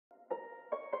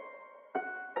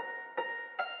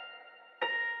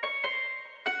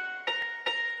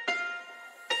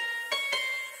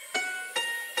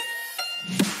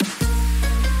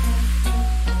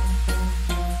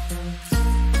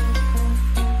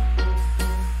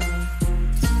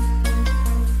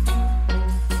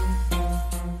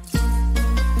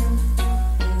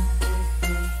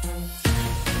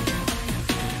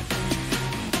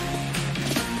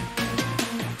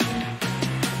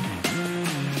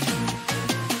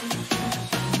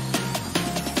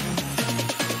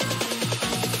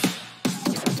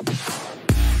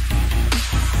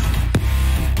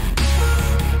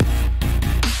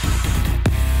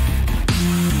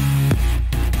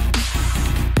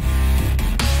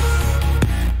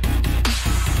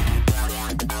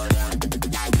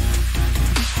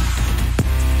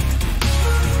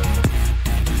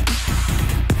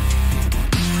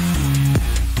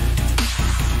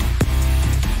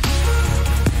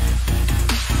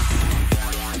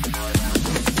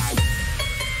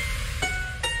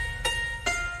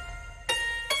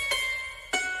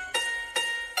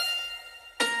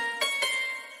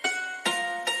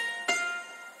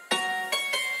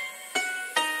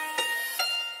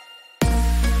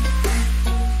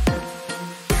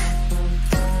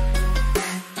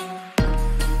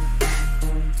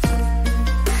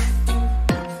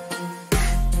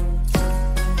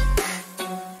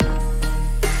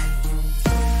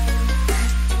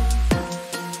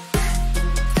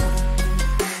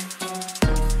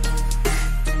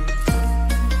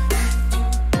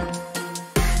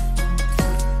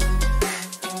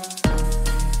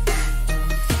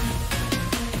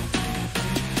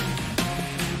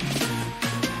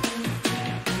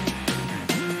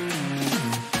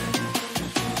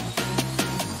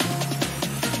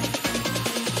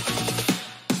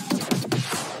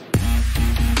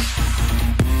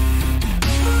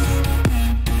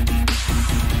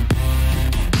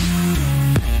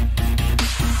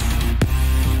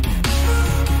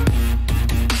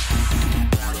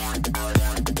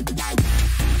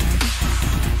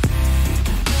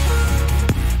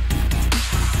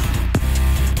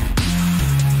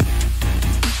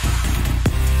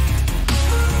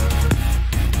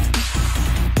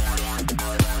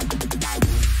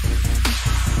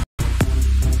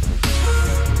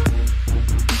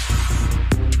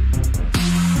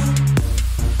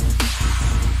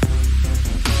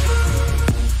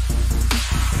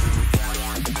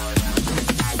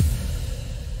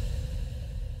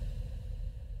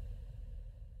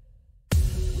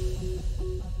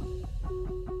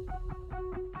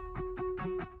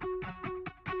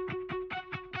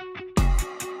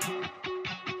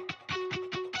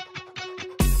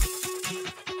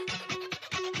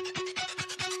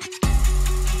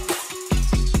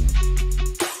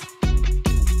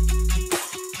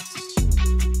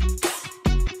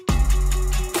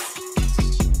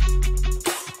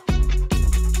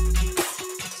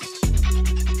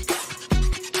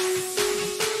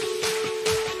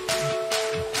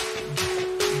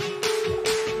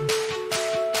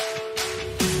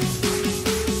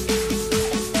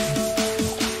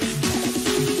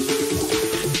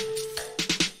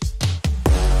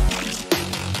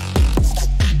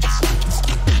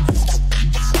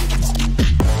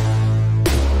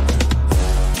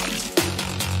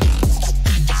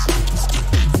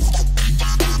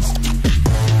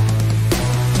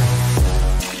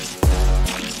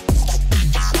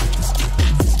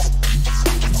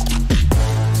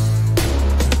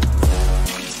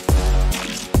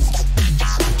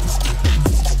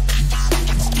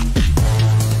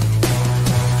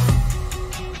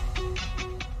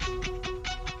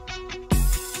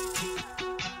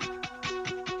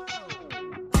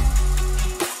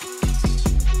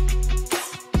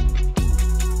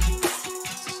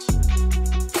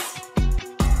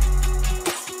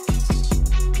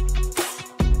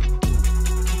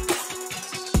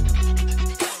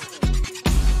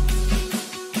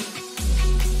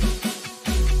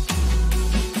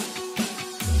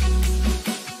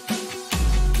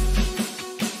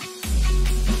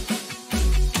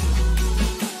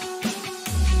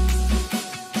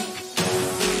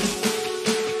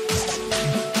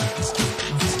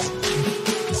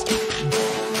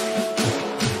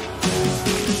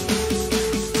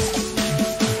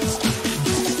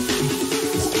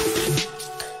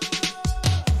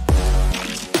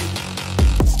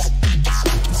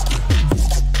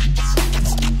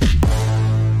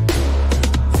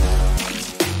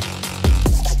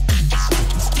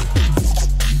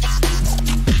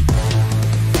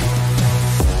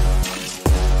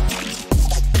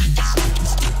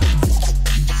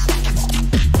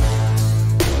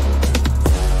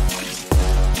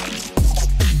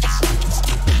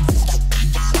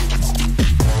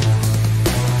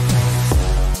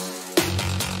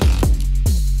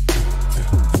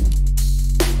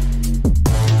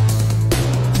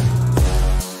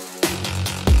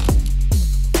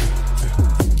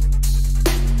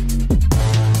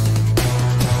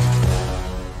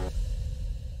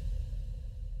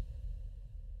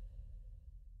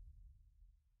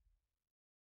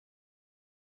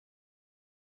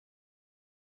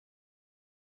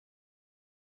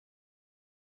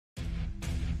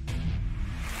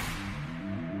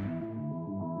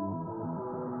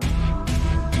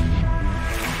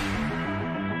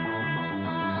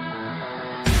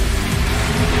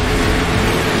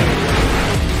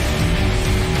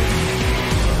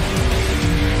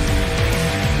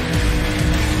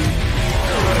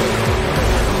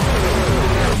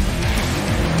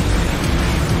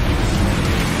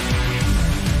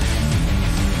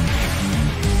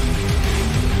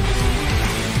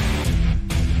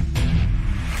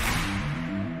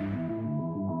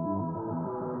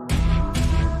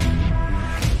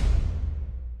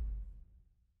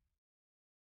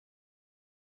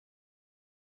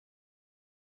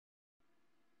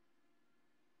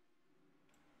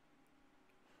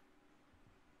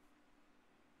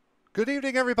Good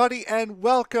evening, everybody, and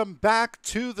welcome back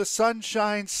to the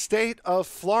Sunshine State of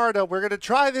Florida. We're going to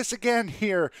try this again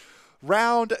here.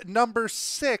 Round number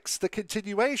 6, the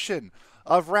continuation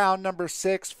of round number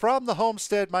 6 from the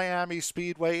Homestead Miami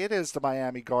Speedway. It is the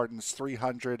Miami Gardens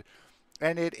 300,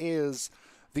 and it is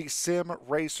the Sim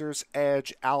Racers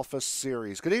Edge Alpha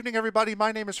Series. Good evening, everybody.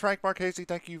 My name is Frank Marchese.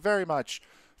 Thank you very much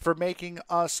for making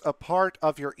us a part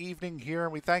of your evening here,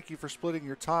 and we thank you for splitting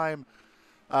your time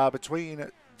between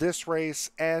this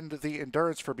race and the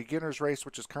Endurance for Beginners race,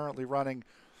 which is currently running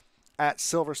at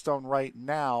Silverstone right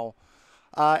now.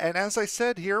 And as I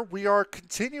said here, we are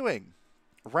continuing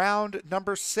round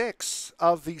number 6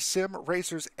 of the Sim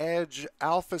Racers Edge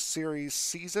Alpha Series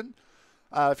season.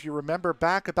 If you remember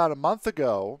back about a month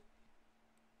ago,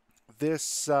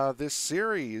 this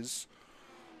series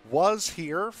was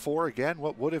here for, again,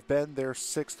 what would have been their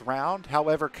 6th round.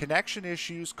 However, connection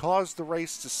issues caused the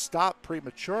race to stop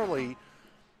prematurely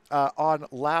on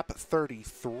lap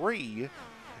 33.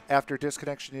 After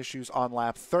disconnection issues on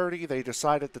lap 30, they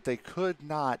decided that they could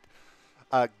not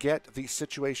get the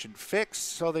situation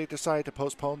fixed, so they decided to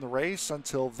postpone the race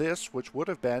until this, which would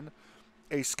have been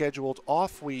a scheduled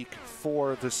off week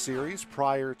for the series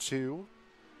prior to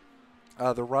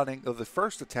the running of the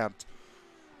first attempt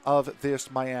of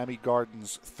this Miami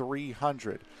Gardens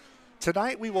 300.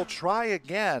 Tonight we will try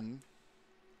again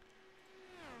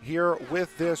here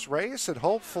with this race, and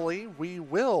hopefully we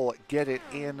will get it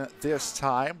in this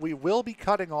time. We will be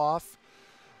cutting off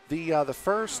the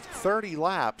first 30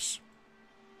 laps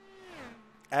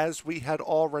as we had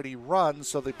already run,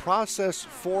 so the process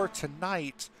for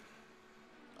tonight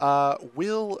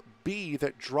will be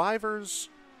that drivers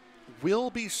will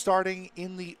be starting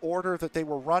in the order that they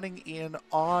were running in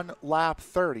on lap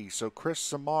 30. So Chris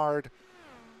Samard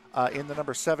in the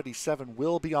number 77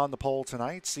 will be on the pole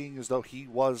tonight, seeing as though he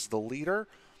was the leader.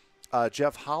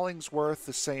 Jeff Hollingsworth,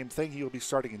 the same thing. He will be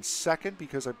starting in second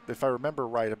because, if I remember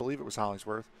right, I believe it was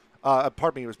Hollingsworth.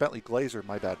 Pardon me, it was Bentley Glazer,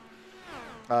 my bad.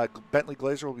 Bentley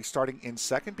Glazer will be starting in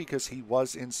second because he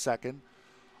was in second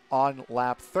on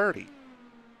lap 30.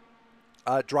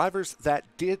 Drivers that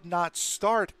did not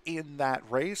start in that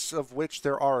race, of which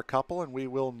there are a couple, and we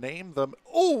will name them.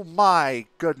 Oh, my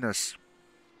goodness.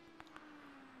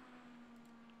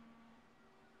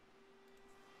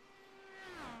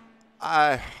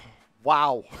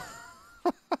 Wow.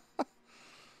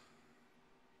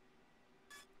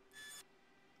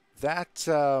 That,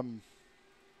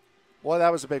 well,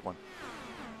 that was a big one.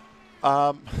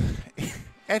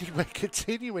 Anyway,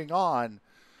 continuing on.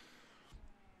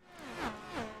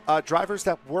 Drivers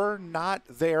that were not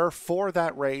there for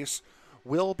that race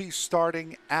will be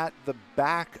starting at the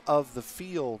back of the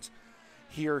field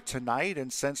here tonight,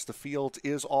 and since the field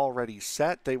is already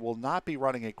set, they will not be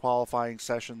running a qualifying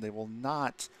session. They will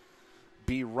not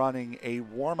be running a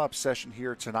warm-up session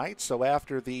here tonight. So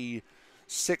after the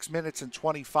 6 minutes and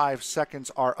 25 seconds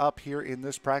are up here in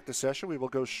this practice session, we will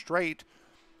go straight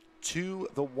to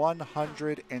the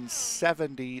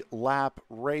 170 lap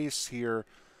race here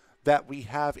that we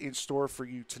have in store for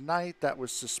you tonight, that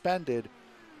was suspended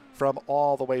from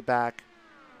all the way back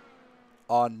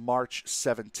on March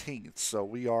 17th. So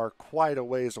we are quite a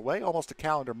ways away, almost a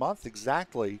calendar month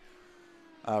exactly,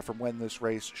 from when this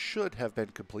race should have been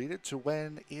completed to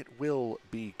when it will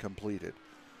be completed.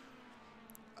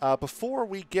 Before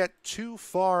we get too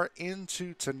far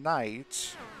into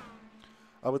tonight,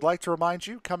 I would like to remind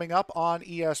you, coming up on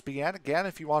ESPN, again,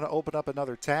 if you want to open up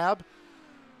another tab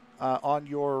on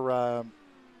your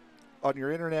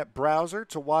internet browser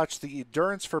to watch the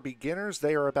Endurance for Beginners,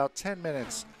 they are about 10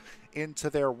 minutes into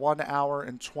their 1 hour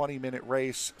and 20-minute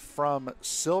race from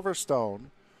Silverstone.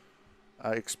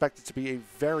 Expected to be a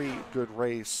very good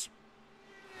race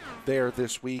there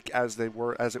this week, as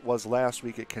it was last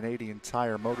week at Canadian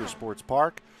Tire Motorsports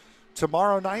Park.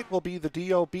 Tomorrow night will be the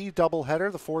DOB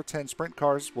doubleheader. The 410 sprint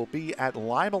cars will be at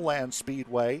Limaland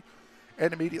Speedway,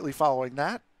 and immediately following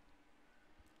that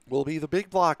will be the Big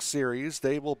Block Series.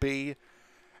 They will be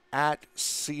at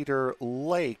Cedar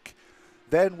Lake.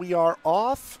 Then we are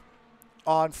off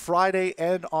on Friday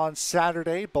and on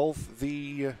Saturday, both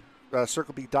the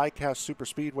Circle B Diecast Super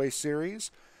Speedway Series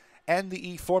and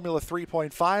the E-Formula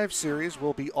 3.5 Series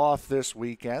will be off this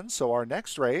weekend. So our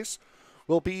next race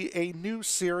will be a new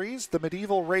series, the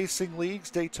Medieval Racing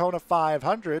League's Daytona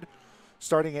 500,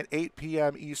 starting at 8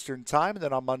 p.m. Eastern Time. And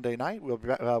then on Monday night,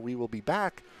 we will be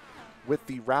back with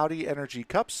the Rowdy Energy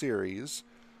Cup Series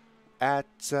at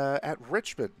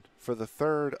Richmond for the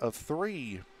third of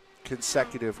 3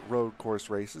 consecutive road course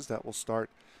races that will start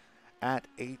at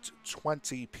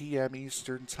 8:20 p.m.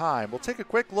 Eastern Time. We'll take a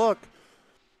quick look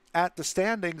at the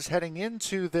standings heading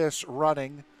into this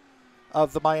running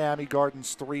of the Miami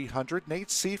Gardens 300. Nate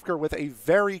Siefker with a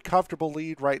very comfortable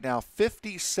lead right now,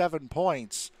 57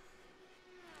 points.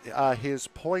 His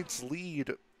points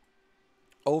lead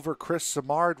over Chris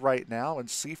Simard right now, and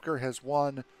Siefker has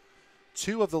won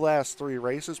 2 of the last 3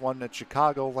 races, one at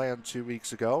Chicagoland 2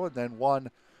 weeks ago, and then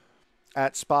one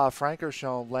at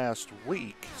Spa-Francorchamps last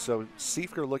week. So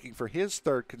Siefker looking for his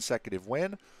 3rd consecutive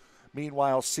win.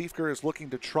 Meanwhile, Siefker is looking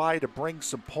to try to bring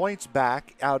some points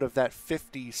back out of that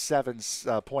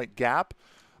 57-point gap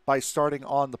by starting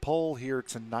on the pole here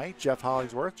tonight. Jeff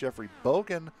Hollingsworth, Jeffrey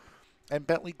Bogan, and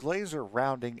Bentley Glazer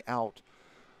rounding out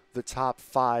the top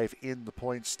 5 in the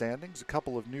point standings. A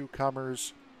couple of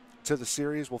newcomers to the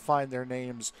series will find their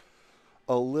names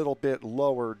a little bit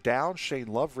lower down. Shane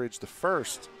Loveridge, the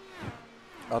first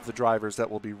of the drivers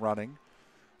that will be running.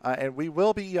 And we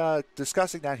will be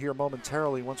discussing that here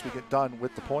momentarily once we get done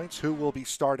with the points, who will be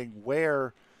starting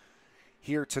where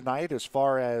here tonight as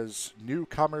far as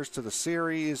newcomers to the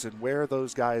series and where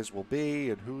those guys will be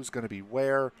and who's going to be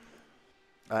where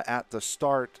at the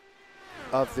start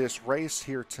of this race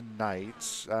here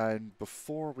tonight. And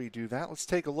before we do that, let's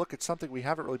take a look at something we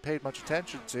haven't really paid much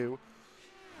attention to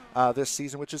this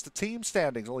season, which is the team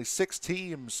standings. Only 6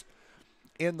 teams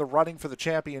in the running for the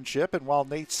championship, and while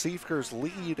Nate Siefker's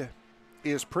lead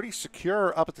is pretty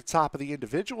secure up at the top of the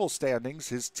individual standings,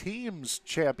 his team's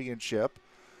championship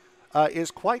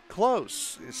is quite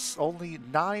close. It's only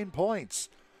 9 points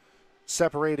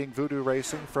separating Voodoo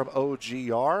Racing from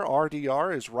OGR.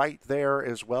 RDR is right there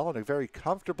as well in a very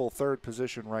comfortable 3rd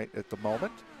position right at the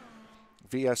moment.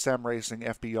 VSM Racing,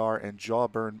 FBR, and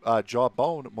Jawbone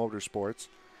Motorsports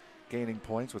gaining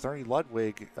points, with Ernie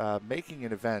Ludwig making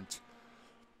an event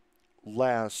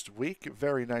last week.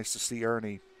 Very nice to see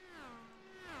Ernie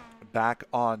back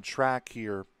on track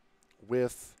here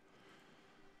with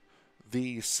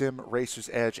the Sim Racers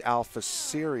Edge Alpha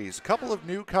Series. A couple of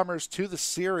newcomers to the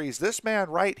series. This man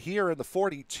right here in the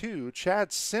 42,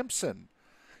 Chad Simpson.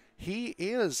 He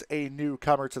is a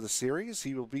newcomer to the series.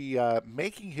 He will be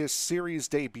making his series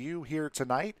debut here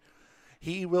tonight.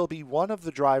 He will be one of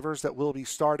the drivers that will be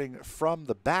starting from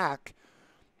the back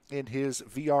in his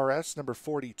VRS number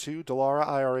 42, Dallara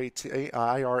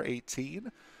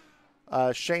IR18.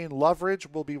 Shane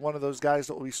Loveridge will be one of those guys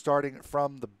that will be starting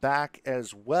from the back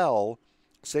as well.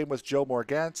 Same with Joe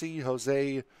Morganti,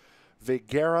 Jose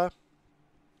Viguera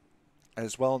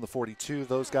as well in the 42.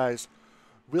 Those guys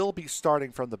will be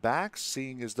starting from the back,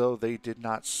 seeing as though they did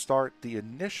not start the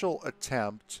initial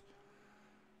attempt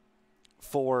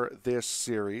for this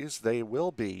series. They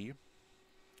will be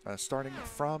starting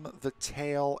from the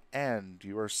tail end.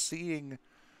 You are seeing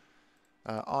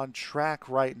on track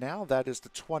right now, that is the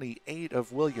 28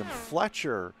 of William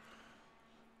Fletcher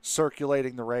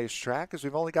circulating the racetrack, as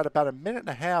we've only got about a minute and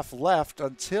a half left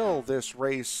until this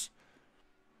race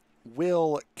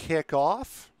will kick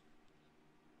off.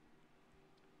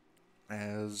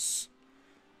 As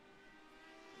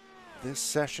this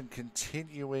session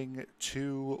continuing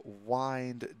to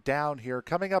wind down here.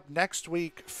 Coming up next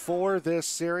week for this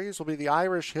series will be the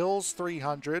Irish Hills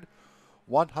 300,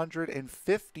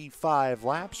 155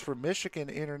 laps from Michigan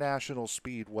International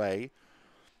Speedway.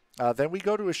 Then we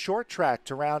go to a short track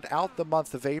to round out the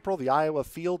month of April. The Iowa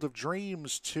Field of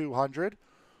Dreams 200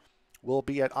 will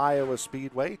be at Iowa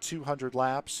Speedway, 200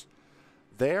 laps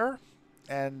there.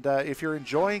 And if you're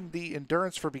enjoying the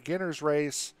Endurance for Beginners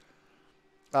race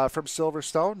from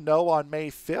Silverstone, know on May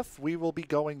 5th we will be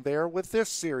going there with this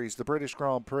series, the British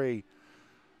Grand Prix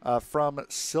from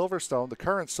Silverstone. The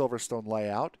current Silverstone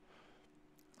layout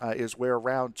is where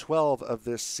round 12 of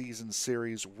this season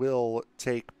series will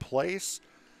take place.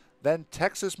 Then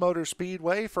Texas Motor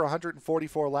Speedway for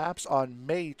 144 laps on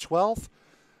May 12th.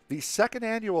 The second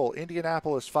annual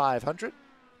Indianapolis 500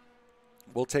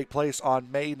 will take place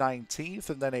on May 19th,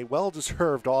 and then a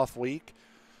well-deserved off week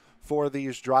for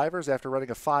these drivers after running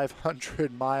a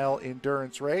 500-mile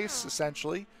endurance race,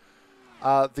 essentially.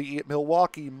 The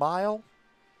Milwaukee Mile,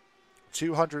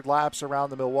 200 laps around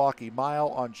the Milwaukee Mile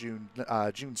on June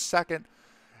 2nd,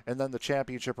 and then the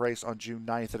championship race on June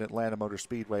 9th at Atlanta Motor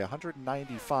Speedway,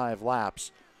 195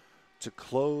 laps to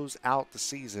close out the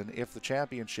season if the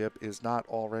championship is not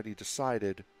already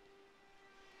decided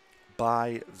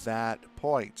by that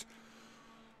point.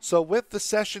 So with the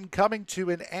session coming to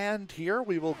an end here,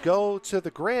 we will go to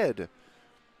the grid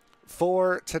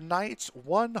for tonight's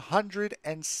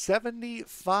 170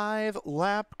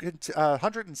 lap,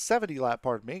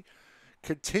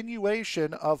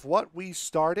 continuation of what we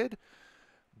started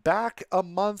back a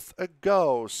month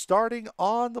ago. Starting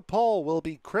on the pole will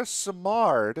be Chris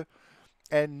Simard,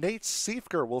 and Nate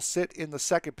Siefker will sit in the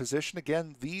second position.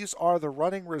 Again, these are the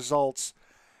running results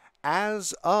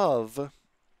as of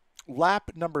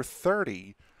lap number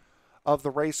 30 of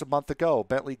the race a month ago.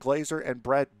 Bentley Glazer and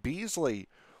Brett Beasley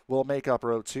will make up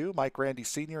row 2. Mike Randy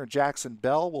Sr. and Jackson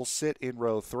Bell will sit in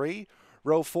row 3.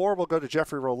 Row 4 will go to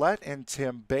Jeffrey Roulette and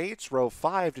Tim Bates. Row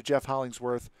 5 to Jeff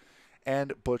Hollingsworth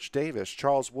and Butch Davis.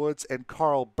 Charles Woods and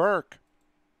Carl Burke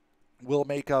will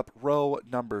make up row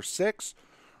number 6.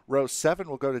 Row 7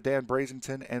 will go to Dan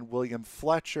Brazington and William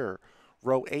Fletcher.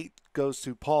 Row 8 goes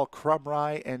to Paul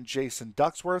Crumry and Jason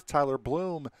Ducksworth. Tyler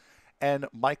Bloom and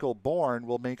Michael Bourne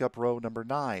will make up row number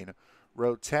 9.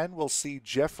 Row 10 will see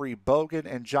Jeffrey Bogan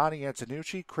and Johnny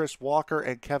Antonucci. Chris Walker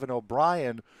and Kevin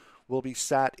O'Brien will be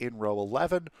sat in row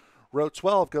 11. Row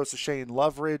 12 goes to Shane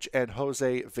Loveridge and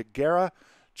Jose Viguera.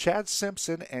 Chad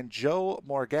Simpson and Joe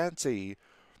Morganti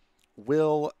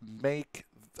will make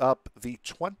up the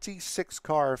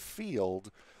 26-car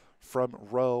field from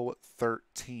row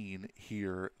 13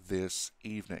 here this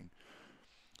evening.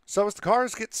 So as the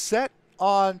cars get set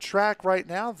on track right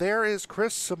now, there is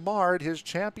Chris Simard. His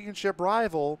championship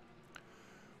rival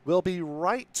will be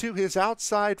right to his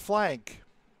outside flank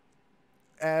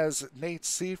as Nate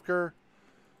Siefker,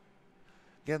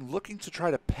 again, looking to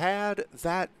try to pad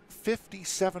that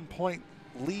 57-point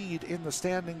lead in the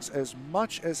standings as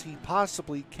much as he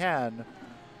possibly can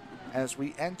as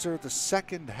we enter the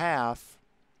second half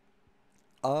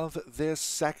of this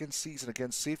second season. Again,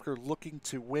 Siefker looking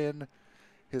to win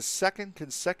his second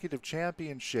consecutive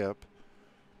championship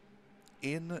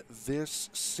in this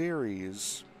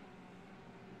series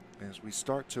as we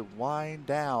start to wind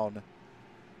down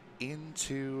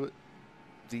into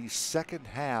the second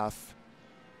half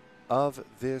of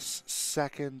this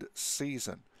second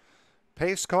season.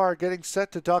 Pace car getting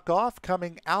set to duck off,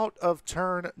 coming out of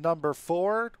turn number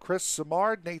 4. Chris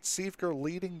Simard, Nate Siefker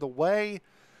leading the way.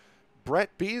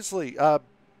 Brett Beasley and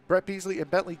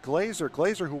Bentley Glazer.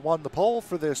 Glazer, who won the pole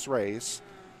for this race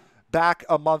back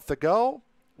a month ago,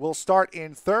 will start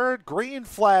in third. Green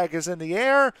flag is in the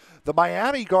air. The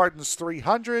Miami Gardens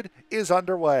 300 is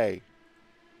underway.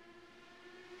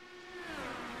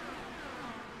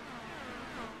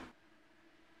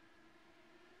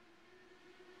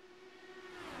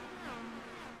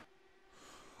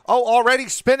 Oh, already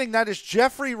spinning. That is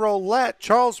Jeffrey Roulette.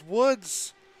 Charles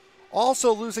Woods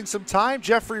also losing some time.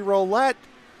 Jeffrey Roulette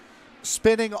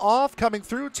spinning off, coming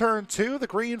through turn 2. The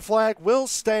green flag will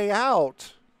stay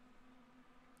out.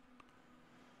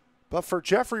 But for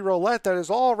Jeffrey Roulette, that has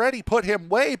already put him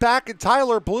way back. And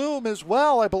Tyler Bloom as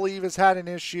well, I believe, has had an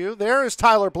issue. There is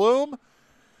Tyler Bloom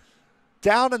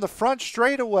down in the front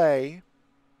straightaway.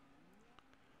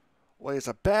 Well, it's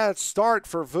a bad start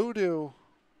for Voodoo.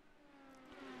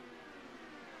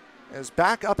 As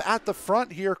back up at the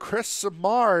front here, Chris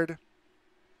Simard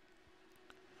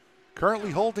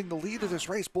currently holding the lead of this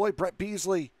race. Boy, Brett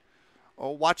Beasley. Oh,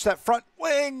 watch that front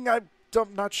wing. I'm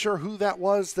not sure who that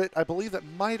was. That I believe that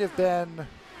might have been.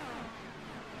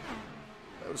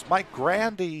 It was Mike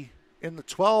Grandy in the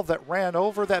 12 that ran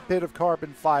over that bit of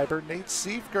carbon fiber. Nate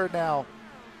Siefker now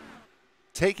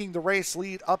taking the race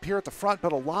lead up here at the front,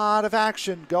 but a lot of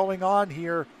action going on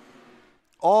here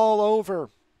all over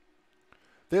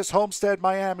this Homestead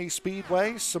Miami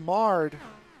Speedway. Simard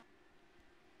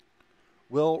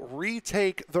will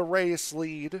retake the race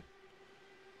lead.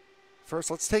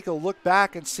 First, let's take a look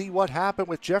back and see what happened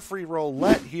with Jeffrey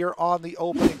Roulette here on the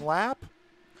opening lap.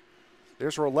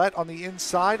 There's Roulette on the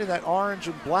inside, and that orange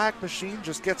and black machine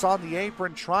just gets on the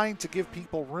apron trying to give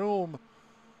people room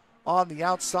on the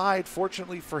outside.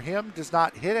 Fortunately for him, does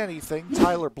not hit anything.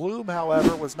 Tyler Bloom,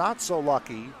 however, was not so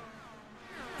lucky.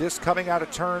 This coming out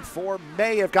of turn 4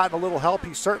 may have gotten a little help.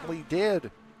 He certainly did.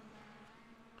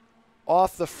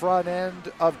 Off the front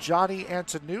end of Johnny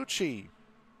Antonucci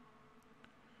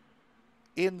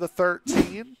in the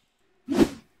 13.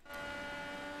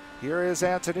 Here is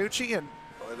Antonucci, and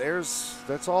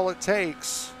that's all it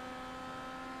takes.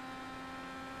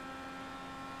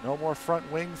 No more front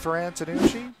wing for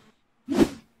Antonucci.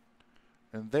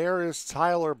 And there is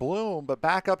Tyler Bloom, but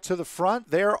back up to the front.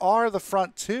 There are the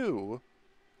front two.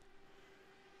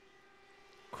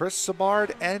 Chris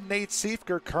Simard and Nate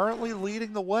Siefker currently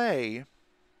leading the way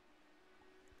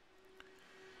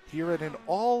here, and in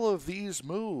all of these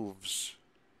moves,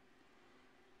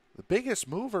 the biggest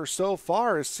mover so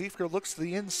far as Siefker looks to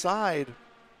the inside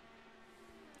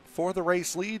for the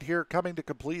race lead here, coming to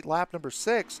complete lap number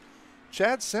 6,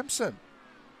 Chad Simpson.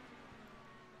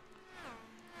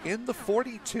 In the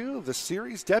 42, the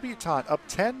series debutant, up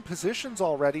 10 positions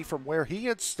already from where he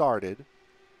had started.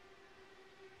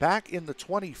 Back in the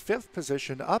 25th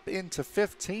position, up into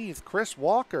 15th. Chris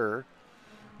Walker,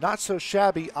 not so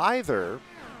shabby either.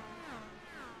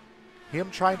 Him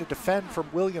trying to defend from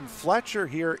William Fletcher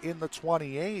here in the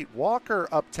 28. Walker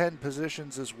up 10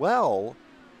 positions as well.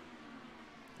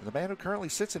 And the man who currently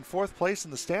sits in 4th place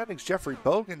in the standings, Jeffrey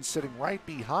Bogan, sitting right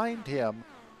behind him.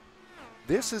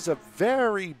 This is a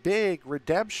very big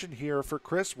redemption here for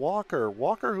Chris Walker.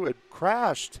 Walker, who had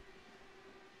crashed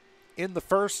in the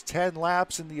first 10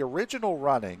 laps in the original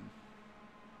running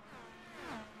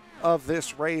of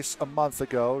this race a month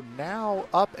ago, now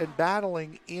up and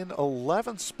battling in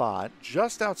 11th spot,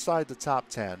 just outside the top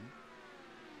 10.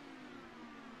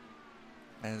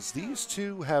 As these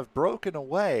two have broken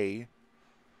away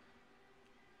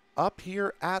up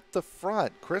here at the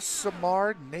front. Chris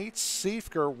Simard, Nate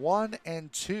Siefker, 1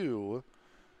 and 2.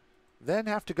 Then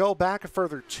have to go back a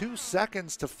further 2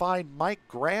 seconds to find Mike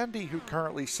Grandy, who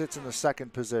currently sits in the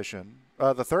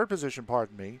third position,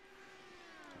 pardon me.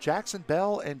 Jackson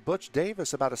Bell and Butch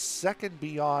Davis about a second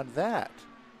beyond that.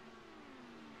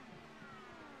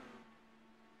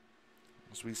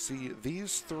 As we see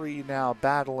these three now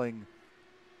battling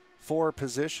for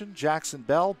position, Jackson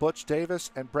Bell, Butch Davis,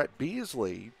 and Brett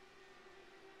Beasley.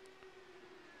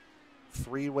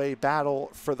 Three-way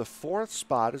battle for the 4th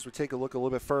spot as we take a look a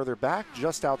little bit further back,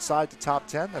 just outside the top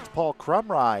 10. That's Paul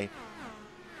Crumry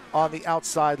on the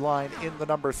outside line in the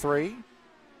number 3.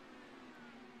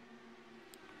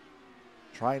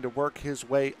 Trying to work his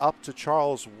way up to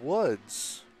Charles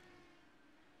Woods.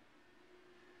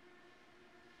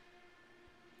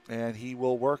 And he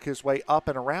will work his way up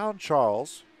and around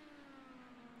Charles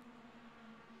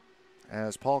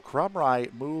as Paul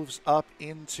Crumry moves up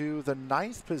into the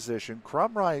 9th position.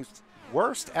 Crumry's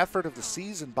worst effort of the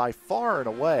season by far and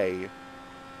away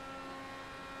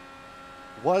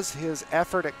was his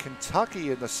effort at Kentucky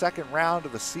in the 2nd round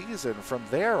of the season. From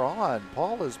there on,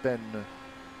 Paul has been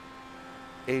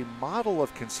a model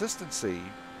of consistency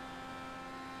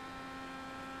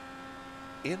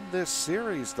in this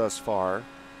series thus far.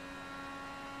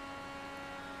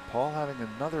 Paul having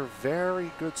another very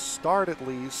good start, at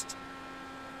least,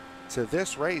 to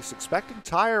this race. Expecting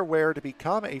tire wear to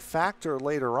become a factor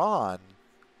later on.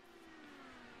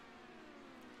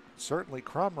 Certainly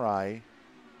Crumry,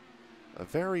 a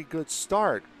very good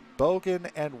start. Bogan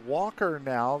and Walker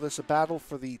now. This is a battle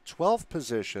for the 12th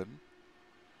position.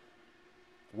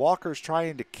 Walker's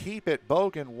trying to keep it.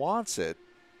 Bogan wants it.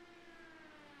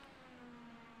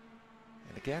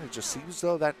 And again, it just seems as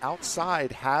though that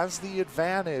outside has the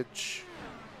advantage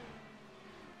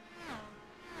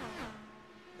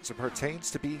as it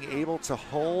pertains to being able to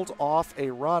hold off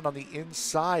a run on the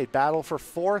inside. Battle for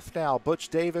 4th now. Butch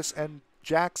Davis and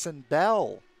Jackson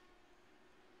Bell.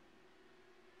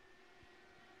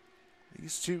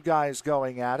 These two guys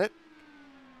going at it.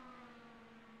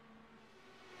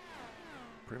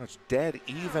 Pretty much dead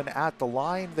even at the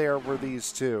line there were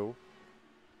these two.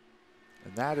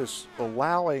 And that is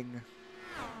allowing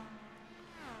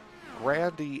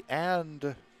Grandy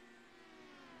and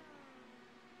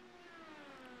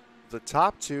the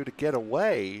top two to get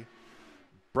away.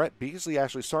 Brett Beasley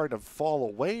actually starting to fall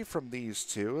away from these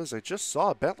two, as I just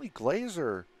saw Bentley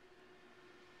Glazer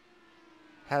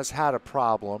has had a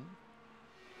problem.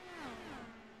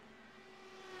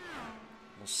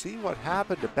 We'll see what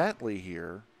happened to Bentley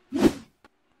here.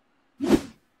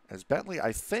 As Bentley,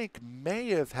 I think, may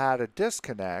have had a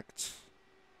disconnect.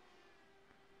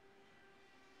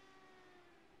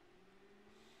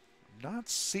 I'm not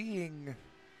seeing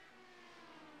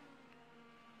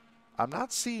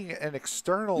an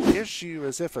external issue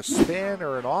as if a spin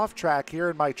or an off track here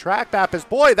in my track map is,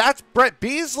 boy, that's Brett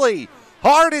Beasley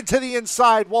hard into the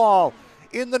inside wall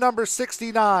in the number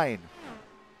 69.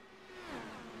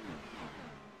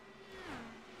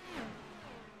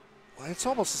 It's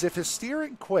almost as if his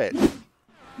steering quit.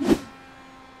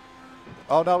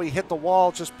 Oh no, he hit the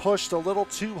wall, just pushed a little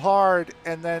too hard,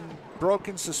 and then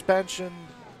broken suspension.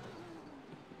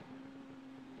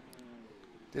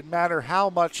 Didn't matter how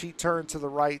much he turned to the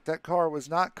right, that car was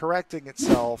not correcting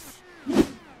itself.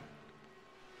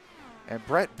 And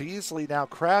Brett Beasley now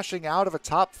crashing out of a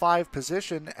top 5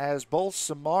 position as both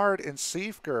Simard and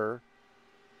Siefker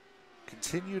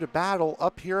continue to battle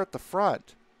up here at the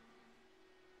front.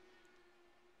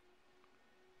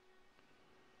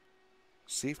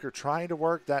 Siefker trying to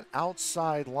work that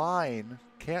outside line.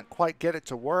 Can't quite get it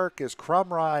to work as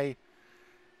Crumry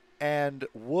and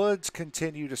Woods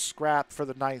continue to scrap for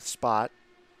the 9th spot.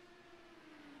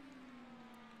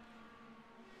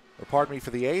 Or pardon me,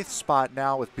 for the 8th spot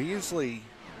now with Beasley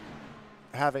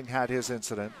having had his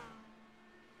incident.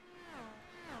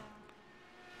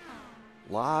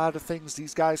 A lot of things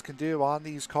these guys can do on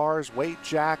these cars. Weight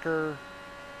jacker.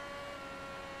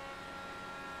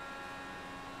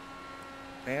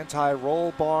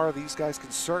 Anti-roll bar. These guys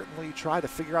can certainly try to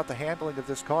figure out the handling of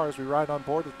this car as we ride on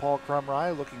board with Paul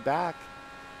Crumry looking back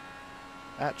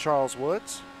at Charles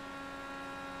Woods.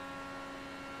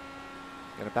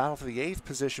 In a battle for the 8th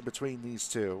position between these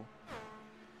two.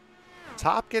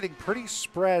 Top getting pretty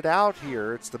spread out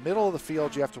here. It's the middle of the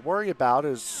field you have to worry about,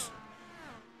 as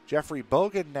Jeffrey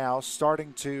Bogan now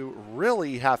starting to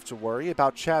really have to worry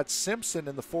about Chad Simpson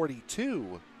in the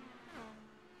 42.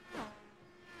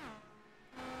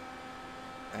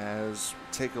 As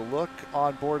we take a look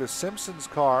on board of Simpson's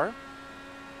car,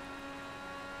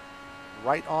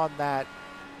 right on that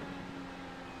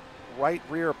right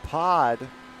rear pod,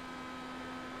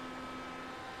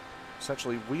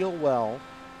 essentially wheel well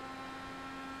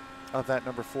of that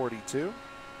number 42.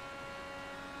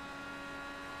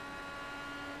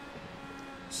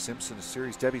 Simpson, a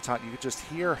series debutant. You could just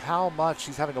hear how much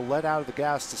he's having to let out of the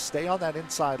gas to stay on that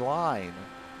inside line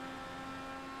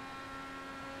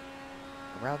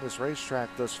around this racetrack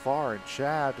thus far. And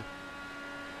Chad,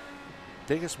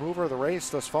 biggest mover of the race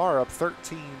thus far, up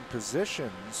 13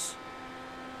 positions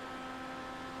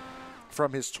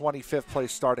from his 25th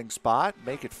place starting spot,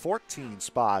 make it 14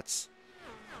 spots.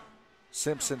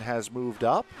 Simpson has moved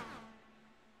up.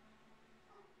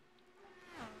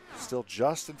 Still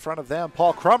just in front of them.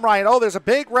 Paul Crumry. Oh, there's a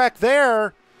big wreck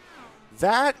there.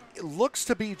 That looks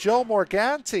to be Joe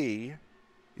Morganti.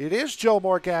 It is Joe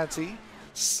Morganti.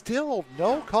 Still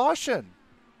no caution.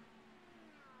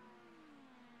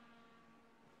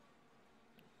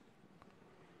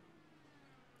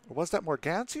 Was that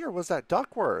Morganti or was that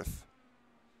Duckworth?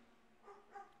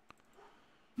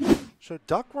 So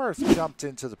Duckworth jumped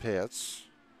into the pits.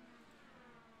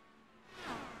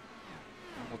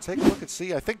 We'll take a look and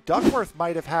see. I think Duckworth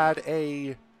might have had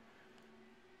a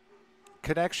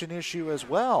connection issue as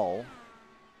well.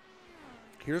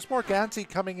 Here's Morganti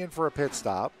coming in for a pit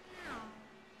stop.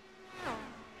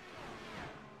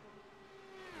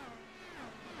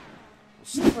 We'll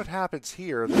see what happens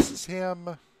here. This is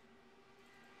him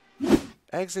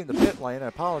exiting the pit lane. I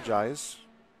apologize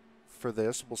for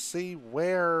this. We'll see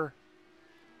where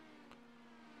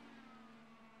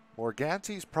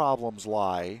Morganti's problems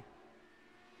lie.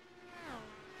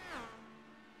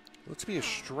 Looks to be a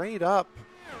straight up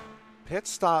pit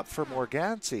stop for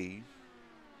Morganti.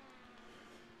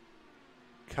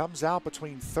 Comes out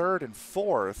between 3rd and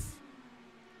 4th.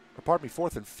 Or pardon me,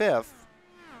 4th and 5th.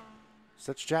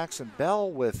 So that's Jackson Bell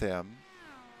with him.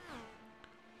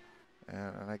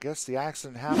 And I guess the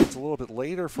accident happens a little bit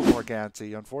later for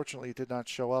Morganti. Unfortunately, it did not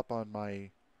show up on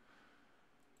my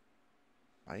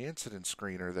incident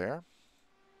screener there.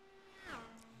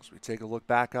 As we take a look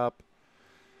back up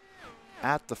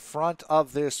at the front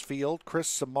of this field, Chris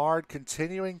Simard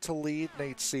continuing to lead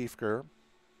Nate Siefker.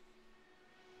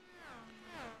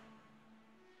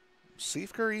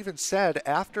 Siefker even said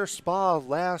after Spa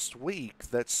last week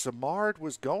that Simard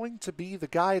was going to be the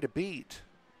guy to beat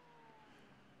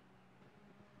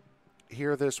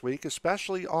here this week,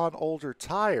 especially on older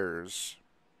tires,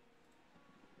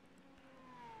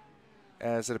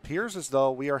 as it appears as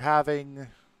though we are having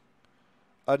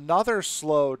another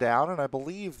slowdown, and I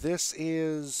believe this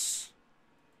is,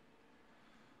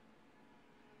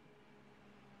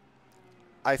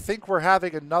 I think we're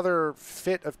having another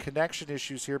fit of connection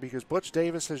issues here, because Butch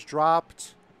Davis has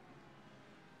dropped,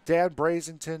 Dan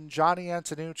Brazington, Johnny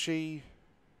Antonucci.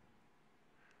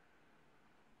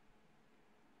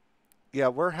 Yeah,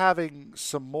 we're having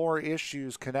some more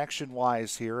issues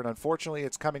connection-wise here, and unfortunately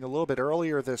it's coming a little bit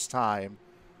earlier this time.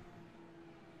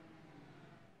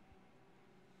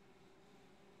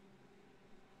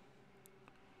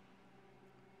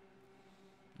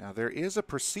 Now, there is a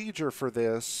procedure for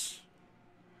this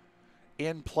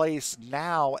in place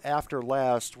now after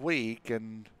last week,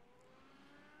 and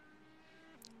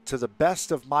to the best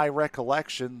of my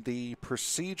recollection, the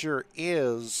procedure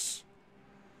is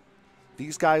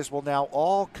these guys will now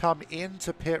all come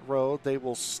into pit road. They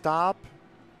will stop.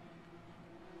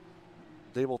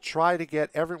 They will try to get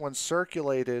everyone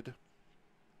circulated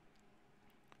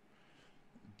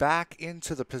back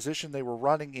into the position they were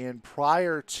running in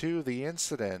prior to the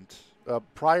incident,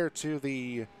 prior to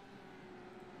the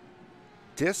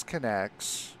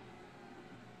disconnects.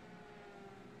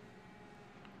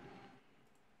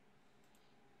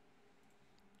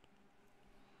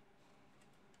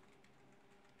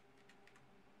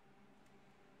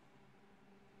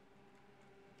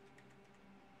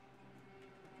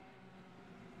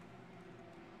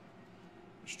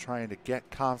 Just trying to get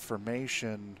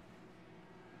confirmation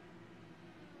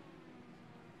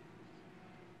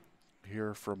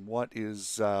here from what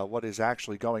is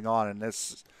actually going on, and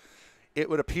this It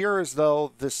would appear as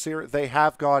though they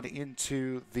have gone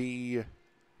into the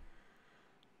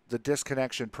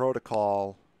disconnection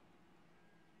protocol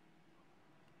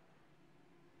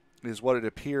is what it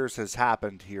appears has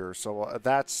happened here. So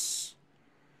that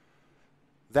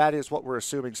is what we're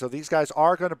assuming. So these guys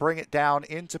are going to bring it down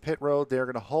into pit road. They're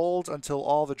going to hold until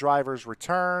all the drivers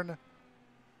return.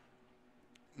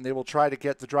 And they will try to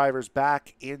get the drivers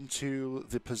back into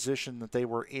the position that they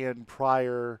were in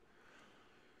prior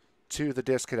to the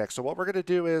disconnect. So what we're going to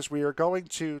do is we are going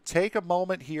to take a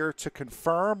moment here to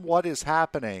confirm what is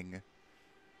happening.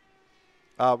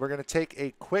 We're going to take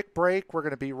a quick break. We're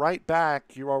going to be right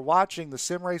back. You are watching the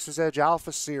Sim Racers Edge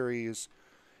Alpha Series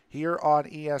here on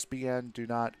ESPN. Do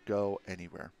not go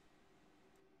anywhere.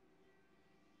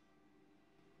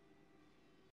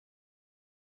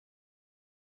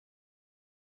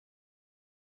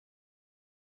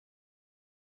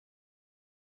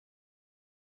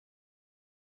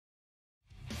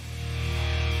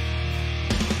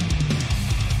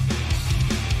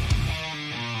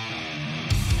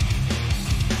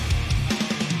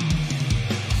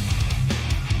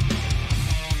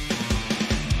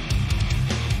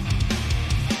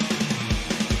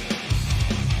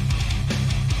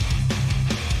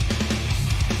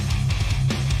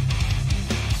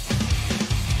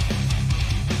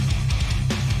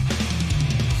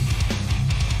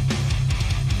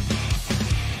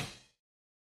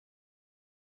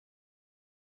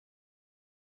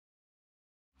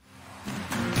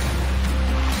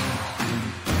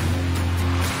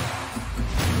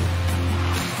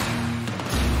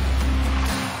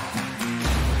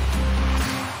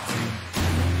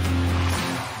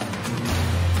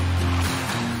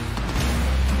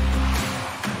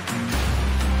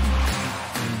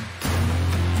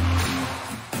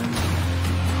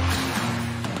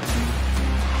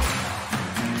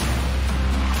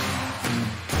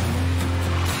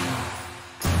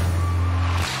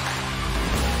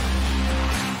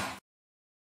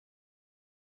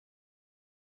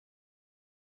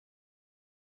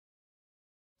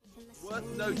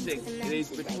 Worth noting, it is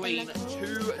between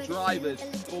two drivers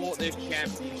for this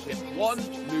championship. One,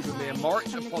 Lubomir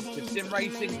Moritz of Positive Sim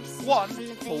Racing. One,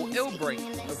 Paul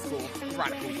Ilbrink of course,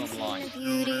 Radicals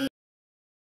Online.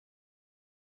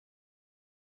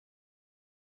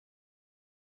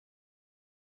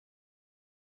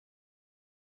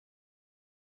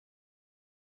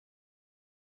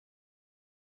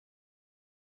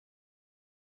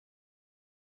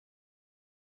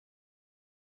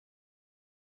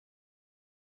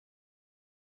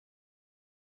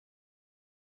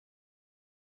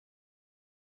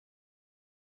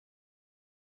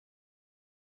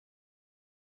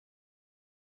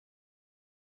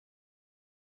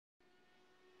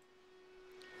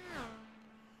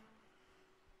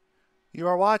 You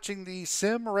are watching the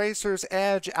Sim Racers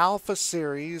Edge Alpha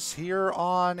Series here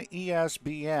on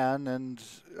ESPN, and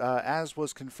as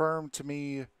was confirmed to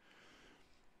me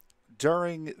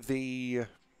during the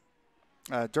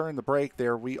break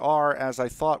there, we are, as I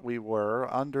thought we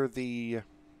were, under the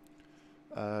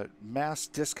mass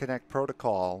disconnect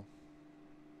protocol,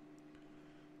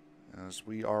 as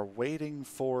we are waiting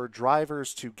for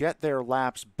drivers to get their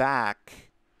laps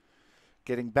back,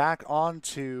 getting back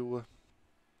onto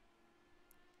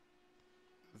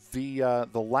the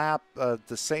lap,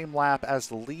 the same lap as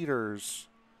the leaders.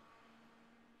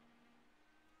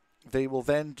 They will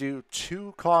then do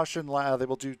two caution laps. They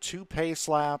will do two pace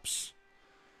laps,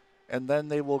 and then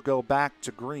they will go back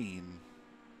to green.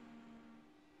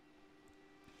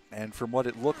 And from what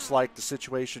it looks like, the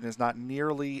situation is not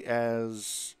nearly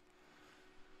as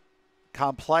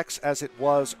complex as it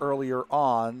was earlier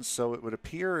on. So it would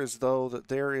appear as though that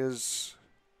there is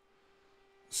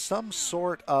some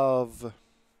sort of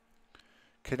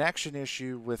connection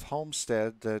issue with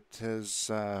Homestead that has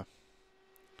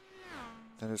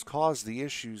caused the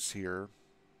issues here.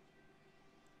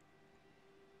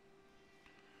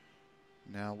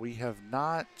 Now we have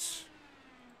not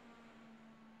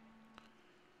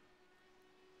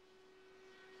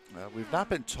we've not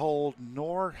been told,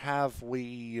 nor have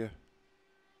we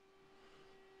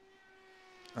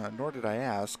nor did I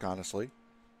ask, honestly,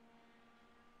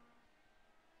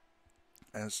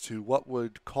 as to what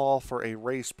would call for a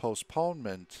race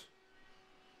postponement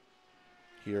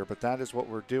here. But that is what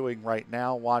we're doing right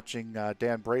now, watching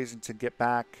Dan Brazington get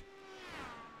back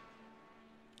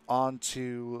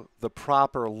onto the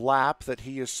proper lap that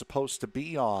he is supposed to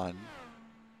be on.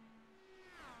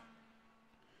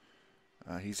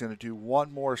 He's going to do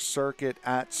one more circuit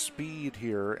at speed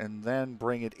here and then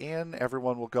bring it in.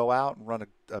 Everyone will go out and run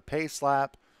a pace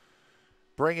lap.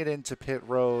 bring it into pit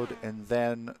road, and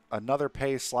then another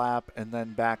pace lap, and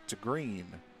then back to green.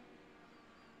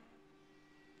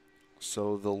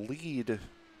 So the lead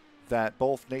that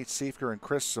both Nate Siefker and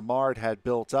Chris Simard had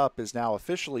built up is now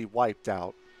officially wiped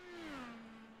out.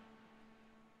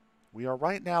 We are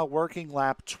right now working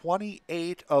lap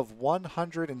 28 of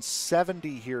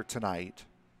 170 here tonight,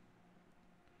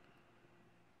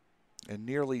 and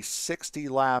nearly 60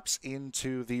 laps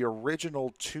into the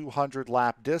original 200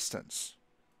 lap distance.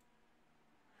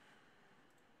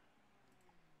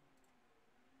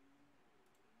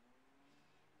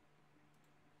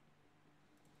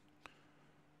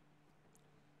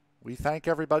 We thank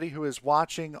everybody who is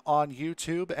watching on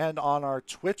YouTube and on our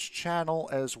Twitch channel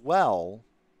as well,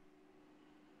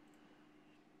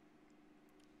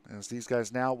 as these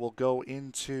guys now will go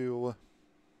into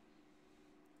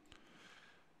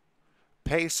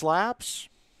pace laps.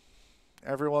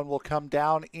 Everyone will come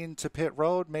down into pit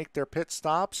road, make their pit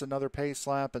stops, another pace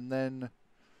lap, and then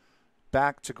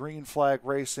back to green flag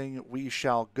racing we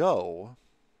shall go.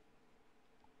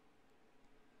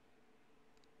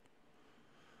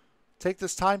 Take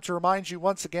this time to remind you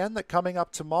once again that coming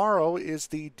up tomorrow is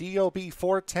the DOB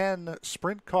 410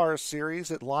 Sprint Car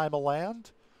Series at Lima Land.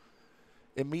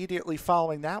 Immediately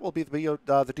following that will be the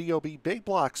DOB Big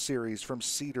Block Series from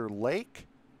Cedar Lake.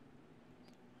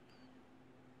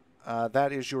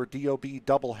 That is your DOB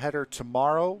doubleheader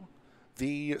tomorrow.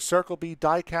 The Circle B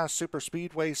Diecast Super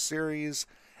Speedway Series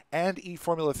and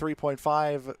eFormula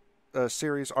 3.5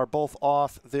 Series are both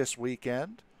off this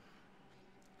weekend.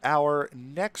 Our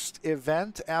next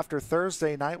event after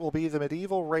Thursday night will be the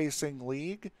Medieval Racing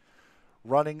League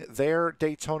running their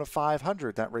Daytona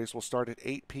 500. That race will start at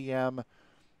 8 p.m.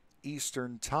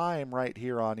 Eastern Time right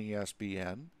here on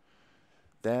ESPN.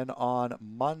 Then on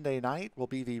Monday night will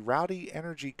be the Rowdy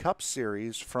Energy Cup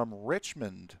Series from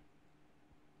Richmond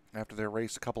after their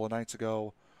race a couple of nights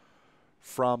ago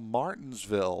from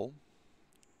Martinsville.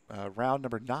 Round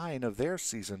number 9 of their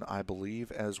season, I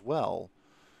believe, as well.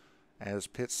 As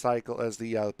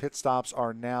the pit stops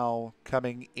are now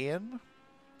coming in.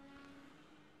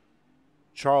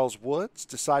 Charles Woods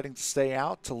deciding to stay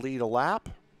out to lead a lap.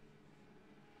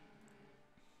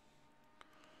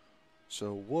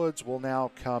 So Woods will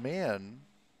now come in.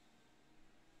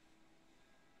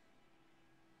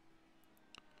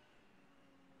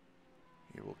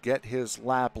 He will get his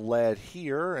lap led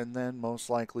here and then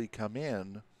most likely come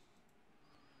in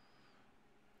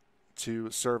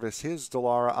to service his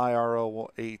Dallara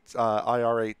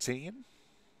IR18.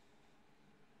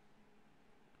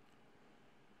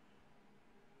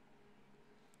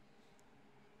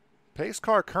 Pace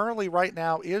car currently right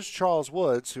now is Charles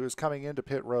Woods, who is coming into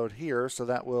pit road here, so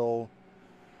that will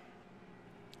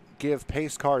give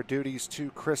pace car duties to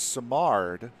Chris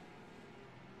Simard.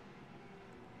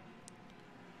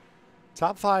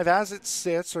 Top 5 as it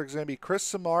sits are going to be Chris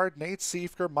Simard, Nate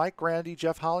Siefker, Mike Grandy,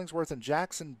 Jeff Hollingsworth, and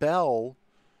Jackson Bell.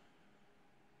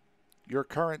 Your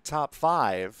current top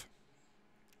 5.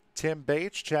 Tim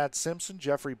Bates, Chad Simpson,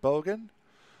 Jeffrey Bogan,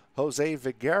 Jose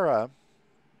Viguera,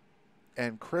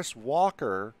 and Chris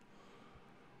Walker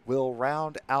will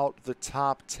round out the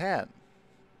top 10.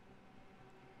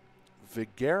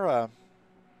 Viguera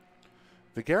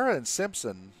and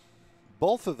Simpson,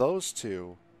 both of those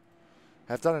two,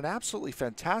 have done an absolutely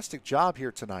fantastic job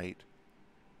here tonight.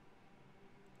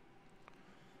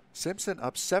 Simpson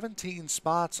up 17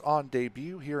 spots on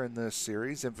debut here in this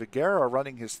series, and Viguera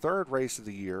running his 3rd race of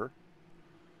the year,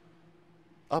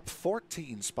 up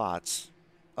 14 spots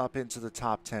up into the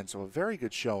top 10. So a very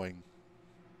good showing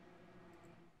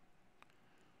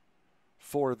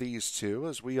for these two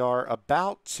as we are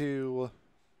about to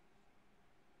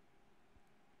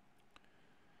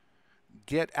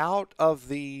get out of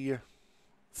the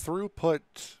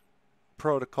throughput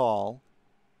protocol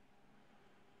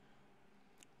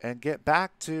and get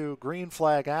back to green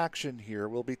flag action here.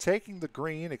 We'll be taking the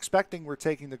green, expecting we're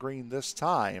taking the green this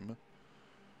time.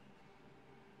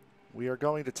 We are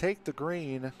going to take the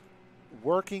green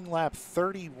working lap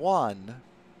 31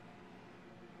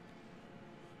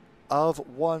 of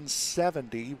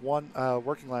 170,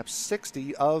 working lap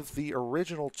 60 of the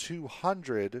original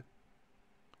 200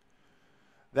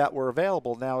 that were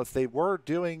available. Now, if they were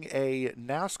doing a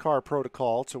NASCAR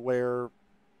protocol to where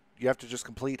you have to just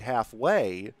complete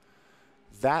halfway,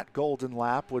 that golden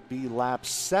lap would be lap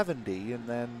 70, and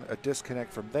then a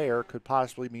disconnect from there could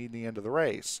possibly mean the end of the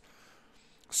race.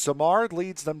 Simard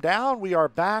leads them down. We are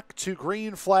back to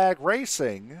green flag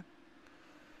racing.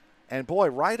 And boy,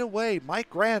 right away, Mike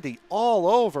Grandy all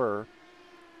over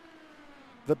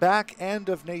the back end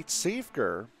of Nate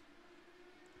Siefker.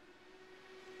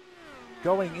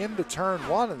 going into turn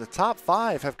one, and the top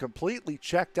 5 have completely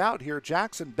checked out here.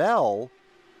 Jackson Bell,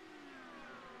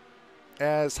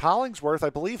 as Hollingsworth, I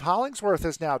believe Hollingsworth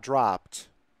has now dropped.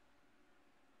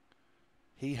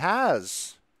 He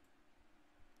has.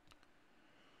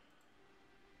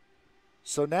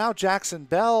 So now Jackson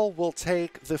Bell will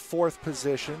take the 4th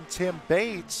position. Tim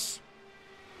Bates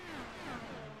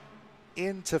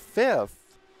into 5th.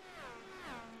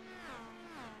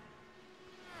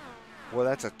 Well,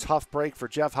 that's a tough break for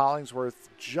Jeff Hollingsworth.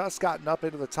 Just gotten up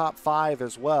into the top 5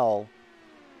 as well.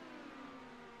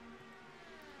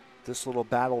 This little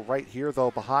battle right here,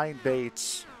 though, behind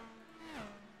Bates.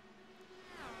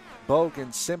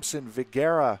 Bogan, Simpson,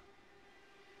 Vigera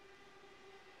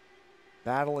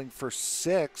battling for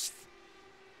 6th.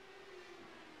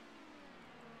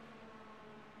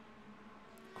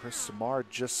 Chris Samard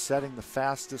just setting the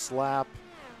fastest lap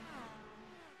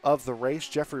of the race.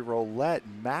 Jeffrey Roulette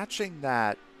matching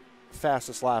that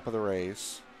fastest lap of the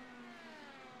race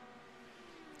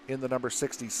in the number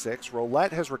 66.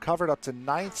 Roulette has recovered up to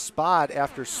 9th spot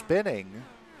after spinning.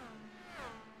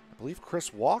 I believe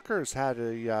Chris Walker's had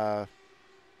a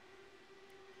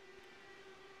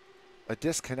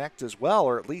disconnect as well,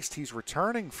 or at least he's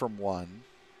returning from one.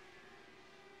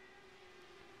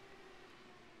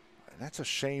 And that's a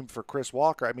shame for Chris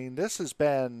Walker. I mean, this has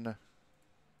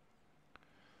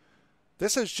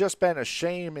just been a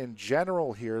shame in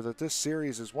general here that this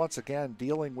series is once again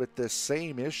dealing with this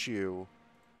same issue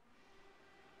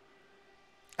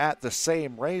at the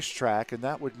same racetrack, and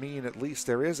that would mean at least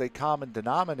there is a common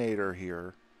denominator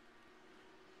here.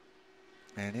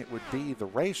 And it would be the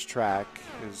racetrack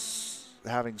is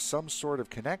having some sort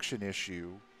of connection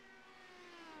issue.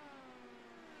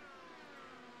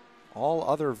 All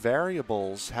other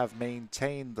variables have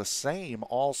maintained the same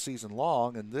all season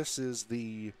long, and this is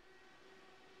the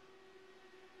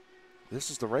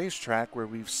racetrack where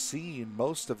we've seen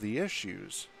most of the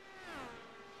issues.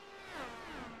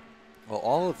 Well,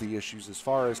 all of the issues as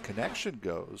far as connection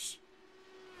goes.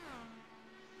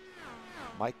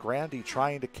 Mike Grandy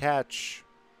trying to catch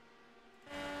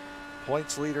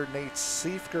points leader Nate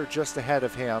Siefker just ahead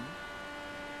of him.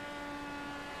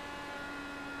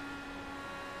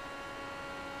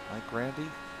 Mike Grandy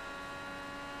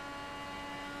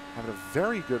having a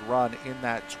very good run in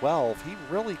that 12. He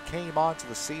really came onto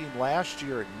the scene last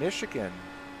year in Michigan.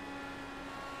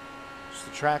 It's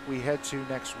the track we head to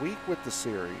next week with the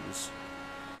series.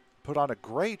 Put on a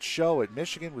great show at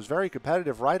Michigan, was very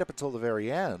competitive right up until the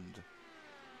very end.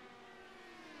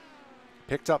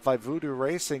 Picked up by Voodoo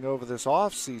Racing over this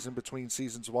offseason between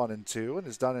seasons 1 and 2 and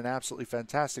has done an absolutely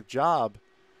fantastic job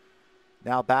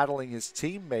now battling his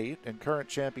teammate and current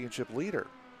championship leader.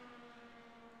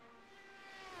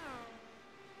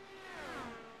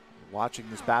 Watching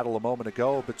this battle a moment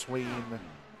ago between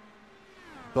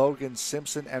Bogan,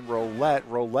 Simpson, and Roulette.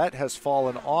 Roulette has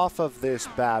fallen off of this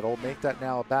battle. Make that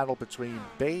now a battle between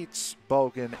Bates,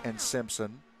 Bogan, and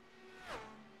Simpson.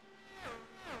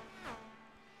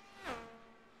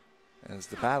 As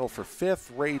the battle for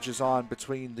 5th rages on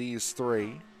between these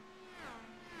 3.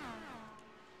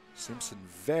 Simpson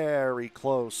very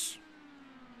close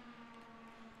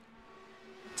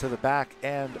to the back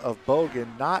end of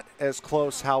Bogan. Not as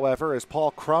close, however, as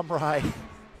Paul Crumrye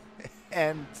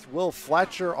and Will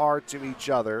Fletcher are to each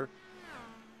other.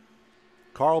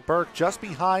 Carl Burke just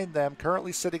behind them,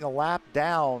 currently sitting a lap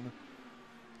down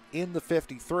in the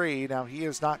 53. Now, he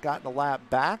has not gotten a lap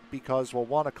back because, well,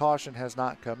 1, a caution has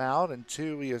not come out, and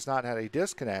 2, he has not had a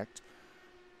disconnect.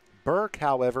 Burke,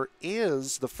 however,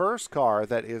 is the first car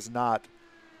that is not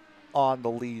on the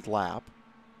lead lap,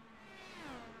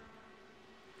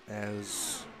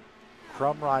 as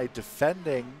Crumrye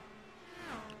defending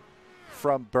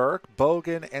from Burke.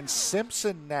 Bogan and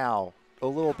Simpson now a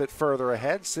little bit further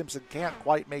ahead. Simpson can't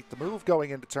quite make the move going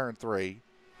into turn 3.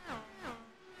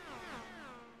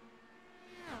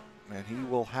 And he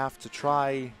will have to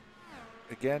try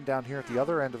again down here at the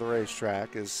other end of the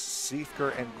racetrack, as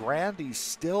Siefker and Grandy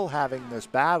still having this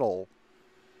battle.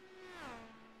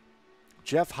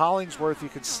 Jeff Hollingsworth, you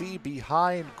can see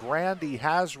behind Grandy,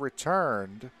 has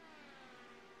returned.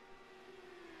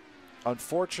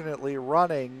 Unfortunately,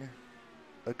 running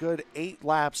a good 8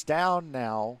 laps down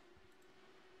now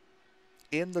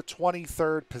in the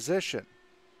 23rd position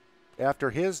after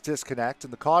his disconnect,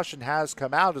 and the caution has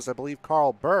come out, as I believe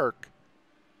Carl Burke.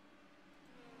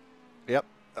 Yep,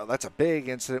 that's a big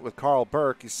incident with Carl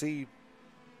Burke. You see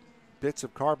bits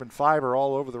of carbon fiber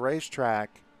all over the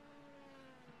racetrack.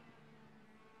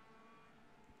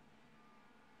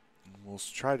 We'll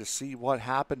try to see what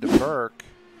happened to Burke.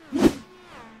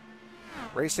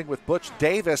 Racing with Butch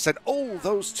Davis, and oh,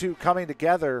 those two coming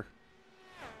together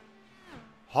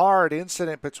hard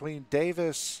incident between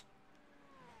Davis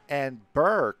and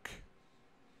Burke.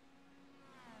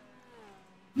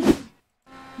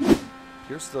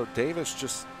 Appears though Davis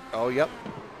just, oh, yep.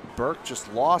 Burke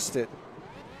just lost it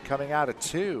coming out of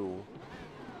 2.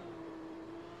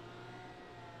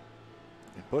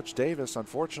 And Butch Davis,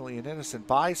 unfortunately an innocent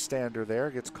bystander there,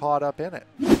 gets caught up in it.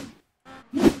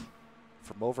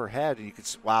 From overhead, and you can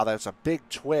see, wow, that's a big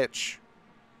twitch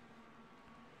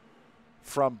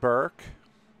from Burke.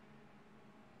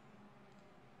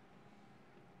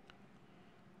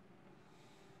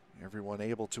 Everyone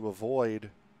able to avoid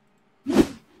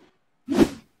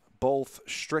both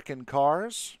stricken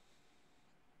cars.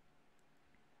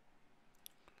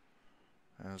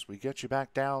 As we get you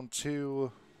back down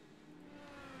to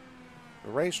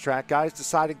the racetrack, guys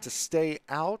deciding to stay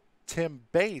out. Tim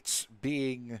Bates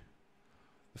being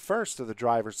the first of the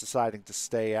drivers deciding to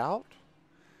stay out.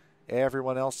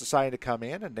 Everyone else deciding to come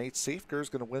in, and Nate Siefker is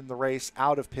going to win the race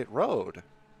out of pit road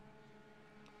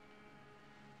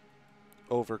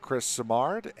over Chris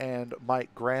Simard and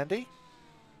Mike Grandy.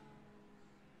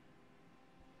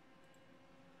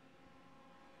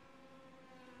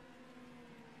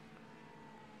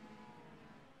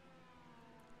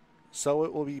 So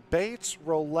it will be Bates,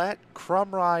 Roulette,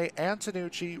 Crumry,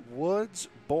 Antonucci, Woods,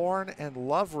 Bourne, and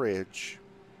Loveridge.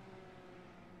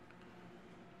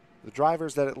 The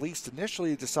drivers that at least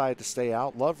initially decided to stay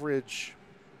out. Loveridge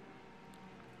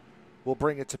will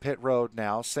bring it to pit road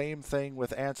now. Same thing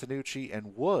with Antonucci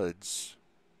and Woods.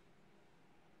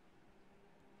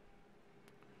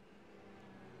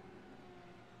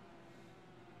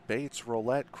 Bates,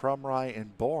 Roulette, Crumry,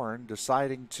 and Bourne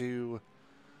deciding to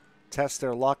test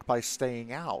their luck by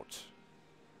staying out.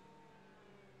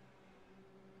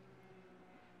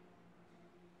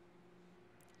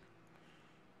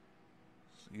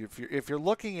 If you're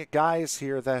looking at guys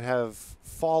here that have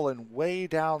fallen way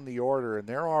down the order, and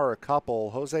there are a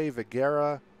couple, Jose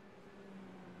Viguera,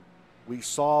 we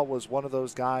saw was one of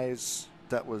those guys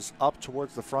that was up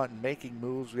towards the front and making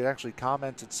moves. We actually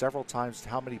commented several times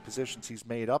how many positions he's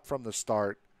made up from the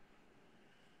start.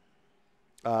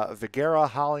 Viguera,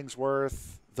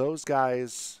 Hollingsworth, those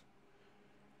guys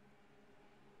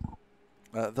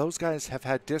have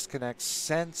had disconnects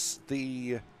since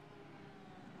the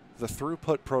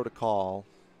throughput protocol.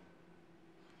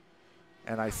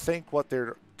 And I think what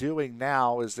they're doing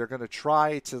now is they're going to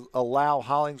try to allow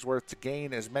Hollingsworth to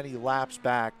gain as many laps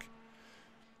back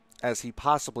as he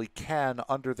possibly can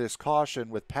under this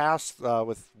caution with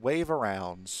wave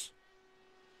arounds.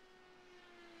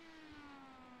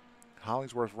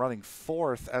 Hollingsworth running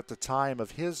 4th at the time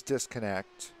of his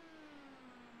disconnect.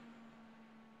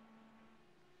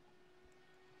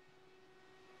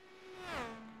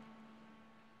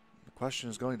 The question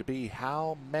is going to be,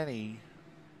 how many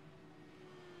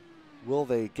will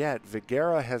they get?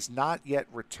 Viguera has not yet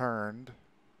returned.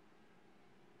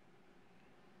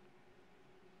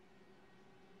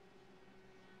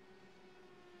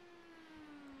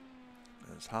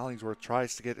 As Hollingsworth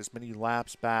tries to get as many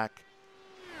laps back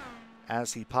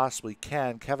as he possibly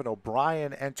can. Kevin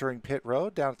O'Brien entering pit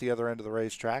road down at the other end of the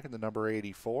racetrack in the number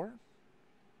 84.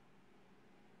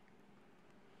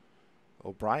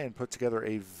 O'Brien put together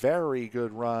a very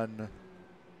good run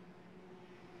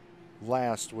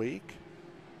last week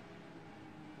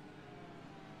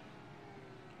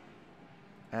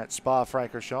at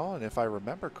Spa-Francorchamps, and if I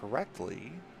remember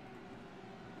correctly,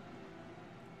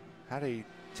 had a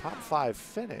top 5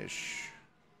 finish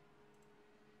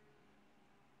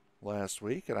last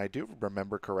week, and I do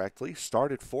remember correctly,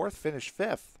 started 4th, finished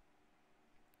 5th.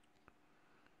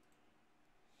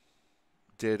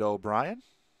 Did O'Brien.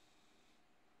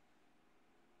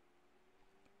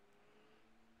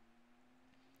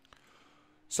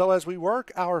 So as we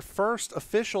work our first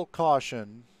official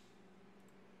caution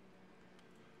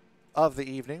of the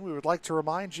evening, we would like to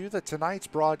remind you that tonight's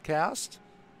broadcast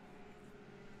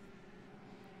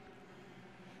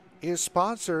is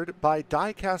sponsored by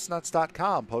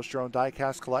diecastnuts.com. Post your own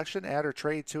diecast collection, add or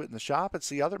trade to it in the shop, and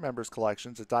see other members'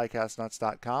 collections at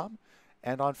diecastnuts.com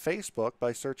and on Facebook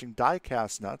by searching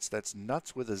Diecast Nuts. That's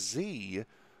nuts with a Z,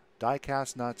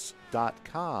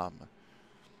 diecastnuts.com.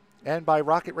 And by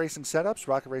Rocket Racing Setups.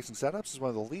 Rocket Racing Setups is one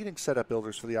of the leading setup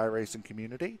builders for the iRacing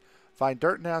community. Find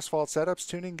dirt and asphalt setups,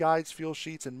 tuning guides, fuel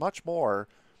sheets, and much more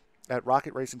at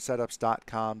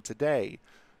rocketracingsetups.com today.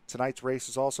 Tonight's race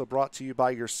is also brought to you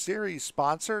by your series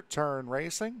sponsor, Turn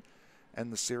Racing,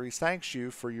 and the series thanks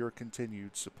you for your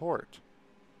continued support.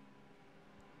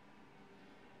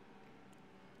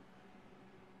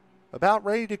 About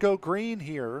ready to go green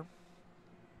here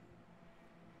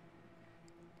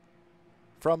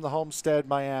from the Homestead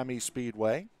Miami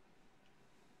Speedway.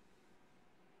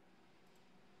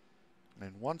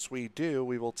 And once we do,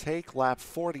 we will take lap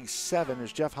 47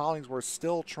 as Jeff Hollingsworth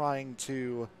still trying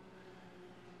to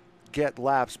get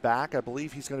laps back. I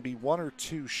believe he's going to be 1 or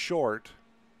 2 short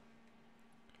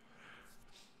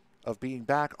of being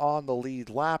back on the lead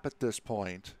lap at this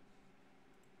point.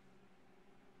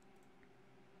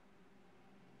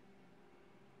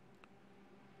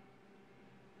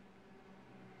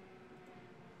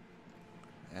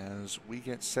 As we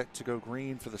get set to go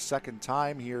green for the second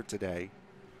time here today.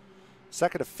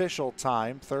 Second official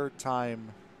time, third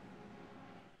time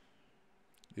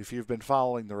if you've been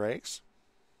following the race.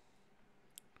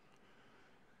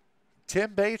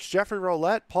 Tim Bates, Jeffrey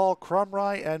Roulette, Paul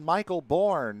Crumry, and Michael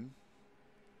Bourne.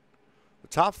 The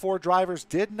top 4 drivers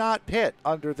did not pit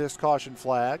under this caution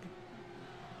flag.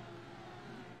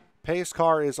 Pace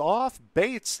car is off,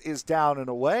 Bates is down and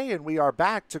away, and we are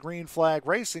back to green flag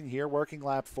racing here, working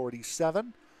lap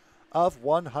 47 of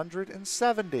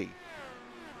 170.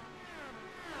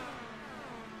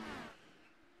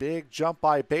 Big jump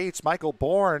by Bates. Michael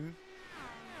Bourne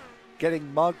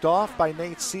getting mugged off by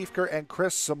Nate Siefker and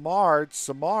Chris Simard.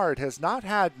 Simard has not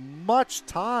had much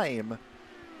time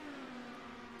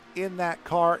in that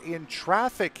car in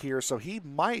traffic here, so he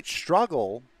might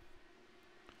struggle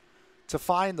to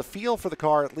find the feel for the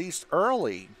car at least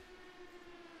early.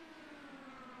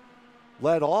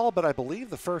 Led all but I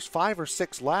believe the first 5 or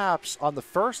 6 laps on the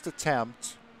first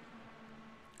attempt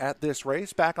at this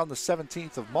race back on the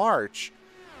 17th of March.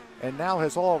 And now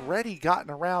has already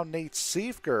gotten around Nate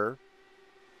Siefker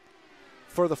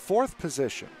for the 4th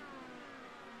position.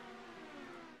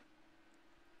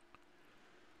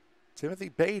 Timothy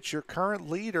Bates, your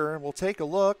current leader, and we'll take a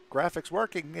look. Graphics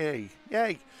working, yay,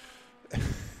 yay.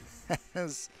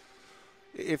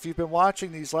 If you've been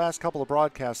watching these last couple of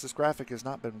broadcasts, this graphic has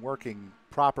not been working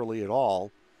properly at all.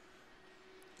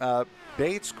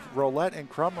 Bates, Roulette, and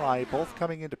Crumry both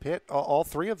coming into pit. All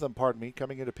 3 of them, pardon me,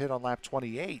 coming into pit on lap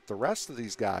 28. The rest of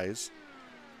these guys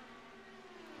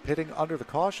pitting under the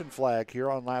caution flag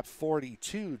here on lap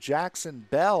 42. Jackson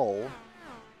Bell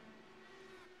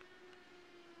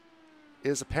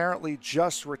is apparently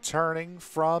just returning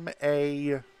from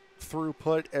a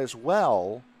throughput as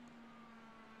well.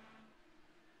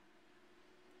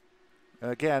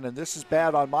 Again, and this is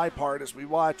bad on my part as we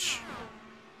watch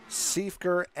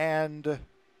Siefker and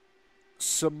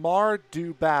Simard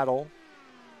do battle.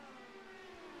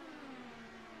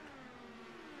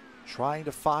 Trying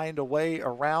to find a way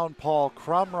around Paul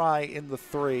Crumry in the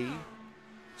 3.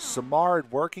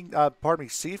 Simard working,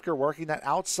 Siefker working that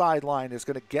outside line is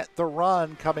going to get the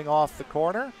run coming off the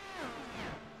corner.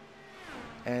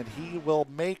 And he will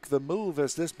make the move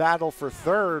as this battle for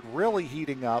 3rd really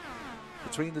heating up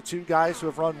between the 2 guys who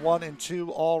have run 1 and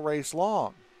 2 all race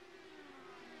long.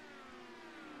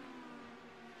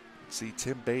 See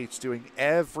Tim Bates doing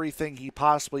everything he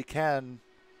possibly can.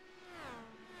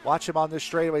 Watch him on this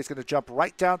straightaway. He's going to jump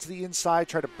right down to the inside,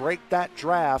 try to break that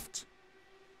draft.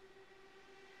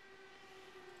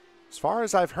 As far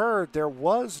as I've heard, there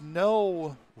was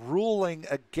no ruling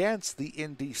against the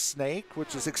Indy Snake,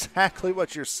 which is exactly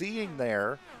what you're seeing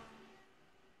there.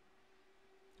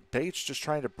 Bates just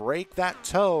trying to break that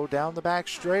toe down the back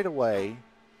straightaway.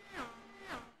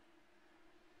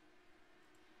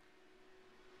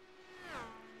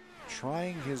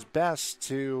 Trying his best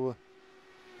to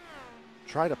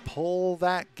try to pull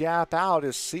that gap out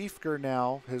as Siefker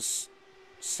now has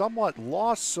somewhat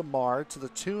lost Simard to the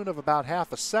tune of about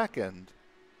half a second.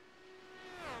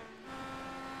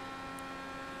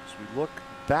 As we look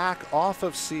back off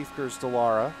of Siefker's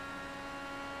Dallara,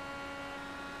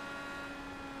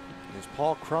 is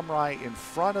Paul Crumry in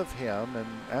front of him, and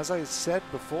as I said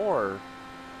before,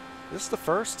 this is the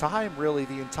first time really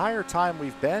the entire time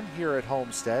we've been here at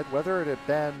Homestead, whether it had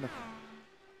been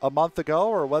a month ago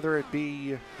or whether it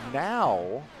be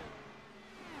now,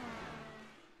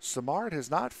 Simard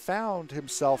has not found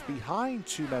himself behind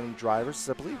too many drivers.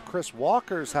 I believe Chris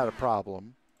Walker's had a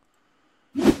problem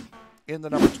in the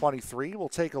number 23. We'll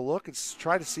take a look and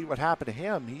try to see what happened to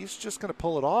him. He's just going to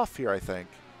pull it off here, I think.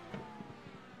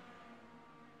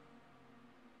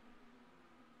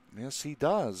 Yes, he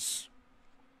does.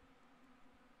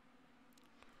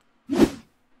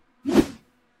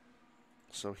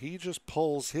 So he just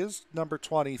pulls his number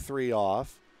 23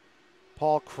 off.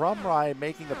 Paul Crumry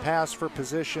making a pass for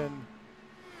position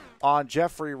on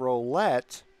Jeffrey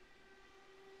Roulette.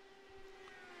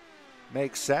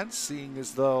 Makes sense, seeing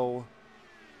as though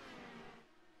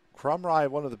Crumry,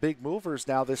 one of the big movers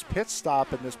now, this pit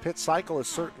stop and this pit cycle has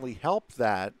certainly helped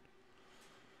that.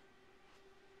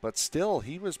 But still,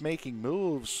 he was making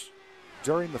moves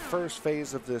during the first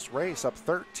phase of this race, up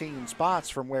 13 spots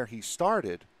from where he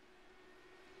started.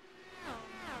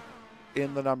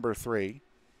 in the number 3.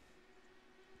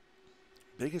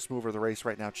 Biggest mover of the race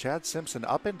right now, Chad Simpson,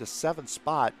 up into 7th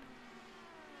spot.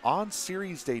 On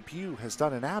series debut, has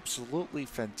done an absolutely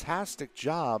fantastic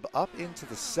job up into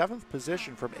the 7th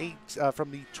position from the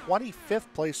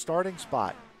 25th place starting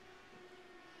spot.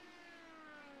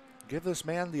 Give this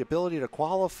man the ability to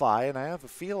qualify, and I have a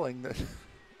feeling that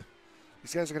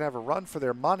these guys are going to have a run for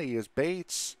their money as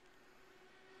Bates,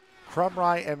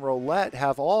 Crumry, and Roulette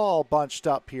have all bunched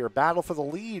up here. Battle for the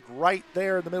lead right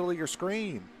there in the middle of your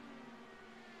screen.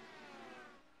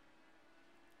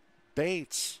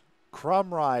 Bates,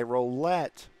 Crumry,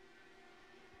 Roulette.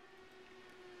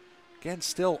 Again,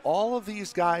 still, all of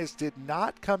these guys did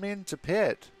not come into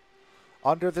pit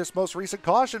under this most recent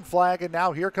caution flag, and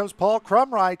now here comes Paul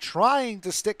Crumry trying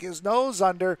to stick his nose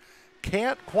under.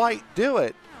 Can't quite do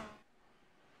it.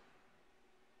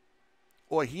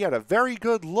 Boy, he had a very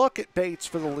good look at Bates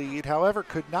for the lead, however,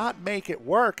 could not make it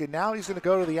work, and now he's going to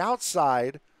go to the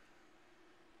outside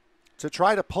to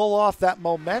try to pull off that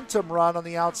momentum run on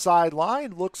the outside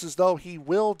line. Looks as though he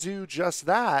will do just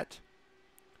that.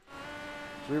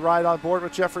 We ride on board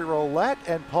with Jeffrey Roulette,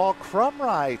 and Paul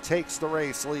Crumry takes the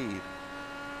race lead.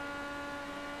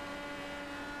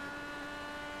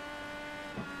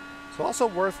 It's also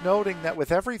worth noting that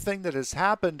with everything that has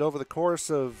happened over the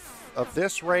course of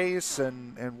this race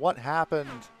and what happened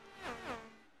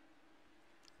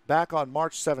back on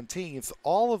March 17th,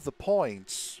 all of the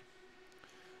points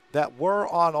that were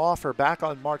on offer back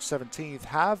on March 17th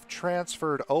have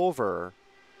transferred over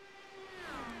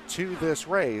to this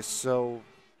race. So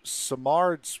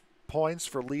Simard's points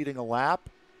for leading a lap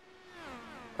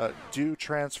do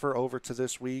transfer over to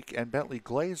this week, and Bentley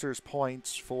Glazer's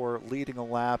points for leading a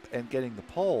lap and getting the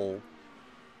pole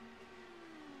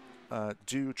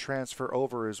do transfer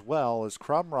over as well, as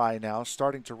Crumry now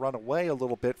starting to run away a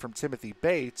little bit from Timothy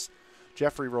Bates.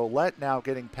 Jeffrey Roulette now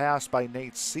getting passed by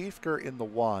Nate Siefker in the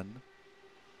 1.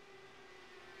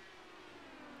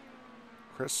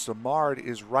 Chris Simard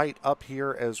is right up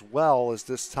here as well, as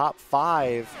this top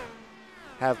 5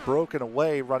 have broken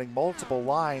away, running multiple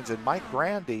lines, and Mike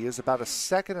Grandy is about a 1.5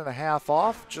 seconds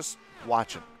off, just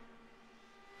watching.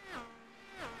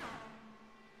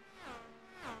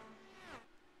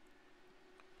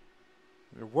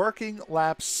 We're working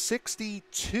lap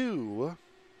 62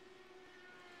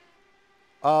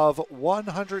 of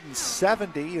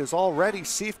 170 is already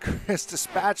Siefker has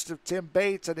dispatched of Tim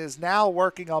Bates and is now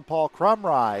working on Paul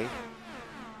Crumry.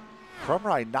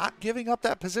 Crumry not giving up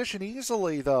that position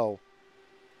easily, though,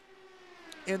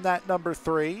 in that number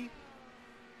 3.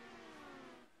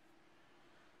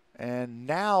 And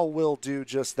now will do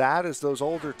just that, as those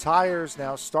older tires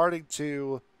now starting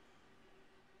to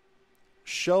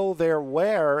show their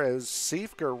wear, as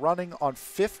Siefker running on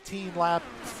 15-lap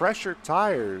fresher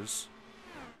tires,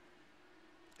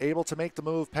 able to make the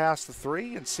move past the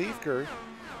 3, and Siefker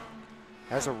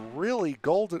has a real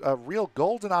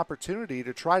golden opportunity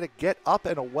to try to get up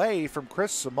and away from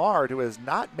Chris Simard, who has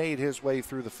not made his way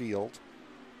through the field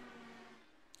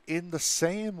in the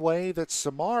same way that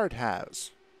Simard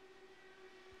has.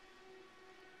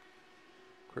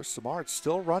 Chris Simard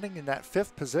still running in that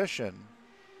 5th position.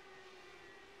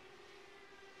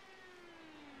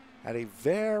 Had a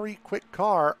very quick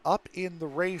car up in the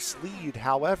race lead.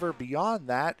 However, beyond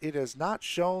that, it has not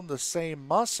shown the same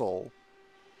muscle,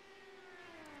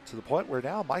 to the point where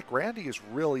now Mike Grandy is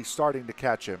really starting to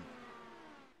catch him.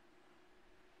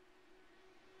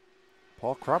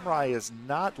 Paul Crumry has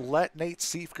not let Nate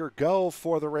Siefker go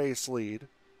for the race lead.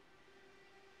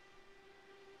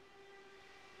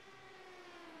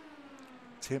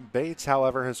 Tim Bates,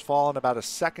 however, has fallen about a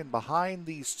second behind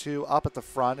these two up at the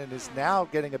front and is now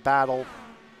getting a battle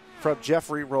from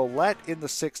Jeffrey Roulette in the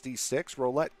 66.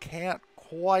 Roulette can't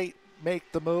quite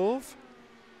make the move.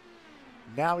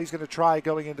 Now he's going to try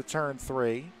going into turn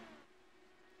 3.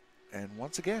 And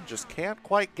once again, just can't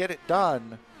quite get it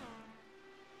done.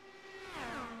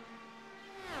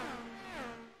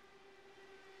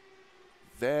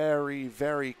 Very,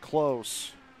 very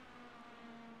close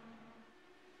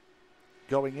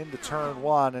going into turn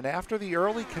 1. And after the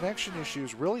early connection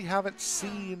issues, really haven't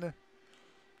seen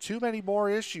too many more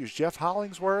issues. Jeff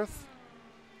Hollingsworth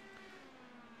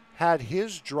had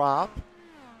his drop,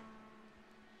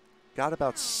 got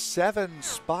about 7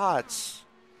 spots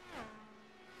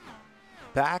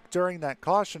back during that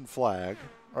caution flag,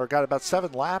 or got about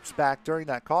 7 laps back during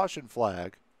that caution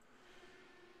flag.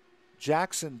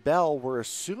 Jackson Bell, we're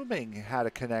assuming, had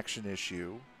a connection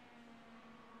issue.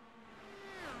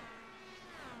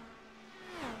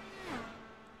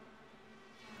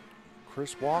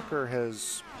 Chris Walker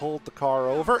has pulled the car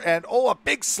over, and oh, a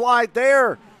big slide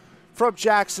there from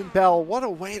Jackson Bell. What a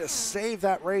way to save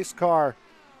that race car.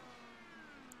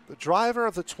 The driver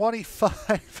of the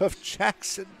 25 of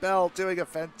Jackson Bell doing a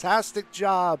fantastic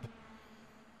job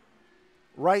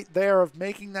right there of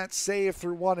making that save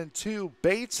through 1 and 2.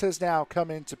 Bates has now come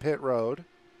into pit road.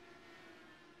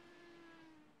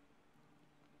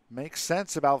 Makes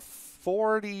sense, about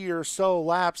 40 or so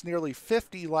laps, nearly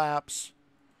 50 laps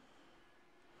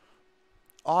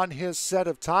on his set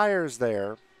of tires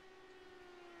there.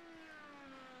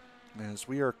 As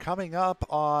we are coming up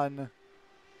on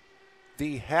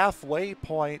the halfway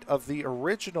point of the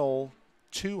original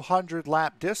 200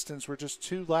 lap distance. We're just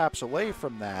 2 laps away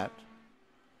from that.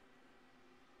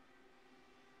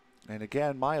 And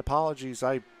again, my apologies.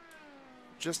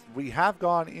 We have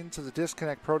gone into the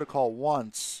disconnect protocol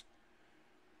once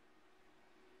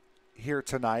here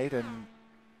tonight, and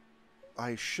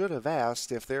I should have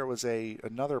asked if there was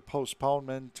another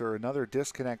postponement or another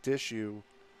disconnect issue,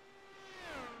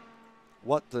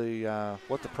 what the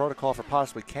protocol for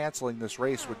possibly canceling this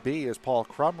race would be, as Paul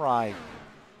Crumry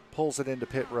pulls it into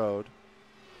pit road.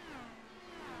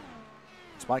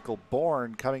 It's Michael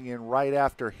Bourne coming in right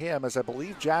after him, as I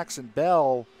believe Jackson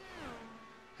Bell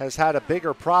has had a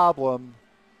bigger problem.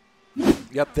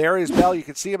 Yep, there is Bell. You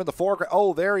can see him in the foreground.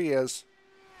 Oh, there he is.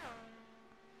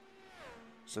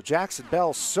 So Jackson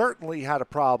Bell certainly had a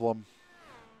problem.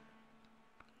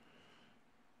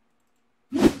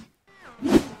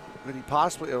 Could he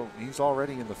possibly? Oh, he's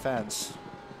already in the fence.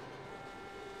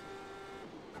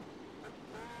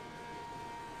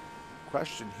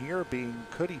 Question here being,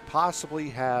 could he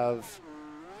possibly have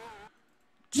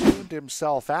tuned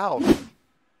himself out? So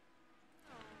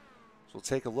we'll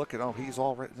take a look at, oh, he's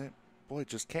already, boy,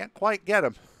 just can't quite get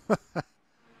him.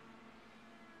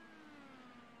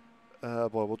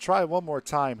 Boy, we'll try one more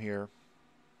time here.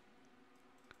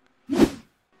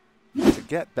 To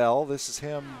get Bell, this is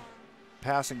him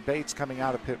passing Bates coming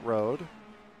out of pit road.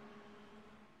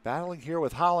 Battling here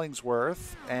with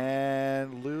Hollingsworth,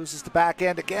 and loses the back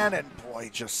end again, and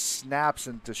boy, just snaps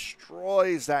and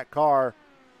destroys that car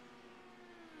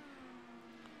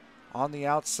on the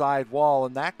outside wall.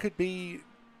 And that could be,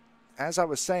 as I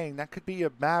was saying, that could be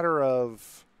a matter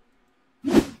of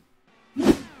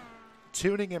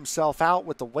tuning himself out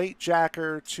with the weight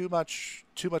jacker, too much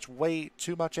weight,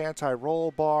 too much anti-roll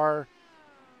bar.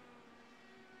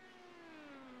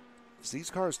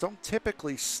 These cars don't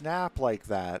typically snap like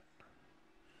that,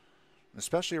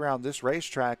 especially around this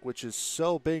racetrack, which is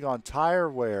so big on tire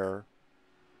wear.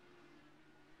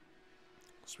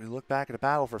 So we look back at a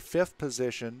battle for 5th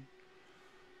position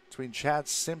between Chad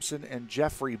Simpson and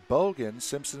Jeffrey Bogan.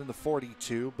 Simpson in the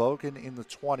 42, Bogan in the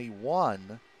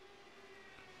 21.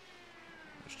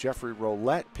 There's Jeffrey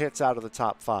Roulette pits out of the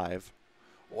top 5.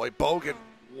 Boy, Bogan,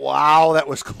 wow, that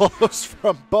was close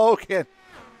from Bogan.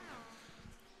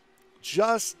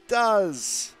 Just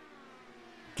does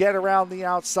get around the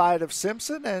outside of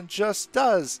Simpson and just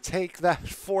does take that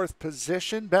 4th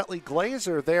position. Bentley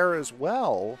Glazer there as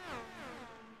well.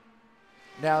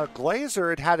 Now,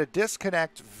 Glazer had a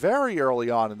disconnect very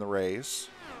early on in the race.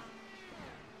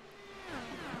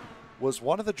 Was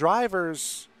one of the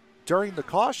drivers during the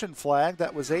caution flag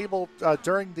that was able,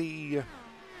 during the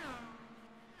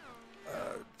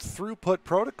throughput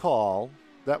protocol,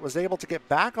 that was able to get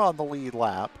back on the lead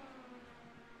lap.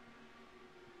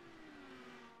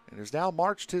 And has now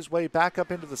marched his way back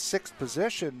up into the 6th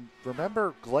position.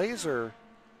 Remember, Glazer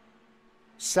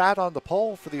sat on the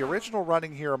pole for the original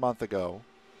running here a month ago.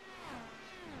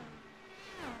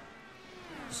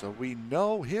 So we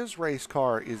know his race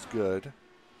car is good,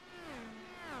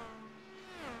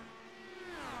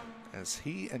 as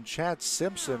he and Chad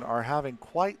Simpson are having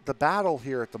quite the battle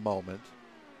here at the moment.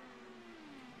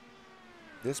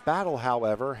 This battle,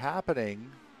 however,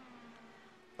 happening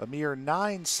a mere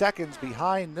 9 seconds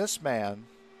behind this man,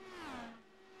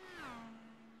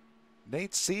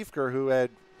 Nate Siefker, who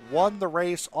had won the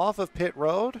race off of pit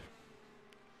road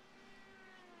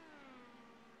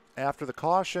after the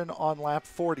caution on lap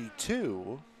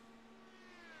 42,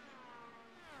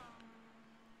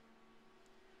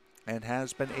 and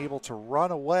has been able to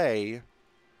run away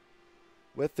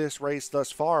with this race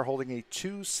thus far, holding a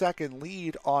 2-second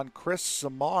lead on Chris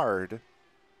Simard.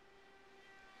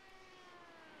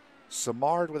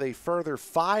 Simard with a further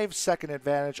 5-second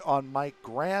advantage on Mike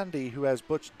Grandy, who has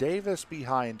Butch Davis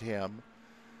behind him.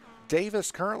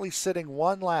 Davis currently sitting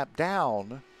 1 lap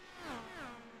down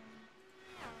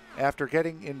after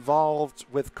getting involved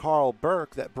with Carl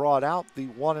Burke that brought out the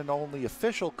one and only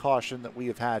official caution that we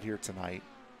have had here tonight.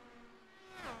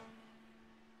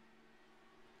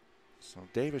 So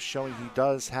Davis showing he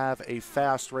does have a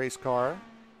fast race car.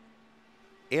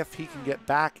 if he can get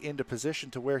back into position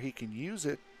to where he can use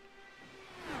it.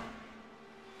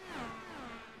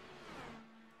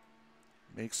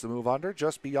 Makes the move under.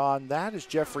 Just beyond that is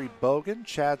Jeffrey Bogan,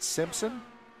 Chad Simpson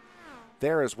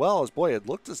there as well. As boy, it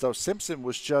looked as though Simpson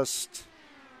was just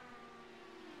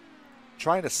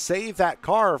trying to save that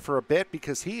car for a bit,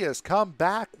 because he has come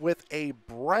back with a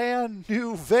brand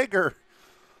new vigor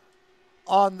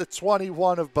on the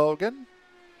 21 of Bogan.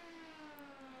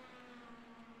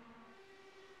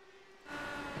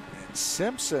 And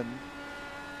Simpson,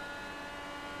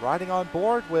 riding on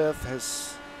board with,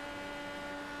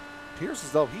 appears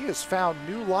as though he has found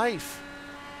new life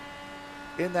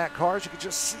in that car. As you can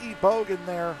just see Bogan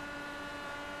there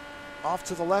off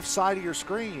to the left side of your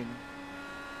screen.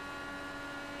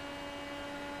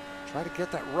 Try to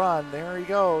get that run. There he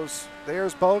goes.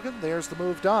 There's Bogan. There's the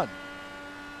move done.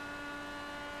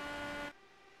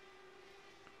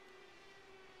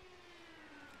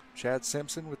 Chad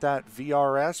Simpson with that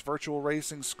VRS, Virtual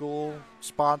Racing School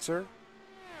sponsor,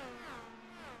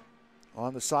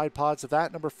 on the side pods of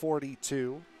that, number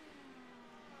 42.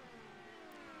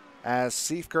 As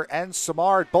Siefker and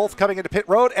Simard both coming into pit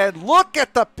road. And look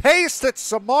at the pace that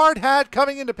Simard had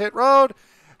coming into pit road.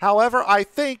 However, I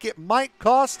think it might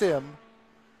cost him,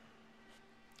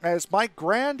 as Mike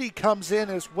Grandy comes in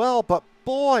as well. But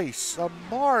boy,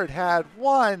 Simard had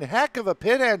one heck of a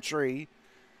pit entry,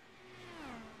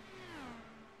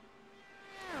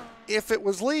 if it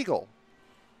was legal.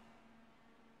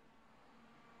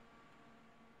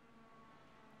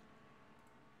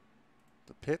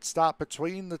 The pit stop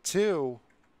between the two.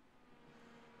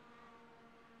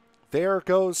 There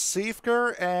goes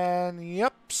Siefker, and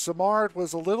yep, Simard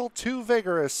was a little too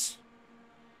vigorous.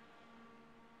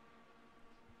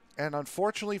 And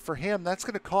unfortunately for him, that's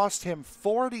going to cost him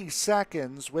 40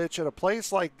 seconds, which at a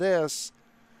place like this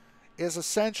is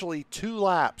essentially 2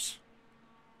 laps.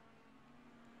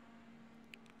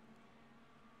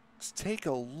 Let's take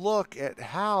a look at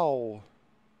how,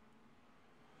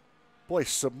 boy,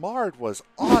 Simard was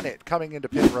on it coming into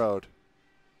pit road.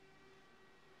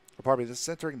 Pardon me, this is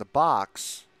entering the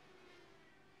box.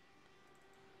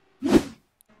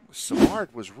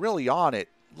 Simard was really on it.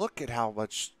 Look at how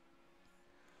much,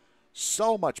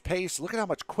 so much pace. Look at how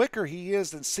much quicker he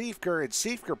is than Siefker. And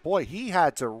Siefker, boy, he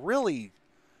had to really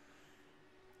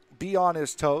be on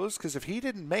his toes, because if he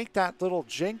didn't make that little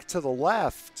jink to the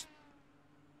left,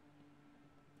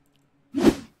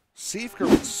 Siefker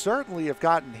would certainly have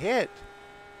gotten hit.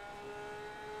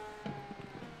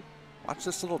 Watch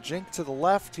this little jink to the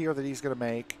left here that he's going to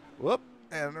make. Whoop,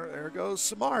 and there goes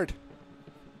Simard.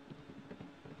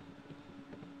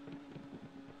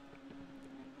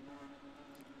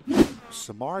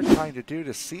 Simard trying to do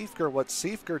to Siefker what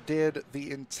Siefker did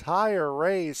the entire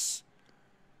race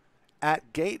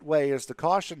at Gateway, as the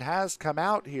caution has come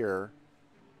out here.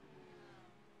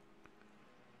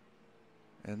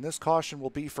 And this caution will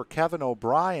be for Kevin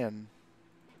O'Brien.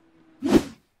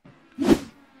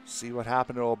 See what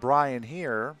happened to O'Brien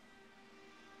here.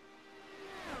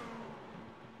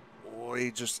 Oh,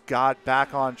 he just got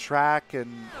back on track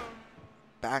and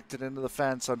backed it into the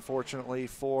fence, unfortunately,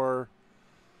 for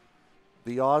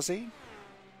the Aussie.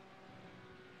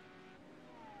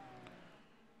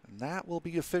 And that will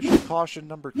be official caution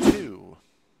number 2.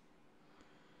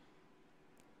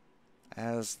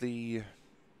 As the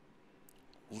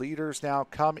leaders now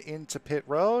come into pit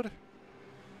road.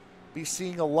 Be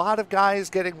seeing a lot of guys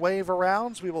getting wave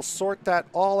arounds. We will sort that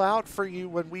all out for you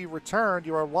when we return.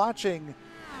 You are watching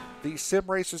the Sim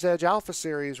Racers Edge Alpha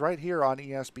Series right here on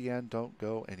ESPN. Don't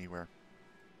go anywhere.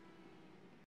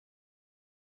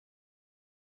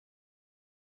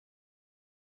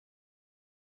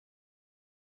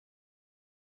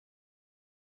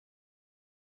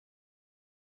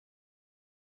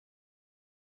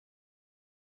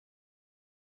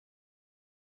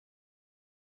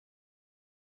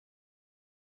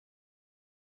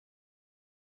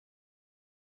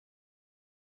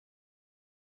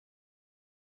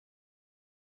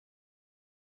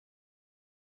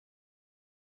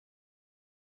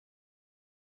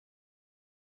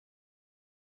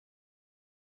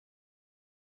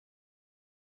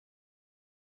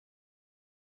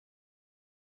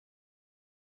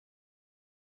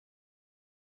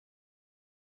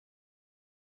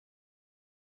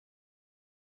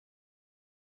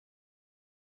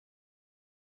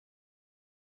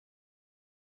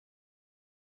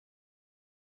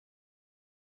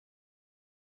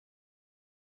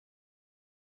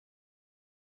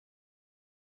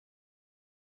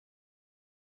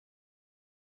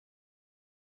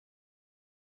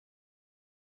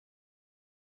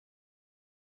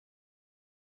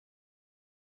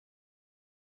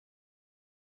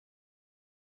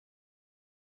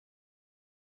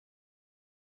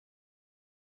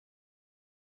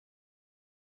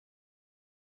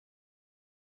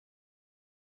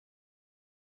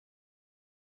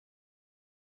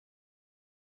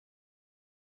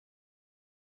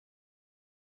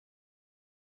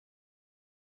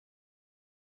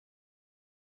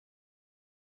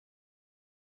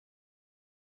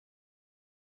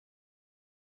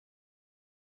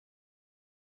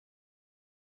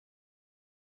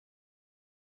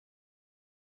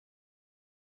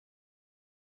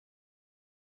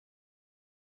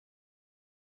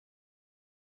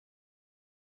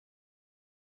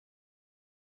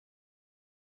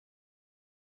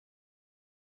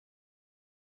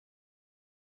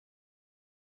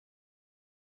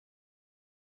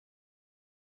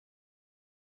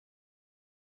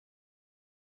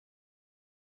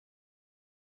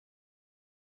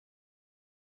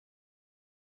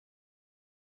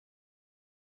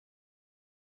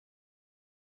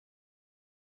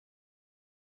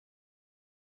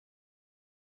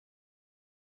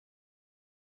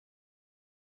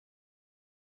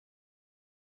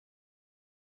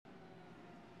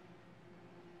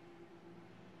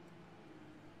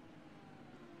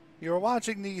 You're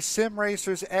watching the Sim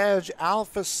Racers Edge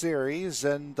Alpha Series,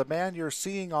 and the man you're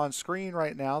seeing on screen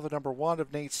right now, the number 1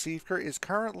 of Nate Siefker, is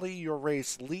currently your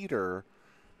race leader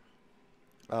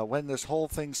when this whole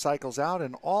thing cycles out,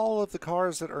 and all of the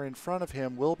cars that are in front of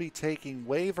him will be taking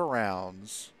wave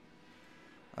arounds,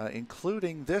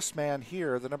 including this man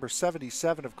here, the number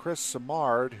 77 of Chris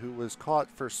Simard, who was caught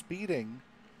for speeding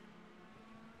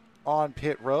on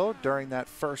pit road during that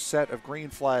first set of green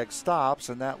flag stops,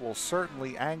 and that will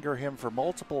certainly anger him for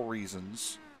multiple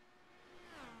reasons.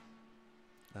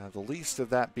 The least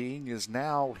of that being is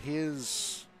now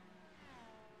his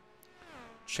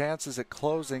chances at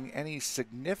closing any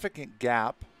significant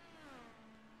gap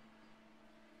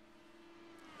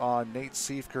on Nate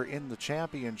Siefker in the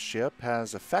championship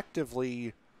has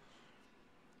effectively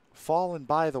fallen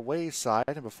by the wayside.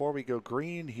 And before we go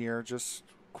green here, just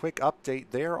quick update.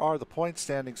 There are the point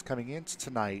standings coming into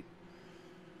tonight.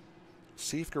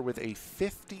 Siefker with a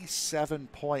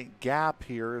 57-point gap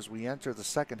here as we enter the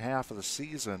second half of the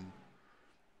season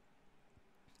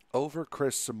over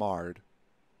Chris Simard.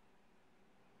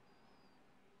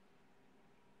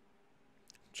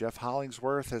 Jeff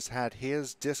Hollingsworth has had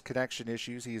his disconnection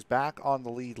issues. He's back on the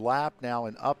lead lap now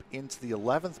and up into the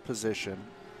 11th position.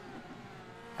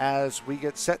 As we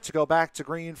get set to go back to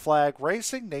green flag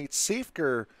racing, Nate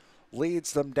Siefker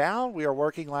leads them down. We are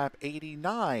working lap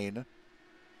 89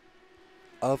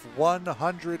 of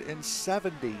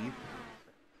 170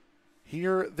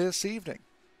 here this evening.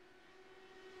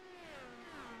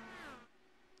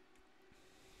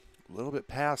 A little bit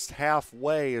past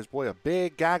halfway is, boy, a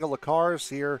big gaggle of cars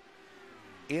here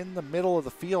in the middle of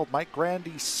the field. Mike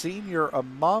Grandy Sr.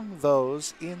 among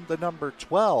those in the number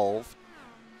 12.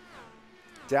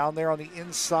 Down there on the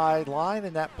inside line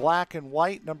in that black and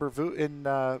white number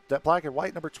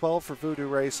number 12 for Voodoo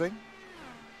Racing.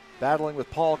 Battling with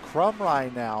Paul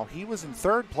Crumrye now. He was in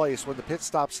third place when the pit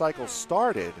stop cycle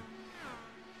started.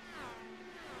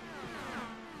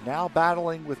 Now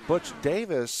battling with Butch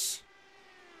Davis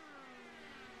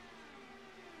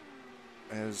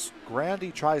as Grandy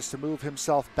tries to move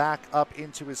himself back up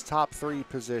into his top 3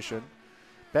 position.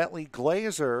 Bentley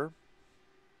Glazer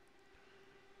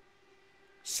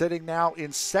sitting now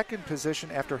in second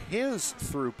position after his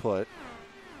throughput.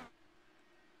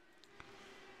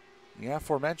 The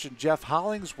aforementioned Jeff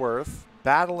Hollingsworth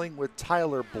battling with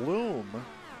Tyler Bloom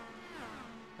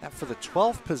and for the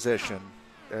 12th position,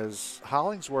 as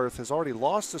Hollingsworth has already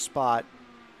lost a spot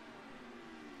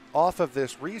off of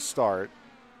this restart.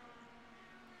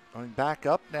 Going back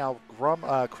up now,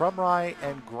 Crumrye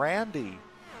and Grandy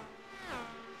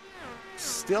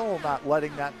still not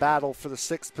letting that battle for the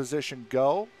 6th position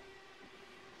go,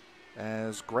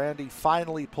 as Grandy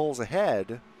finally pulls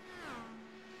ahead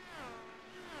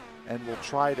and will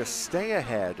try to stay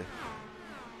ahead.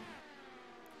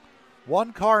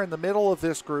 One car in the middle of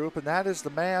this group, and that is the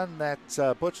man that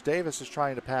Butch Davis is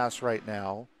trying to pass right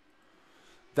now.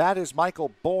 That is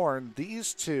Michael Bourne.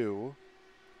 These two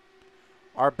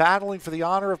are battling for the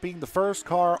honor of being the first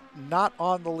car not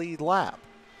on the lead lap.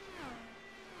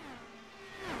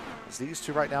 As these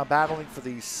two right now battling for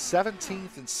the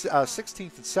 16th and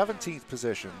 17th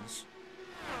positions.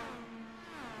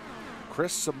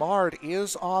 Chris Simard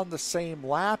is on the same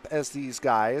lap as these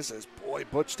guys, as boy,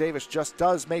 Butch Davis just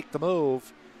does make the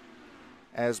move.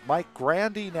 As Mike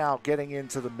Grandy now getting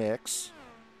into the mix.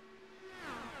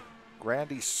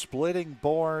 Grandy splitting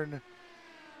Bourne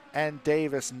and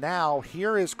Davis. Now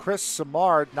here is Chris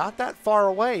Simard, not that far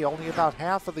away, only about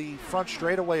half of the front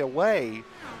straightaway away.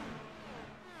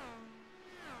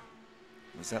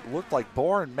 As that looked like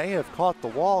Bourne may have caught the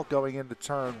wall going into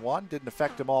turn 1, didn't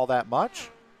affect him all that much.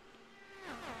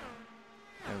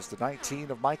 As the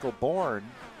 19 of Michael Bourne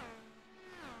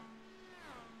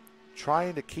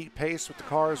trying to keep pace with the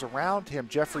cars around him.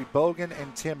 Jeffrey Bogan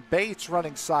and Tim Bates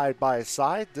running side by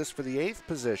side, this for the 8th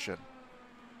position.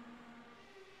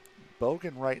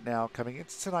 Bogan right now coming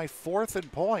into tonight 4th in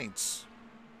points.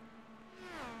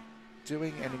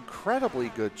 Doing an incredibly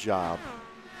good job.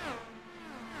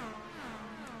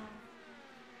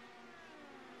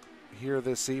 Here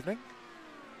this evening.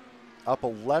 Up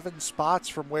 11 spots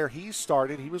from where he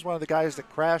started. He was one of the guys that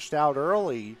crashed out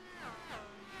early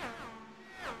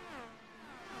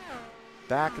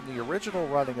back in the original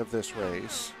running of this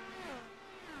race.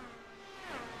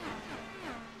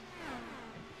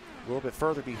 A little bit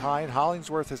further behind,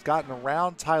 Hollingsworth has gotten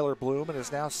around Tyler Bloom and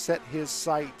has now set his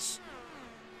sights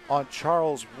on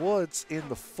Charles Woods in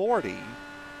the 40.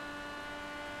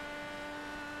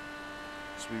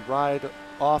 As we ride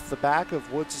off the back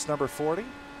of Woods' number 40.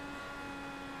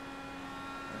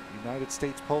 United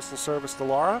States Postal Service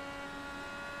Delara.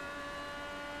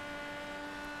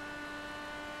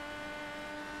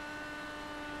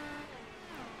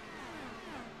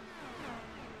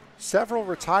 Several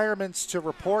retirements to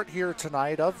report here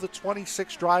tonight. Of the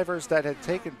 26 drivers that had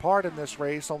taken part in this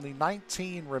race, only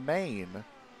 19 remain.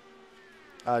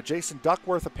 Jason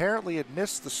Duckworth apparently had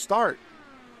missed the start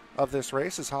of this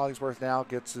race as Hollingsworth now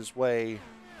gets his way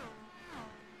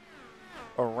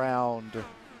around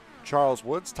Charles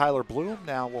Woods. Tyler Bloom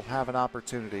now will have an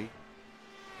opportunity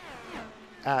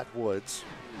at Woods.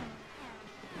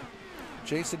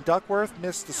 Jason Duckworth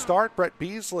missed the start. Brett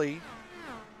Beasley,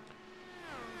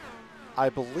 I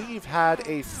believe, had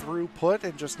a throughput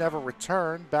and just never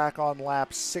returned back on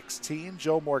lap 16.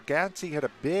 Joe Morganti had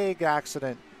a big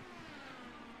accident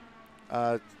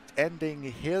ending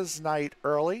his night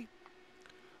early.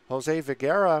 Jose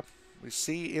Viguera, we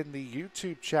see in the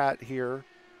YouTube chat here,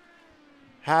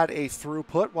 had a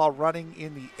throughput while running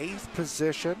in the 8th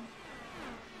position.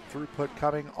 Throughput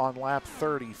coming on lap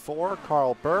 34.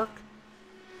 Carl Burke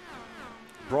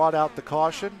brought out the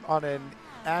caution on an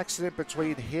accident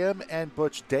between him and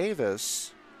Butch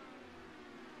Davis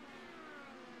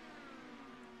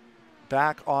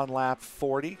back on lap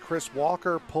 40. Chris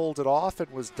Walker pulled it off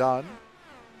and was done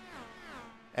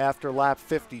after lap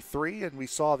 53, and we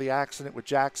saw the accident with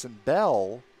Jackson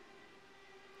Bell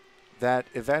that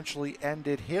eventually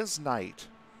ended his night.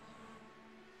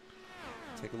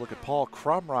 Take a look at Paul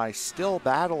Crumry still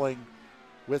battling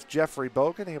with Jeffrey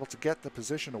Bogan, able to get the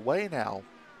position away now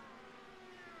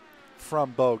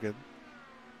from Bogan.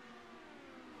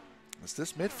 It's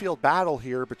this midfield battle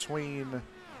here between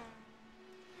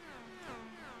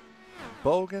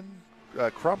Bogan,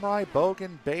 Crumry,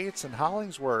 Bogan, Bates, and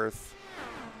Hollingsworth.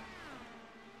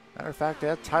 Matter of fact,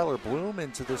 add Tyler Bloom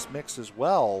into this mix as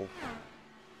well.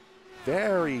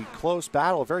 Very close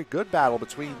battle, very good battle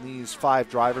between these 5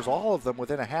 drivers, all of them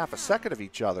within a half a second of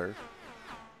each other.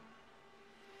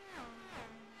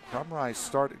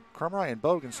 Crumry and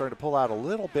Bogan started to pull out a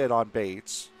little bit on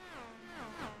Bates.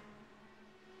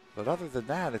 But other than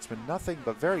that, it's been nothing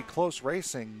but very close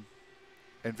racing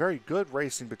and very good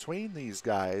racing between these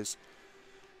guys.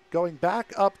 Going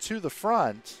back up to the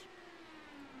front,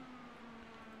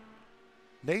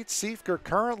 Nate Siefker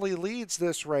currently leads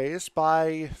this race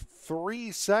by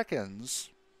 3 seconds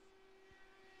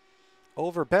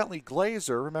over Bentley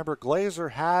Glazer. Remember,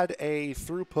 Glazer had a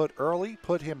throughput early,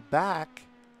 put him back,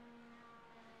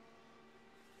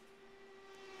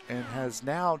 and has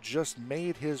now just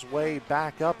made his way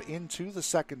back up into the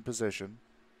 2nd position.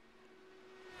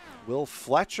 Will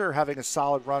Fletcher having a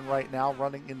solid run right now,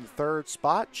 running in the 3rd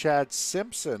spot. Chad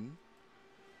Simpson,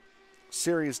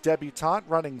 series debutant,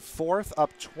 running 4th,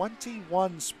 up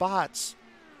 21 spots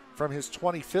from his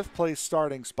 25th place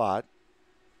starting spot.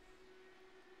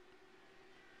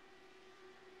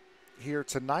 Here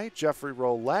tonight, Jeffrey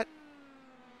Roulette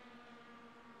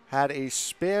had a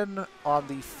spin on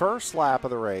the first lap of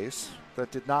the race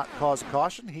that did not cause a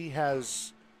caution. He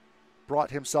has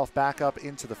brought himself back up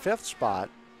into the 5th spot.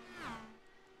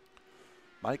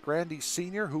 Mike Grandy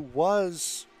Sr., who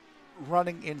was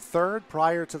running in 3rd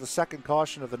prior to the 2nd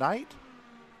caution of the night,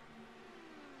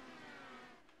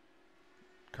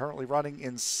 currently running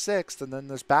in 6th. And then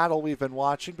this battle we've been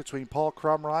watching between Paul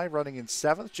Crumry running in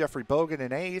 7th, Jeffrey Bogan in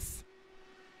 8th.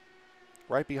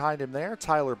 Right behind him there,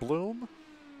 Tyler Bloom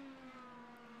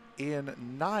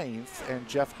in 9th, and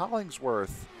Jeff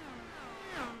Hollingsworth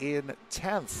in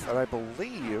 10th. And I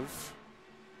believe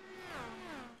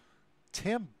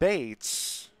Tim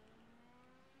Bates.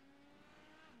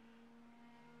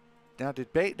 Now the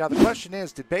question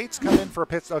is, did Bates come in for a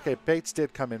pit stop? Okay, Bates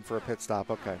did come in for a pit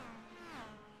stop. Okay.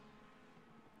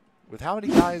 With how many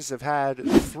guys have had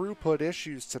throughput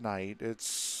issues tonight,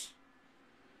 it's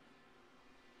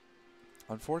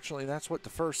unfortunately that's what the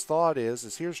first thought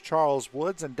is here's Charles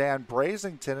Woods and Dan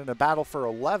Brazington in a battle for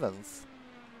 11th.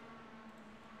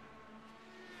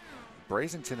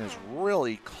 Brazington has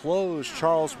really closed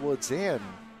Charles Woods in.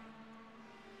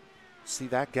 See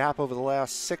that gap over the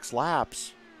last 6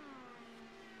 laps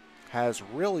has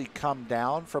really come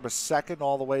down from a 2nd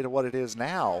all the way to what it is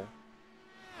now.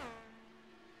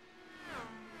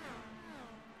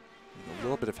 A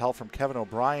little bit of help from Kevin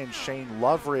O'Brien. Shane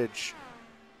Loveridge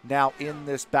now in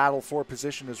this battle for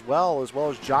position as well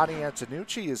as Johnny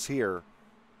Antonucci is here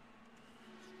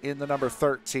in the number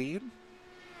 13.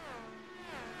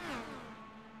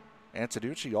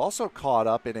 Antonucci also caught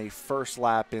up in a first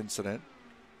lap incident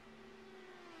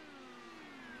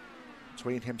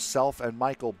between himself and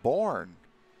Michael Bourne.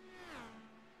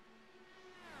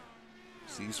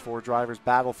 These 4 drivers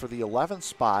battle for the 11th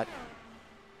spot,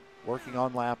 working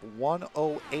on lap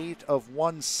 108 of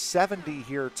 170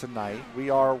 here tonight. We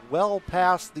are well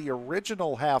past the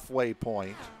original halfway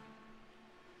point.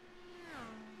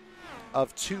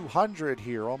 of 200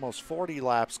 here, almost 40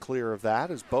 laps clear of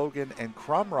that, as Bogan and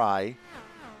Crumry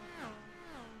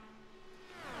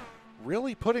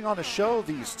really putting on a show,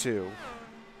 these two.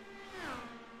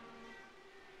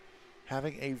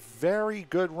 Having a very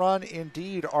good run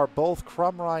indeed are both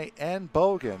Crumry and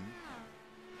Bogan.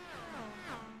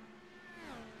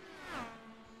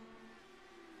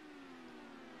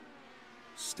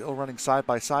 Still running side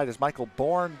by side as Michael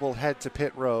Bourne will head to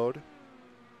pit road.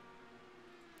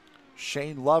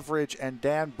 Shane Loveridge and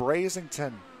Dan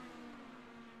Brazington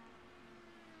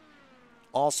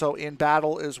also in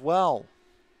battle as well.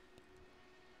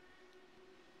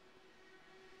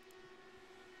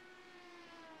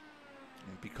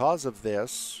 And because of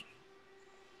this,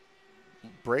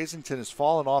 Brazington has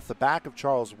fallen off the back of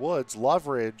Charles Woods.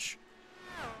 Loveridge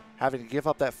having to give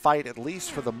up that fight, at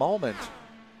least for the moment,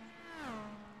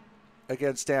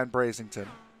 against Dan Brazington.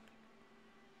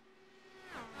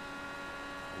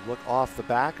 Look off the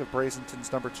back of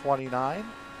Brazington's number 29.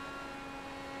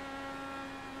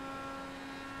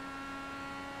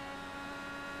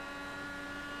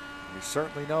 We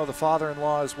certainly know the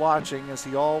father-in-law is watching, as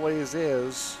he always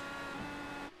is.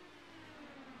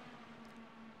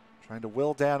 Trying to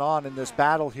will Dan on in this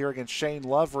battle here against Shane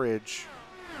Loveridge.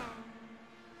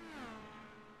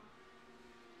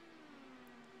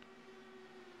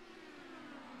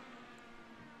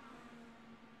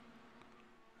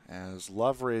 As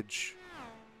Loveridge,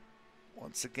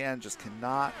 once again, just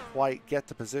cannot quite get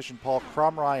to position. Paul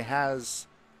Crumry has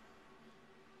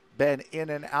been in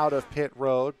and out of pit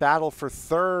road. Battle for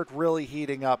third really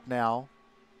heating up now.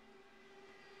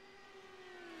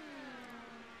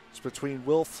 It's between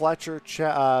Will Fletcher,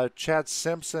 Chad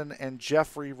Simpson, and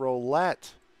Jeffrey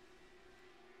Roulette.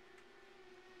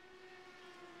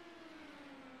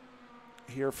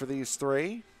 Here for these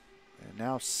three. And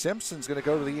now Simpson's going to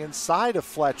go to the inside of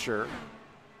Fletcher,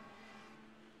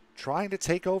 trying to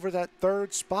take over that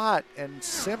third spot. And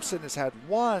Simpson has had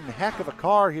one heck of a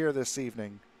car here this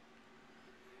evening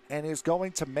and is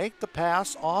going to make the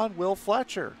pass on Will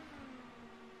Fletcher.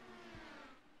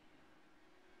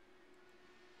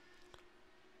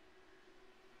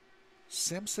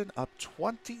 Simpson up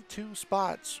 22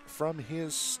 spots from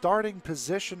his starting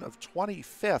position of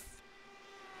 25th.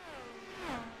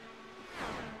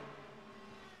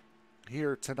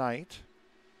 Here tonight,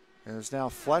 and is now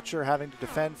Fletcher having to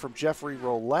defend from Jeffrey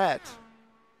Roulette.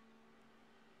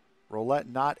 Roulette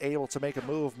not able to make a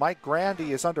move. Mike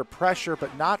Grandy is under pressure,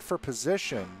 but not for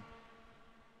position.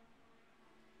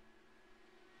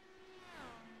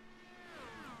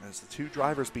 As the two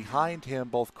drivers behind him,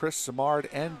 both Chris Simard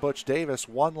and Butch Davis,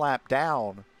 one lap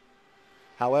down.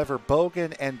 However,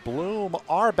 Bogan and Bloom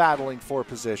are battling for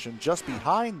position just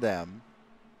behind them.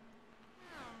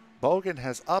 Bogan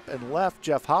has up and left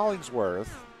Jeff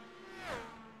Hollingsworth.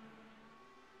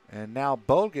 And now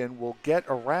Bogan will get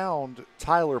around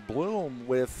Tyler Bloom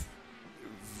with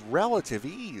relative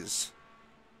ease.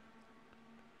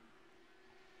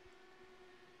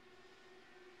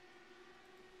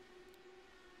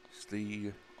 It's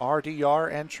the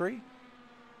RDR entry.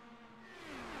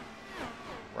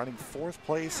 Running fourth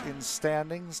place in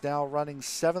standings, now running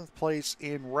seventh place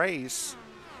in race.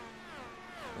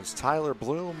 Is Tyler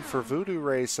Bloom for Voodoo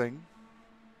Racing.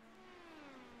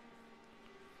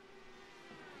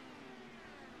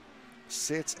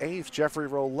 Sits eighth, Jeffrey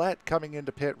Roulette coming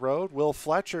into pit road. Will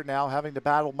Fletcher now having to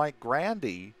battle Mike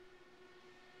Grandy.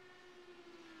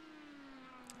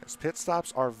 As pit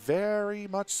stops are very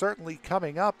much certainly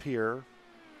coming up here.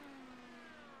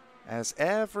 As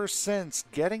ever since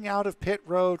getting out of pit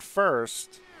road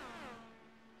first,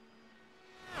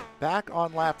 back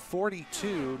on lap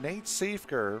 42, Nate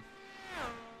Siefker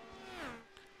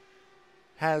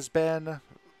has been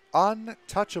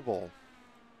untouchable.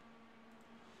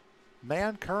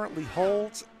 Man currently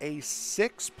holds a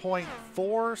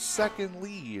 6.4 second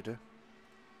lead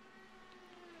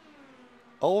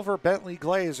over Bentley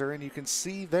Glazer, and you can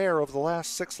see there over the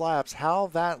last 6 laps how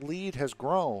that lead has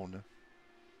grown.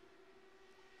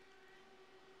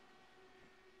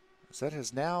 As that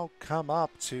has now come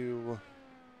up to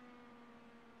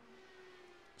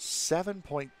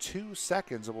 7.2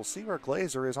 seconds, and we'll see where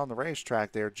Glazer is on the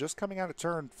racetrack there, just coming out of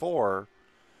turn 4.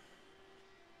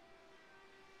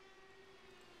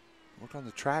 Look on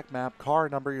the track map, car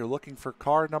number, you're looking for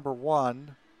car number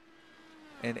 1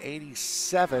 and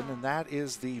 87, and that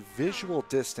is the visual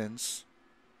distance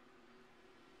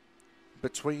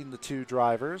between the two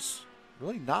drivers.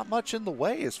 Really not much in the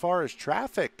way as far as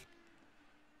traffic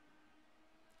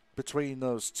between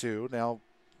those two. Now,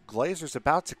 Glazer's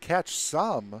about to catch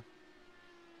some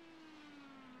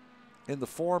in the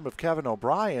form of Kevin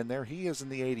O'Brien. There he is in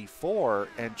the 84,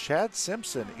 and Chad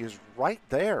Simpson is right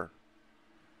there.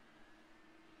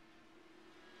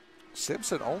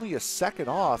 Simpson only a second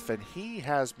off, and he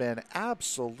has been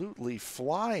absolutely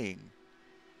flying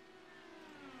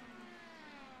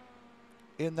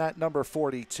in that number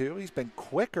 42. He's been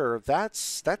quicker.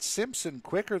 That's Simpson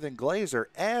quicker than Glazer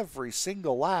every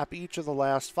single lap each of the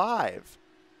last 5.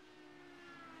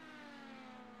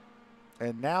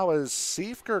 And now as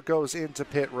Siefker goes into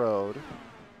pit road,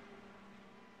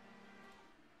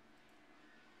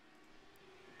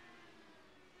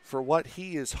 for what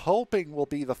he is hoping will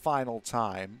be the final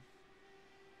time.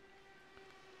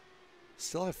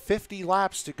 Still have 50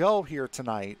 laps to go here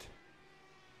tonight.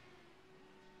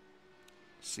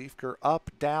 Siefker up,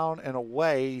 down, and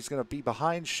away. He's going to be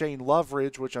behind Shane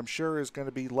Loveridge, which I'm sure is going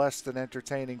to be less than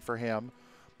entertaining for him.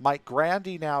 Mike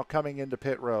Grandy now coming into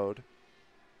pit road.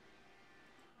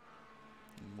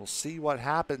 And we'll see what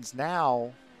happens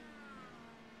now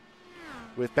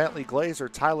with Bentley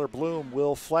Glazer, Tyler Bloom,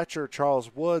 Will Fletcher, Charles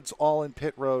Woods all in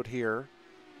pit road here.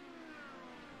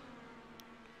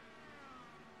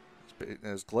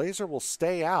 As Glazer will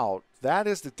stay out, that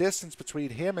is the distance between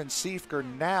him and Siefker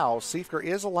now. Siefker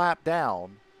is a lap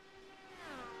down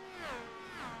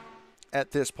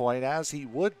at this point, as he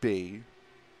would be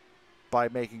by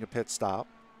making a pit stop.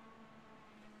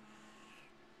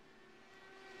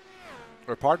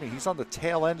 Or pardon me, he's on the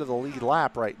tail end of the lead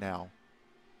lap right now.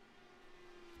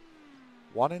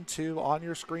 1 and 2 on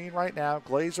your screen right now,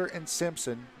 Glazer and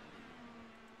Simpson.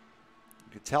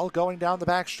 You can tell going down the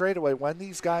back straightaway when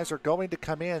these guys are going to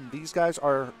come in. These guys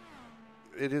are,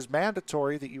 it is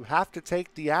mandatory that you have to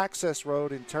take the access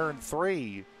road in turn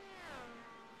 3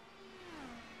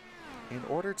 in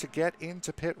order to get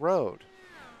into pit road.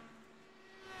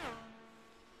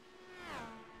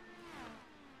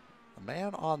 The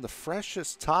man on the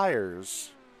freshest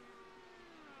tires,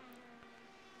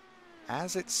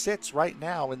 as it sits right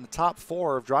now in the top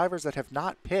 4 of drivers that have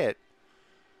not pit,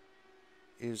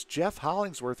 is Jeff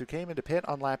Hollingsworth, who came into pit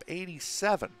on lap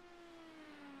 87.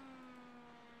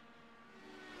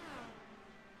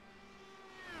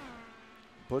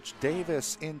 Butch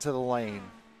Davis into the lane.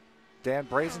 Dan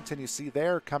Brazenton, you see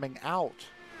there, coming out.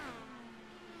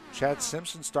 Chad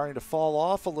Simpson starting to fall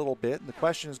off a little bit, and the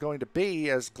question is going to be,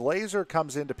 as Glazer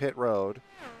comes into pit road,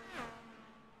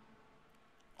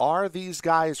 are these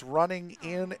guys running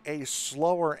in a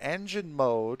slower engine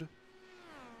mode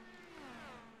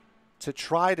to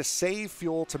try to save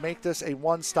fuel to make this a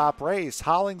one-stop race?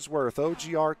 Hollingsworth,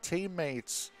 OGR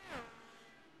teammates,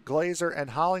 Glazer and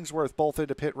Hollingsworth both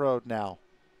into pit road now.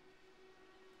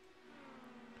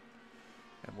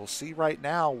 And we'll see right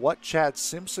now what Chad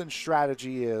Simpson's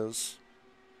strategy is.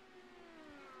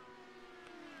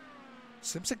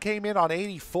 Simpson came in on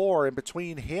 84, and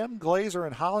between him, Glazer,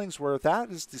 and Hollingsworth, that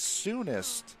is the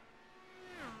soonest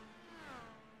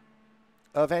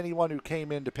of anyone who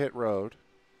came into pit road.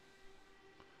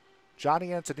 Johnny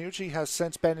Antonucci has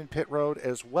since been in pit road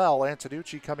as well.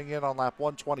 Antonucci coming in on lap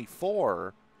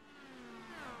 124.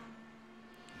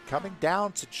 Coming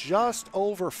down to just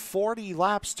over 40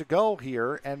 laps to go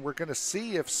here, and we're going to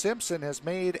see if Simpson has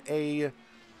made a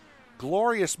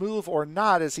glorious move or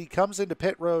not as he comes into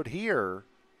pit road here.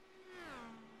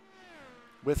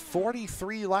 With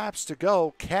 43 laps to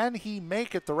go, can he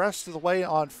make it the rest of the way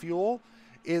on fuel?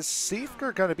 Is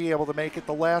Siefker going to be able to make it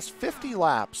the last 50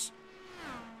 laps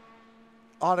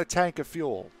on a tank of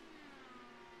fuel?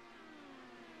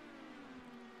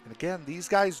 And again, these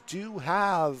guys do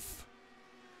have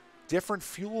different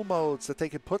fuel modes that they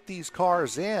can put these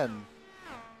cars in.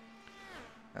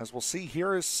 As we'll see,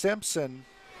 here is Simpson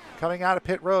coming out of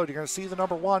pit road. You're going to see the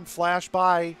number 1 flash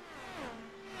by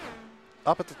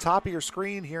up at the top of your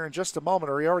screen here in just a moment,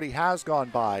 or he already has gone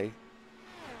by.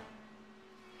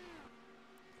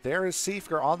 There is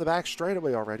Siefker on the back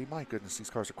straightaway already. My goodness, these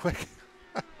cars are quick.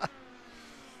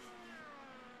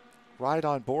 Ride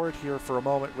on board here for a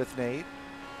moment with Nate.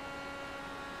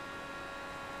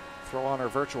 Throw on our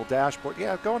virtual dashboard.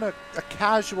 Yeah, going a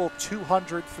casual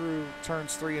 200 through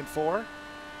turns 3 and 4.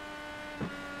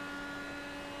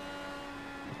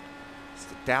 It's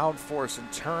the downforce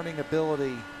and turning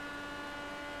ability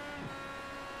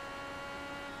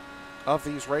of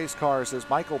these race cars as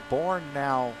Michael Bourne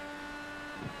now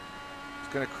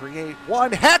is going to create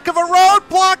one heck of a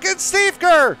roadblock, and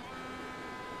Siefker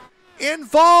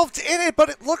involved in it, but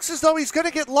it looks as though he's going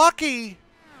to get lucky.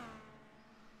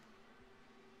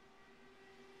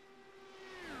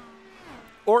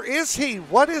 Or is he?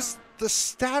 What is the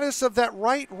status of that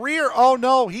right rear? Oh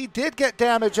no, he did get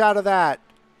damage out of that.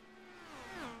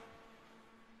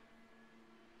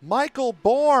 Michael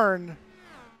Bourne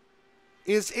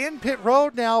is in pit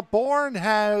road now. Bourne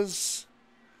has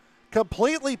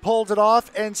completely pulled it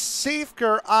off, and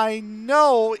Siefker, I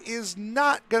know, is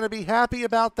not going to be happy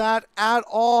about that at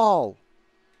all.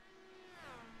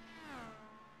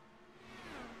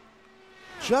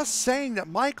 Just saying that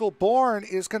Michael Bourne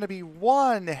is going to be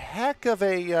one heck of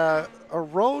a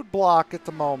roadblock at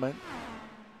the moment.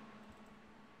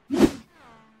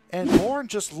 And Bourne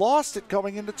just lost it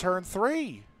going into turn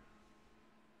 3.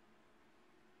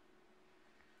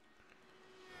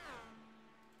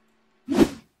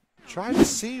 Try to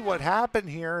see what happened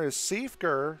here is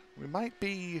Siefker. We might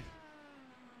be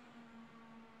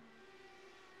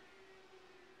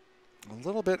a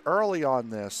little bit early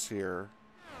on this here.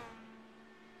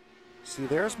 See,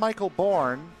 there's Michael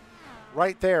Bourne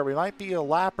right there. We might be a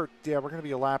lap or, yeah, we're going to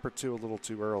be a lap or two a little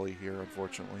too early here,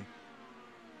 unfortunately.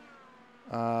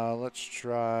 Let's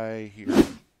try here.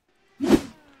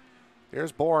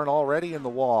 There's Bourne already in the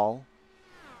wall.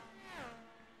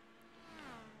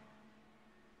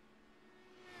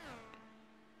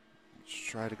 Let's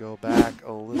try to go back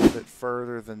a little bit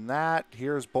further than that.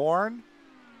 Here's Bourne.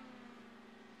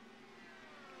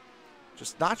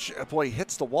 Just not sure. Boy, he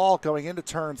hits the wall going into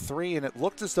turn 3, and it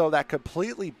looked as though that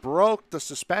completely broke the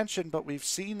suspension, but we've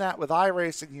seen that with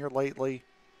iRacing here lately,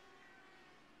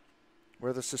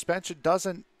 where the suspension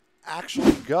doesn't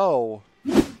actually go.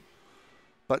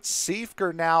 But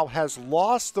Siefker now has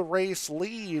lost the race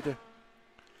lead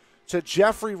to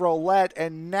Jeffrey Roulette,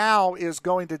 and now is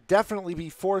going to definitely be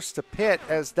forced to pit,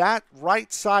 as that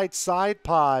right side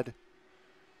pod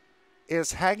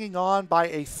is hanging on by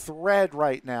a thread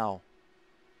right now.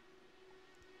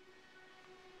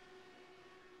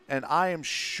 And I am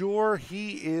sure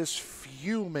he is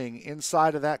fuming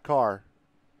inside of that car.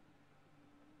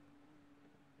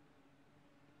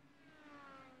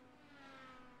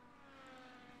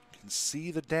 You can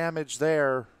see the damage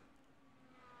there.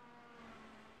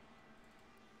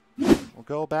 We'll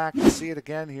go back and see it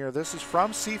again here. This is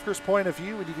from Siefker's point of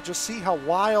view, and you can just see how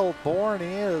wild Bourne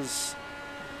is.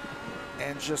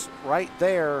 And just right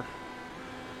there.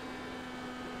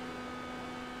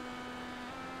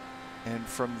 And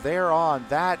from there on,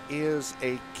 that is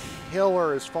a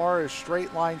killer as far as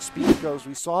straight line speed goes.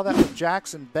 We saw that with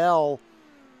Jackson Bell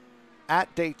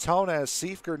at Daytona, as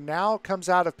Siefker now comes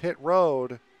out of pit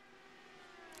road.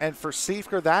 And for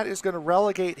Siefker, that is going to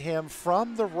relegate him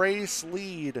from the race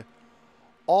lead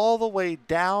all the way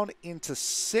down into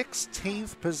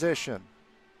 16th position.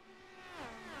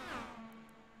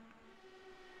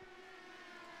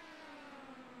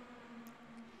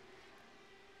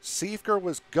 Siefker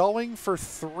was going for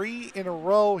 3 in a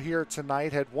row here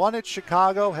tonight. Had won at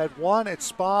Chicago, had won at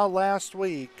Spa last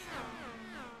week.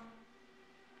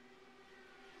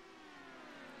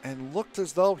 And looked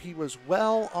as though he was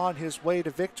well on his way to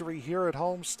victory here at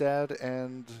Homestead,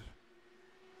 and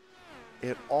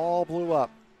it all blew up.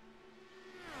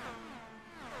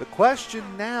 The question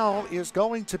now is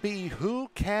going to be who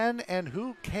can and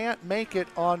who can't make it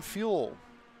on fuel.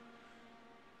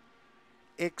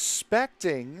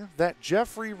 Expecting that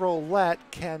Jeffrey Roulette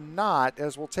cannot,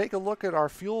 as we'll take a look at our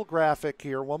fuel graphic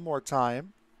here one more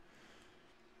time.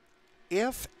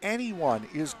 If anyone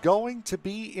is going to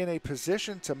be in a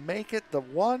position to make it, the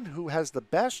one who has the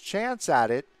best chance at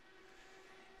it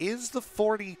is the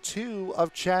 42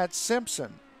 of Chad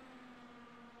Simpson.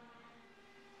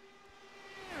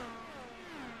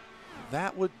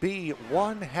 That would be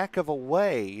one heck of a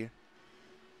way.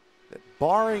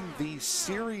 Barring the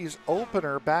series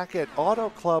opener back at Auto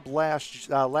Club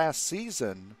last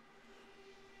season,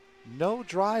 no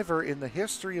driver in the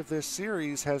history of this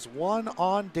series has won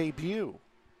on debut.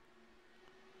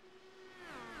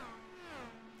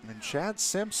 And Chad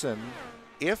Simpson,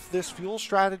 if this fuel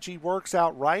strategy works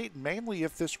out right, mainly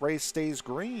if this race stays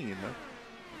green,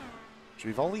 which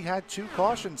we've only had 2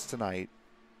 cautions tonight,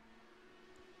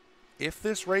 if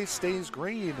this race stays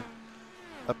green,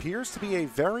 appears to be a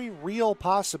very real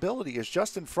possibility, as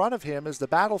just in front of him is the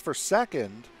battle for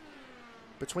second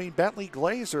between Bentley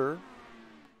Glazer,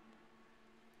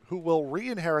 who will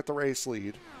re-inherit the race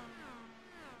lead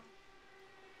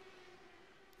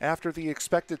after the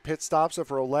expected pit stops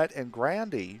of Roulette and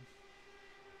Grandy.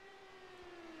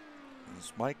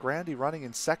 It's Mike Grandy running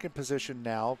in second position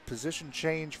now. Position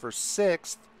change for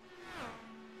 6th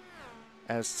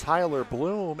as Tyler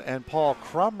Bloom and Paul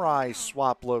Crumry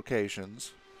swap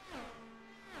locations.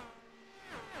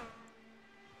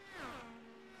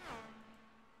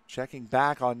 Checking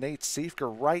back on Nate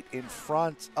Siefker right in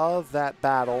front of that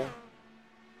battle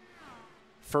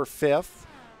for 5th.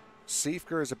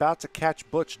 Siefker is about to catch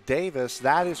Butch Davis.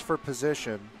 That is for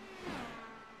position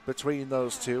between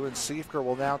those two, and Siefker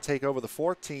will now take over the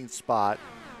 14th spot.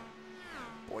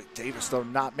 Boy, Davis, though,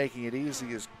 not making it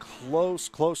easy. Is close,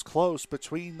 close, close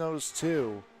between those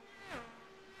two.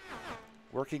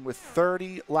 Working with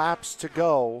 30 laps to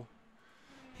go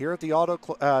here at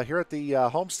the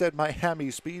Homestead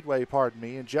Miami Speedway, pardon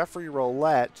me, and Jeffrey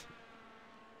Roulette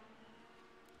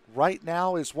right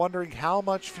now is wondering, how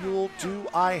much fuel do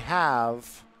I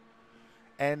have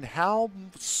and how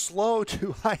slow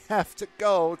do I have to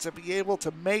go to be able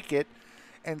to make it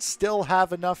and still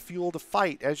have enough fuel to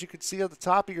fight. As you can see at the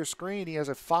top of your screen, he has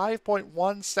a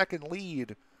 5.1 second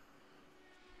lead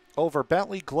over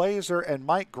Bentley Glazer and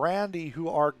Mike Grandy, who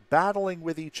are battling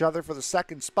with each other for the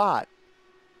second spot.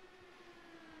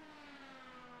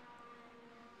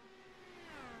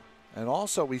 And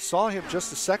also, we saw him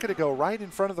just a second ago right in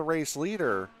front of the race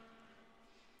leader.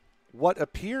 What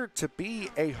appeared to be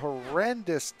a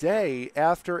horrendous day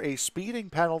after a speeding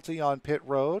penalty on pit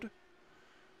road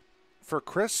for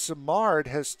Chris Simard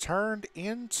has turned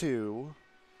into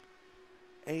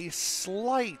a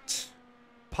slight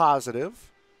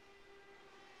positive.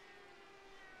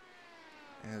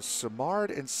 As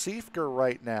Simard and Siefker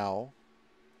right now.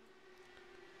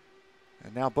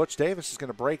 And now Butch Davis is going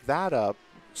to break that up.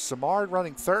 Simard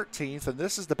running 13th, and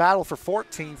this is the battle for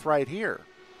 14th right here.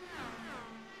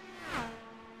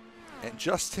 And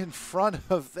just in front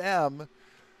of them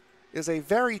is a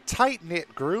very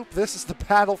tight-knit group. This is the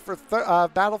battle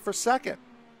for second.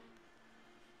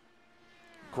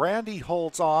 Grandy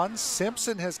holds on.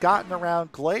 Simpson has gotten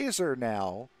around Glazer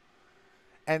now.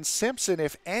 And Simpson,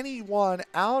 if anyone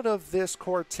out of this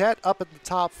quartet up in the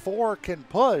top four can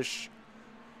push,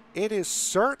 it is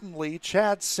certainly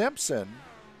Chad Simpson.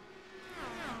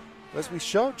 As we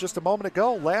showed just a moment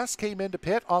ago, last came into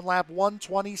pit on lap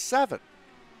 127.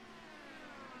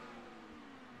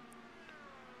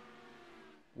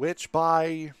 Which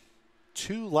by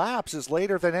 2 laps is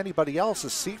later than anybody else,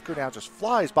 as Siefker now just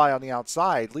flies by on the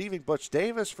outside, leaving Butch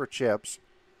Davis for chips.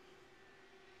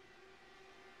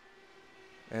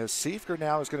 As Siefker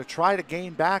now is going to try to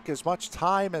gain back as much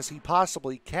time as he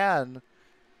possibly can,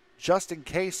 just in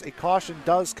case a caution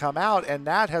does come out, and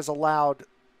that has allowed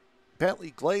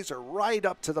Bentley Glazer right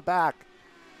up to the back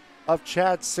of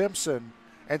Chad Simpson,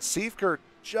 and Siefker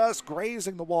just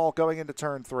grazing the wall going into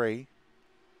turn 3.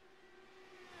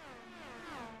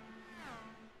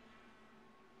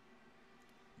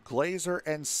 Glazer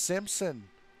and Simpson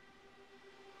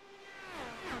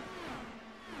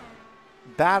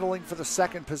battling for the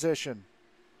second position.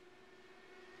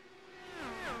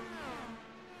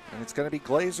 And it's going to be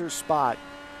Glazer's spot.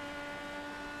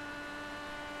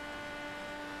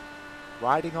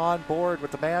 Riding on board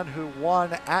with the man who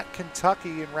won at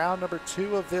Kentucky in round number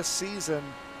 2 of this season.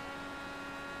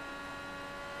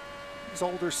 These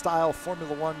older style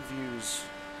Formula One views.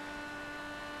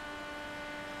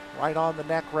 Right on the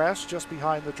neck rest, just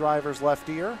behind the driver's left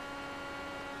ear. You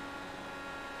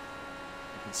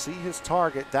can see his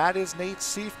target. That is Nate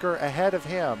Siefker ahead of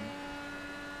him.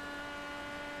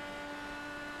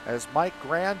 As Mike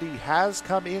Grandy has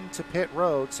come into pit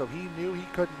road, so he knew he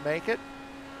couldn't make it.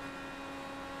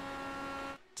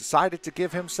 Decided to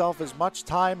give himself as much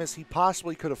time as he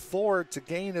possibly could afford to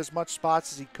gain as much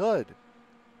spots as he could.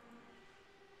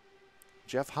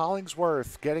 Jeff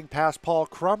Hollingsworth getting past Paul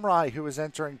Crumry, who is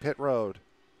entering pit road.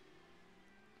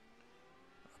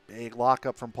 A big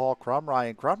lockup from Paul Crumry,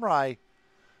 and Crumry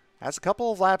has a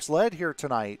couple of laps led here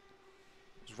tonight.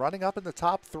 He's running up in the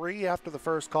top 3 after the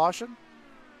first caution.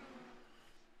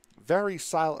 Very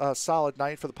solid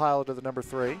night for the pilot of the number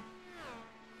 3.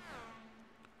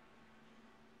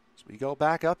 So we go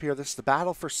back up here. This is the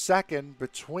battle for second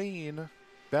between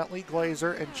Bentley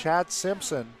Glazer and Chad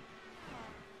Simpson.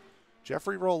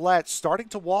 Jeffrey Roulette starting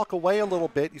to walk away a little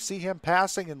bit. You see him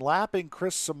passing and lapping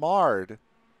Chris Simard.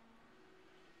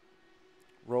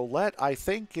 Roulette, I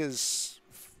think, has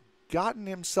gotten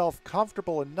himself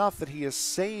comfortable enough that he has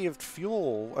saved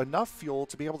fuel, enough fuel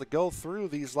to be able to go through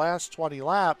these last 20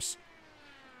 laps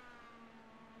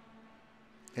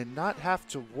and not have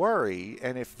to worry.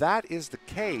 And if that is the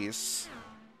case,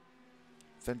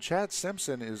 then Chad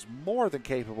Simpson is more than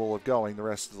capable of going the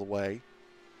rest of the way.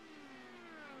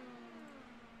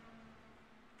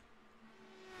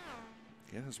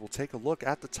 Again, as we'll take a look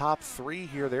at the top 3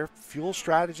 here, their fuel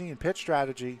strategy and pit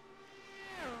strategy.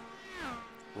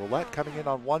 Roulette coming in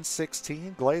on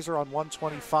 116, Glazer on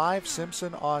 125,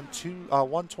 Simpson on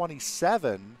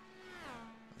 127.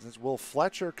 This is Will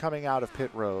Fletcher coming out of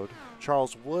pit road.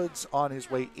 Charles Woods on his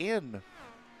way in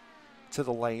to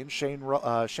the lane. Shane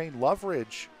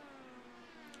Loveridge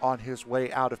on his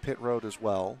way out of pit road as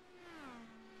well.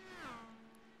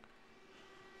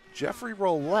 Jeffrey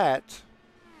Roulette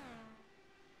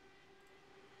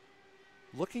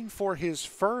looking for his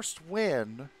first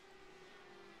win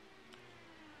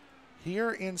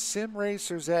here in Sim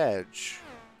Racer's Edge.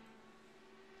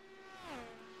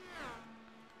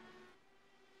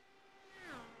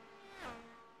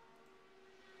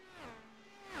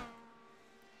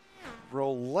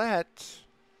 Roulette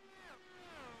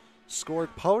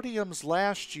scored podiums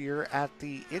last year at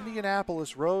the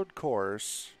Indianapolis Road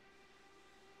Course.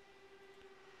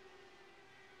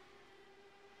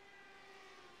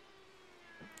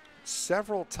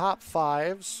 Several top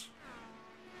fives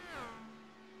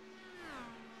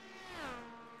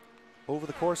over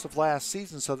the course of last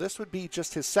season. So this would be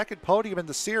just his second podium in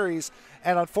the series.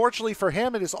 And unfortunately for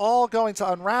him, it is all going to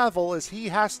unravel as he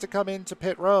has to come into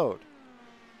pit road.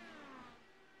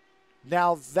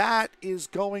 Now that is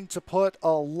going to put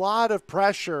a lot of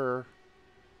pressure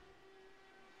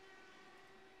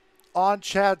on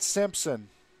Chad Simpson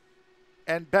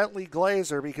and Bentley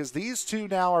Glazer, because these two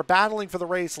now are battling for the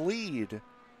race lead.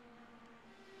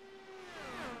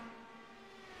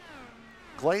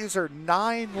 Glazer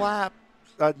 9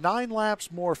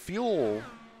 laps more fuel.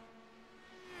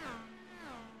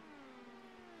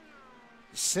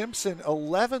 Simpson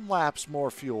 11 laps more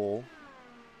fuel.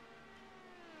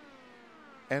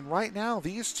 And right now,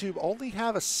 these two only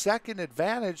have a second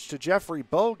advantage to Jeffrey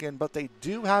Bogan, but they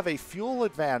do have a fuel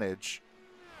advantage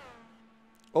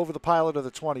over the pilot of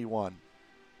the 21.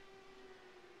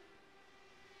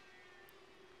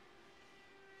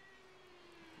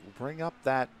 We'll bring up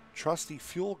that trusty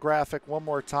fuel graphic one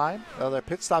more time, that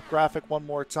pit stop graphic one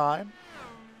more time.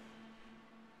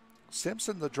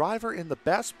 Simpson, the driver in the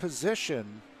best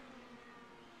position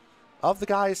of the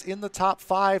guys in the top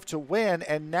 5 to win,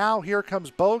 and now here comes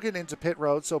Bogan into pit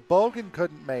road, so Bogan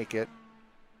couldn't make it.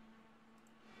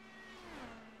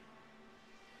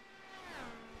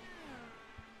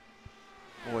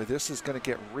 Boy, this is going to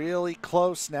get really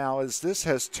close now, as this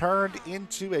has turned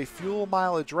into a fuel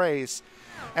mileage race.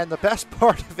 And the best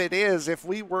part of it is, if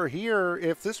we were here,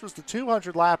 if this was the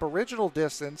 200 lap original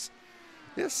distance,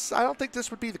 I don't think this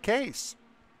would be the case.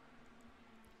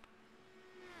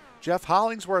 Jeff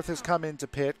Hollingsworth has come into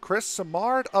pit. Chris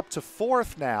Simard up to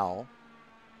 4th now.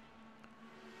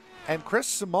 And Chris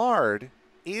Simard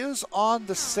is on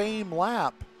the same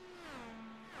lap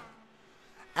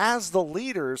as the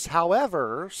leaders.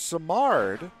 However,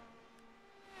 Simard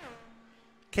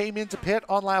came into pit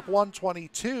on lap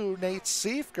 122. Nate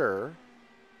Siefker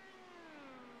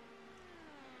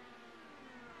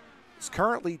is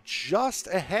currently just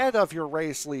ahead of your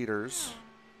race leaders.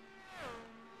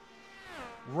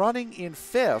 Running in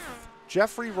 5th,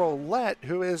 Jeffrey Roulette,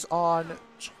 who is on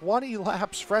 20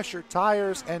 laps fresher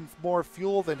tires and more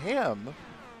fuel than him,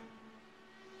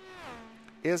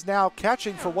 is now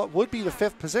catching for what would be the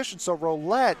 5th position. So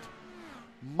Roulette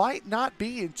might not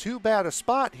be in too bad a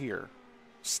spot here.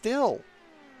 Still,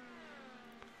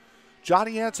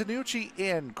 Johnny Antonucci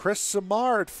in, Chris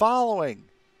Simard following.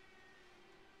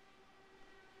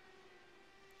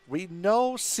 We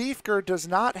know Siefker does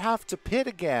not have to pit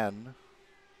again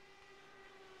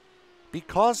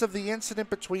because of the incident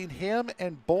between him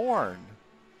and Bourne.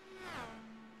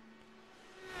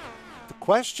 The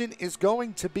question is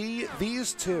going to be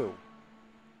these two.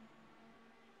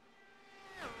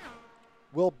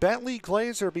 Will Bentley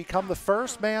Glazer become the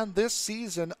first man this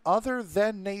season other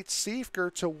than Nate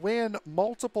Siefker to win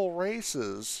multiple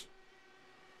races?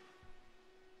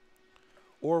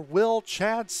 Or will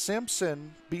Chad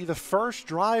Simpson be the first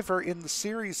driver in the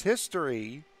series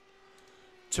history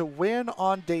to win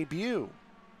on debut?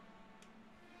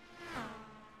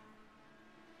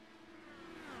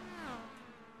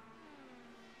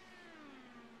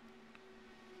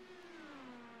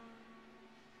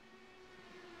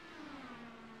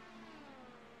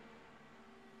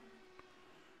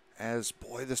 As,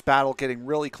 boy, this battle getting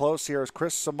really close here as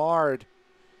Chris Simard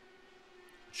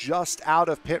just out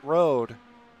of pit road.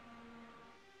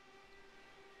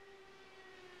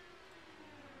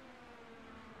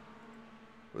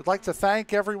 We'd like to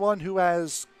thank everyone who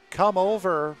has come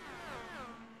over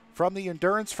from the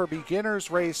Endurance for Beginners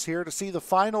race here to see the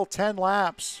final 10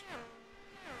 laps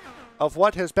of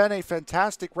what has been a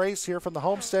fantastic race here from the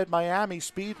Homestead Miami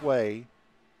Speedway.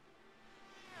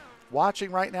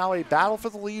 Watching right now a battle for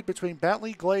the lead between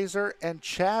Bentley Glazer and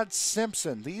Chad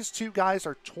Simpson. These two guys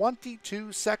are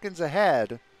 22 seconds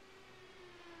ahead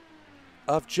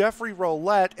of Jeffrey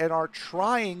Roulette and are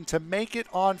trying to make it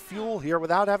on fuel here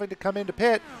without having to come into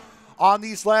pit on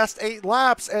these last 8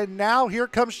 laps. And now here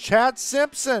comes Chad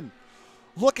Simpson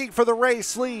looking for the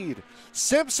race lead.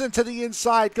 Simpson to the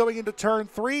inside going into turn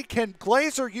 3. Can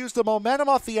Glazer use the momentum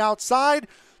off the outside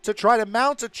to try to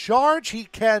mount a charge. He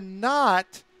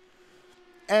cannot.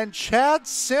 And Chad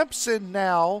Simpson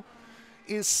now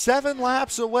is 7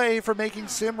 laps away from making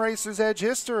Sim Racer's Edge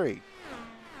history.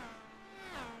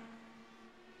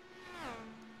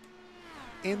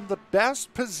 In the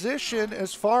best position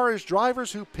as far as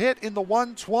drivers who pit in the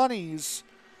 120s.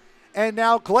 And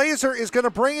now Glazer is going to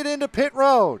bring it into pit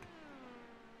road.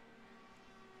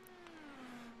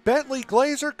 Bentley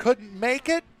Glazer couldn't make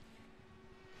it.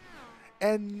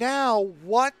 And now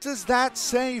what does that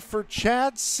say for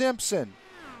Chad Simpson?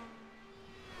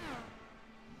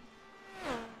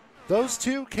 Those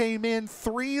two came in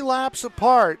 3 laps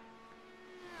apart.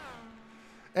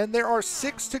 And there are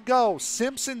 6 to go.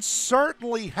 Simpson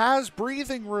certainly has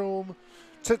breathing room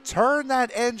to turn that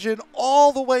engine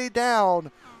all the way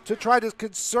down to try to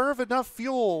conserve enough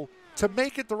fuel to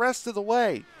make it the rest of the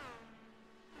way.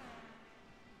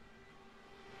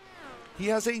 He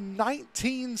has a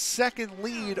 19-second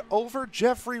lead over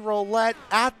Jeffrey Roulette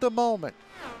at the moment.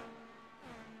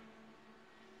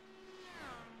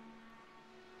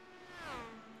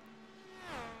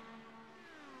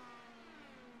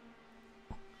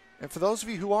 And for those of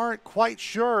you who aren't quite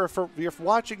sure, if you're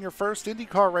watching your first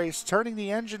IndyCar race, turning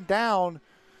the engine down,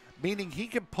 meaning he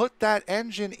can put that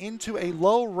engine into a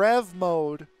low rev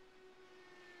mode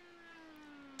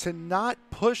to not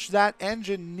push that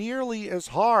engine nearly as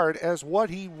hard as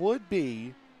what he would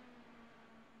be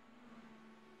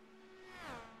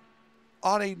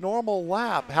on a normal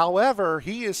lap. However,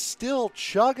 he is still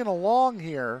chugging along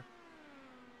here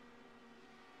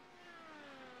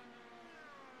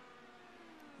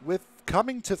with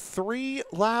coming to 3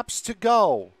 laps to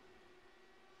go.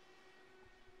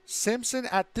 Simpson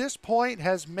at this point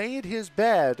has made his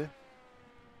bed.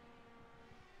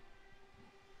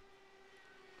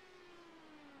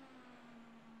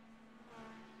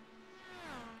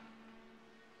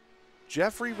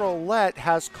 Jeffrey Roulette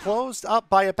has closed up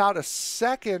by about a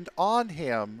second on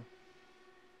him.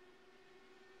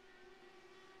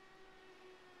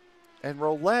 And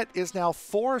Roulette is now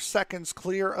 4 seconds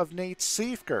clear of Nate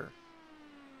Siefker.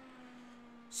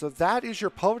 So that is your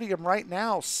podium right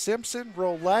now. Simpson,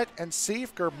 Roulette, and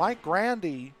Siefker. Mike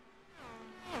Grandy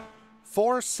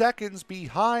 4 seconds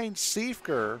behind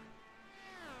Siefker.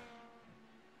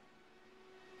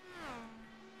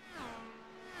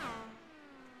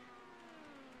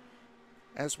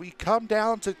 As we come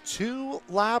down to 2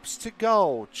 laps to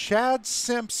go, Chad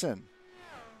Simpson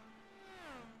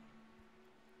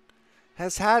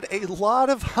has had a lot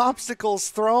of obstacles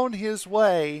thrown his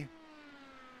way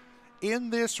in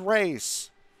this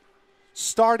race.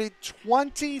 Started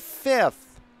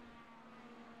 25th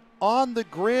on the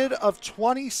grid of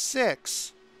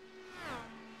 26.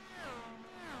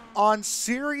 On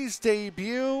series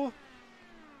debut,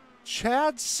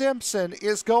 Chad Simpson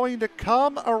is going to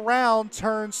come around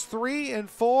turns 3 and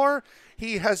 4.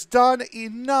 He has done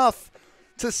enough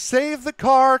to save the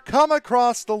car, come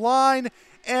across the line,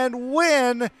 and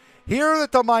win here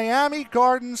at the Miami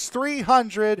Gardens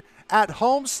 300 at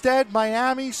Homestead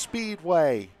Miami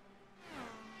Speedway.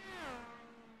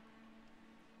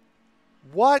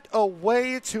 What a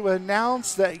way to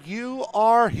announce that you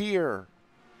are here.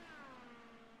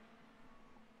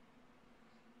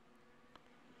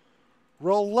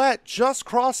 Roulette just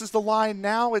crosses the line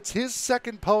now. It's his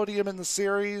second podium in the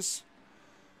series.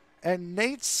 And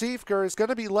Nate Siefker is going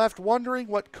to be left wondering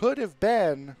what could have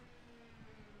been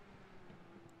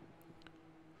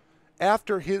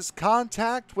after his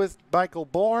contact with Michael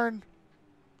Bourne.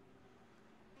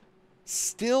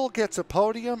 Still gets a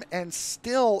podium and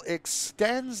still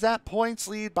extends that points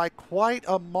lead by quite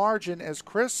a margin as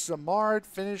Chris Samard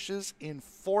finishes in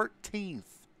 14th.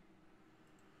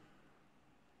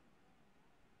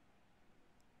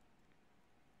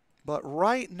 But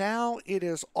right now, it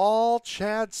is all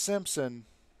Chad Simpson.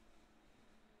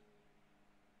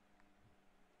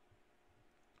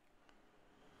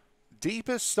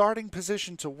 Deepest starting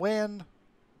position to win.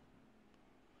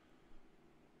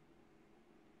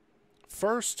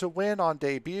 First to win on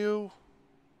debut.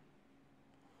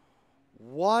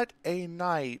 What a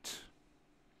night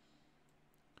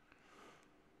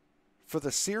for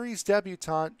the series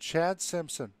debutant, Chad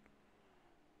Simpson.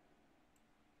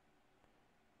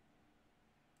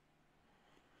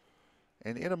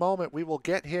 And in a moment, we will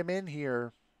get him in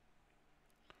here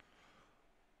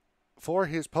for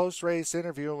his post-race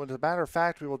interview. And as a matter of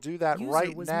fact, we will do that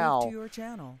right now. To your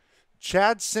channel.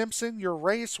 Chad Simpson, your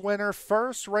race winner.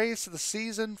 First race of the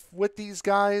season with these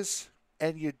guys,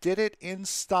 and you did it in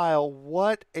style.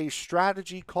 What a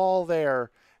strategy call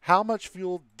there. How much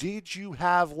fuel did you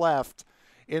have left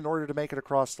in order to make it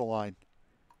across the line?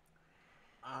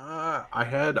 I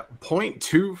had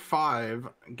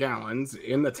 0.25 gallons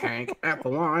in the tank at the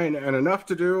line, and enough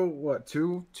to do what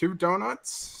two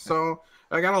donuts. So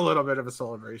I got a little bit of a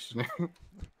celebration.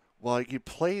 Well, you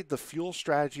played the fuel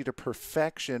strategy to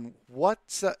perfection.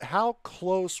 How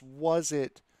close was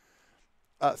it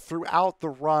throughout the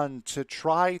run to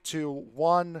try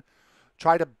to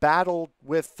battle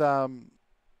with Bentley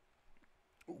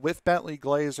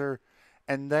Glazer,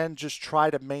 and then just try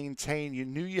to maintain? You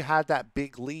knew you had that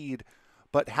big lead,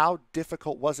 but how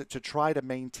difficult was it to try to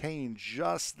maintain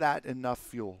just that enough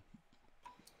fuel?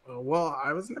 Well,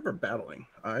 I was never battling.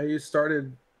 I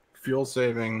started fuel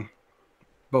saving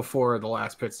before the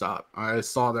last pit stop. I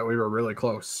saw that we were really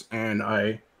close, and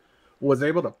I was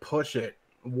able to push it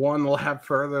one lap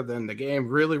further than the game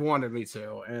really wanted me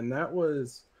to, and that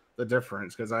was the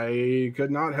difference because I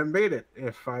could not have made it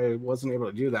if I wasn't able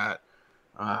to do that.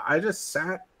 I just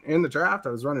sat in the draft. I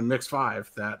was running mix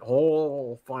 5 that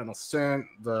whole final stint,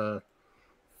 the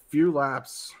few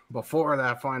laps before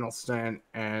that final stint,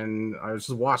 and I was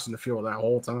just watching the fuel that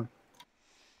whole time.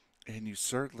 And you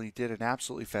certainly did an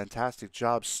absolutely fantastic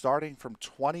job starting from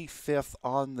 25th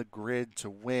on the grid to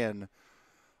win.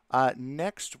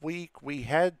 Next week, we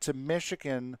head to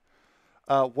Michigan.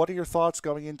 What are your thoughts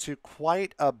going into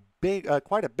quite a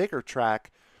bigger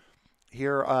track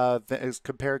here as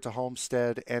compared to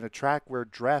Homestead, and a track where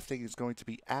drafting is going to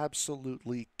be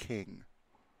absolutely king?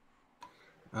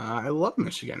 I love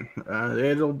Michigan.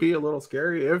 It'll be a little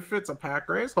scary if it's a pack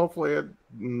race. Hopefully,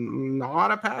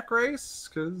 not a pack race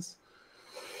because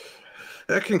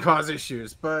that can cause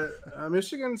issues. But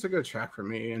Michigan's a good track for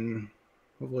me, and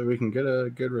hopefully, we can get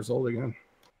a good result again.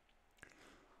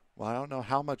 Well, I don't know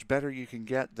how much better you can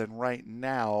get than right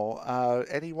now.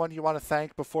 Anyone you want to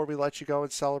thank before we let you go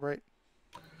and celebrate?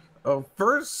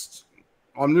 First,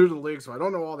 I'm new to the league, so I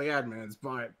don't know all the admins,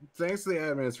 but thanks to the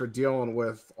admins for dealing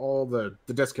with all the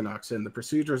disconnects and the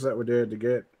procedures that we did to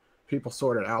get people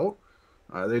sorted out.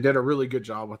 They did a really good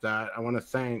job with that. I want to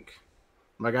thank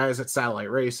my guys at Satellite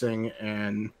Racing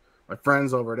and my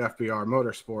friends over at FBR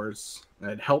Motorsports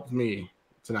that helped me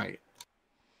tonight.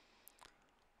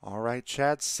 All right,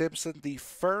 Chad Simpson, the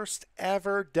first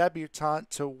ever debutant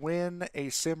to win a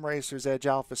Sim Racers Edge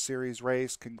Alpha Series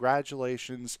race.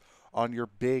 Congratulations on your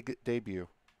big debut.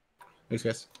 Thanks,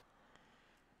 guys.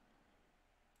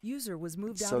 User was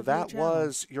moved out So of your that channel.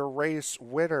 was your race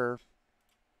winner,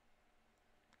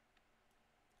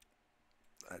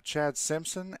 Chad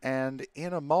Simpson. And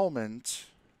in a moment,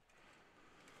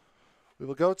 we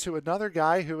will go to another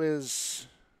guy who is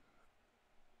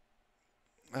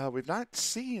we've not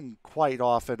seen quite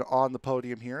often on the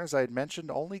podium here. As I had mentioned,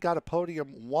 only got a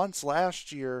podium once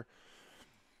last year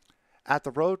at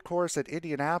the road course at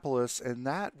Indianapolis, and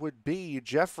that would be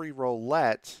Jeffrey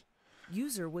Roulette.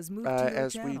 User was moved to your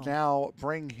as channel. we now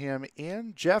bring him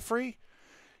in. Jeffrey,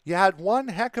 you had one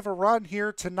heck of a run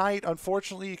here tonight.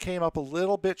 Unfortunately, you came up a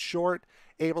little bit short,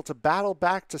 able to battle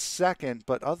back to second,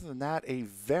 but other than that, a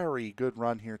very good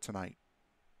run here tonight.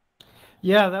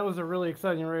 Yeah, that was a really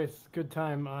exciting race. Good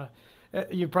time.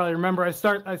 You probably remember I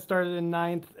started in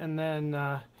 9th, and then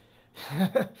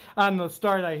on the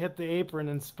start I hit the apron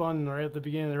and spun right at the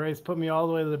beginning of the race, put me all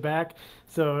the way to the back.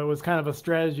 So it was kind of a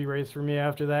strategy race for me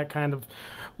after that, kind of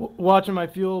watching my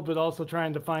fuel, but also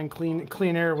trying to find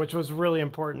clean air, which was really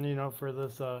important, for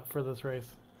this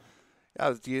race. I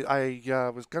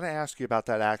was going to ask you about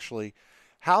that actually.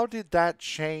 How did that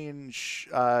change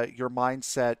your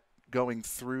mindset going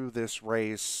through this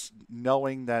race,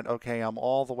 knowing that, okay, I'm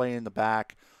all the way in the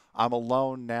back, I'm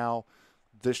alone now,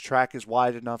 this track is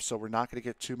wide enough so we're not going to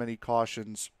get too many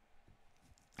cautions?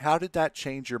 How did that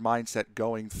change your mindset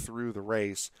going through the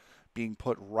race, being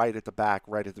put right at the back,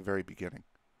 right at the very beginning?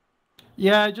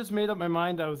 Yeah, I just made up my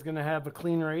mind I was going to have a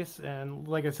clean race, and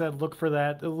like I said, look for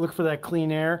that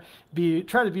clean air.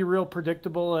 Try to be real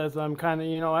predictable, as I'm kind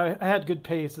of, I had good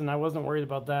pace and I wasn't worried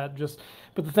about that.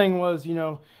 But the thing was,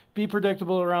 be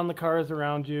predictable around the cars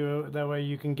around you. That way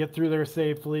you can get through there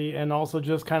safely, and also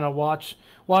just kind of watch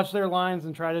their lines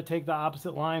and try to take the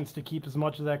opposite lines to keep as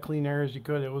much of that clean air as you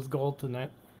could. It was gold tonight.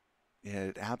 Yeah,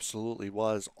 it absolutely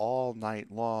was all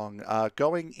night long.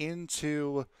 Going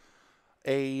into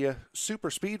a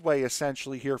super speedway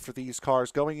essentially here for these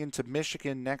cars, going into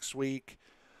Michigan next week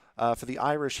for the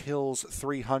Irish Hills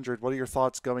 300. What are your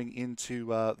thoughts going into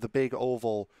the big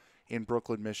oval in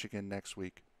Brooklyn, Michigan next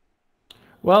week?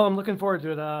 Well, I'm looking forward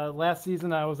to it. Last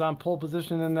season I was on pole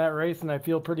position in that race, and I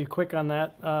feel pretty quick on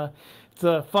that. It's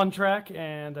a fun track,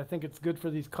 and I think it's good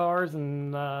for these cars,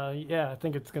 and yeah, I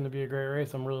think it's going to be a great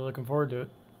race. I'm really looking forward to it.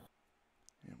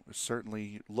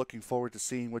 certainly looking forward to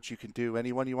seeing what you can do.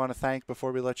 Anyone you want to thank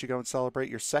before we let you go and celebrate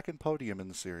your second podium in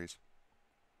the series?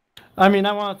 I mean,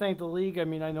 I want to thank the league. I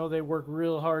mean, I know they work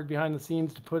real hard behind the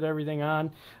scenes to put everything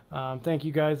on. Thank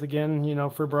you guys again,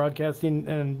 for broadcasting,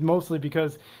 and mostly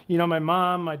because, my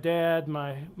mom, my dad,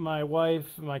 my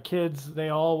wife, my kids, they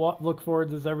all look forward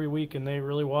to this every week, and they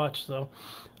really watch. So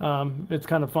it's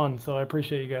kind of fun. So I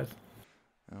appreciate you guys.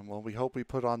 Well, we hope we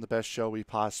put on the best show we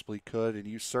possibly could, and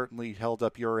you certainly held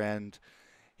up your end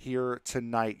here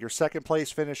tonight. Your second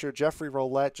place finisher, Jeffrey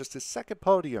Roulette, just his second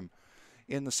podium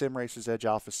in the Sim Racers Edge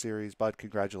Alpha Series. Bud,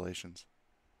 congratulations.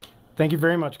 Thank you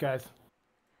very much, guys.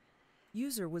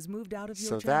 User was moved out of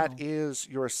your channel. So that is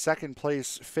your second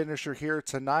place finisher here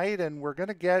tonight, and we're going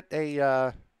to get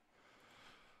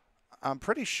I'm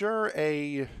pretty sure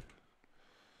a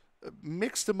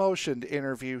mixed emotion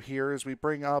interview here as we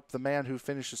bring up the man who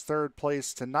finishes third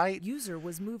place tonight. User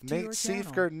was moved to Nate your channel.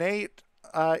 Seifger. Nate,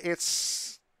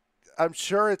 I'm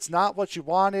sure it's not what you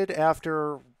wanted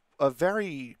after a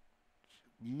very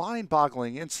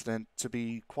mind-boggling incident, to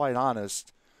be quite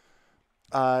honest.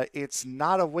 It's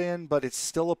not a win, but it's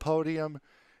still a podium.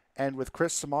 And with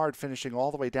Chris Samard finishing all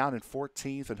the way down in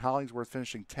 14th and Hollingsworth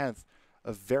finishing 10th,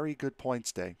 a very good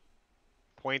points day.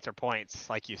 Points are points,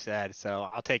 like you said. So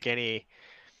I'll take any.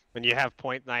 When you have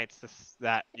point nights,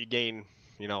 that you gain,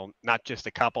 not just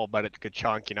a couple, but a good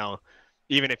chunk.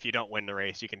 Even if you don't win the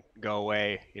race, you can go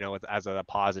away, as a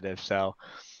positive. So,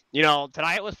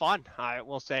 tonight was fun. I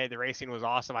will say the racing was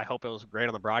awesome. I hope it was great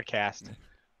on the broadcast.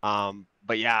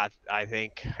 But yeah, I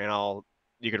think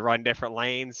you could run different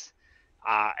lanes.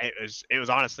 It was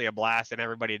honestly a blast, and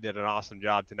everybody did an awesome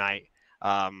job tonight.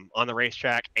 On the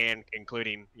racetrack, and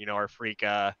including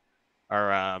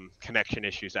our connection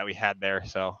issues that we had there.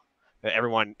 So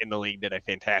everyone in the league did a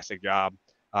fantastic job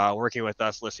working with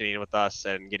us, listening with us,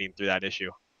 and getting through that issue.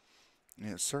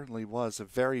 It certainly was a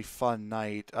very fun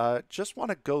night. Just want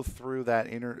to go through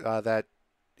that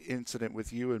incident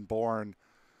with you and Bourne.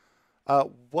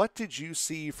 What did you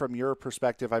see from your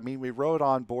perspective? I mean, we rode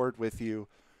on board with you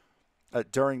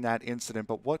during that incident,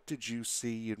 but what did you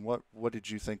see, and what did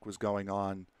you think was going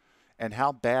on, and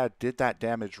how bad did that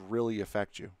damage really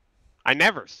affect you? I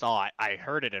never saw it. I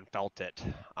heard it and felt it.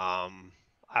 I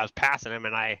was passing him,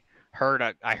 and I heard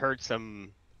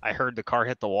the car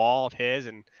hit the wall of his,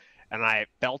 and I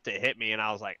felt it hit me, and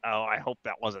I was like, oh, I hope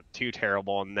that wasn't too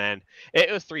terrible. And then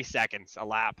it was 3 seconds a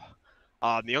lap.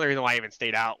 The only reason why I even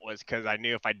stayed out was because I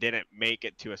knew if I didn't make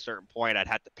it to a certain point, I'd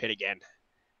have to pit again,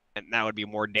 and that would be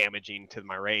more damaging to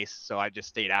my race. So I just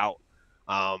stayed out,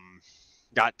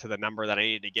 got to the number that I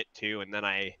needed to get to, and then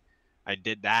I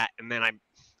did that. And then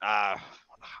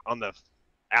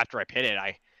after I pitted,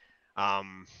 I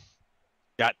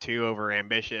got too over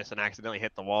ambitious and accidentally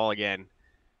hit the wall again.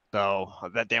 So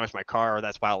that damaged my car.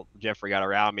 That's why Jeffrey got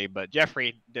around me. But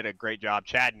Jeffrey did a great job.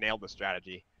 Chad nailed the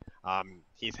strategy.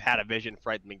 He's had a vision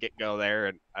right from the get-go there,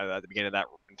 and at the beginning of that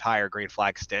entire green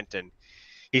flag stint, and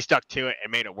he stuck to it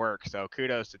and made it work. So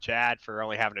kudos to Chad for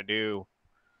only having to do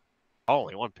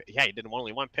only one. Yeah, he did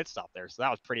only one pit stop there. So that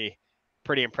was pretty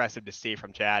impressive to see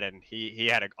from Chad, and he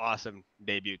had an awesome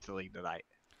debut to the league tonight.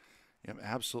 Yeah,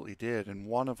 absolutely did. And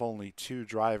one of only two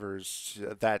drivers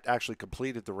that actually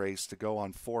completed the race to go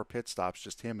on 4 pit stops,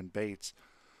 just him and Bates,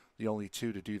 the only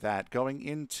two to do that. Going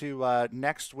into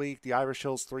next week, the Irish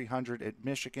Hills 300 at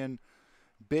Michigan.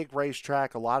 Big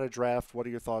racetrack, a lot of draft. What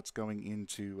are your thoughts going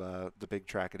into the big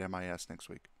track at MIS next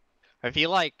week? I feel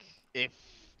like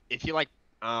if you like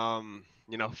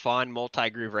fun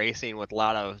multi-groove racing with a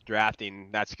lot of drafting,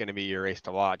 that's going to be your race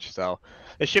to watch. So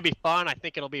it should be fun. I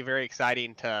think it'll be very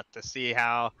exciting to see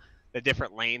how the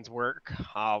different lanes work.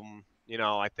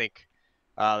 I think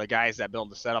the guys that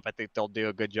build the setup, I think they'll do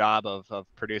a good job of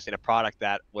producing a product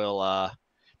that will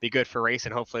be good for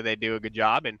racing. Hopefully they do a good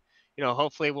job, and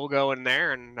hopefully we'll go in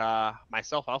there, and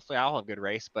myself, hopefully I'll have a good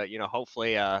race, but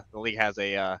hopefully the league has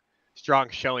a strong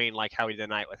showing like how we did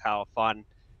tonight, with how fun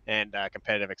and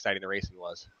competitive, exciting the racing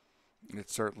was. It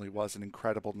certainly was an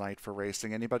incredible night for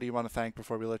racing. Anybody you want to thank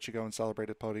before we let you go and celebrate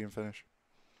a podium finish?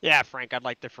 Yeah, Frank, I'd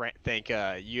like to thank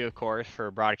you, of course, for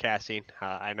broadcasting.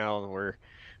 I know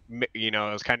it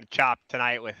was kind of chopped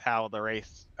tonight with how the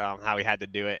race, how we had to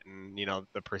do it, and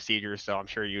the procedures. So I'm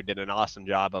sure you did an awesome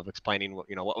job of explaining what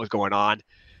was going on,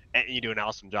 and you do an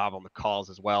awesome job on the calls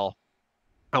as well.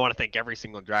 I want to thank every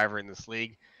single driver in this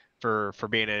league for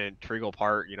being an integral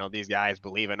part. These guys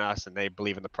believe in us, and they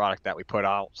believe in the product that we put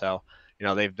out. So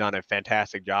they've done a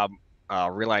fantastic job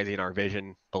realizing our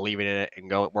vision, believing in it,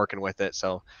 and working with it.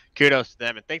 So kudos to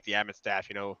them, and thank the admin staff.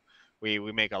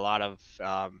 We make a lot of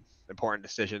important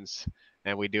decisions,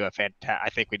 and we do I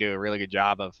think we do a really good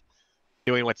job of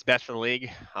doing what's best for the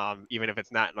league. Even if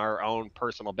it's not in our own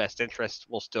personal best interest,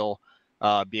 we'll still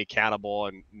be accountable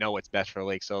and know what's best for the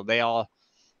league. So they all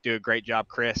do a great job.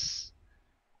 Chris,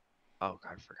 oh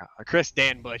God, I forgot. Chris,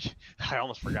 Dan Butch. I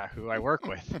almost forgot who I work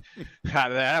with.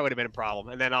 That would have been a problem.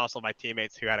 And then also my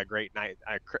teammates who had a great night.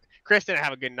 Chris didn't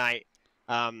have a good night.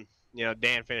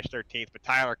 Dan finished 13th, but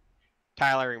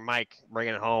Tyler and Mike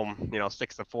bringing it home,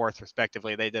 6th and 4th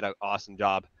respectively. They did an awesome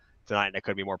job tonight, and I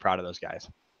couldn't be more proud of those guys.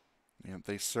 Yeah,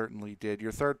 they certainly did.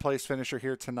 Your third place finisher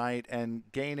here tonight and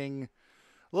gaining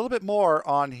a little bit more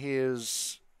on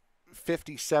his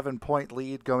 57-point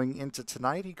lead going into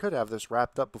tonight. He could have this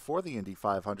wrapped up before the Indy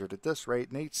 500 at this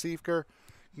rate. Nate Siefker,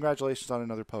 congratulations on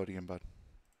another podium, bud.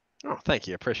 Oh, thank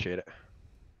you. Appreciate it.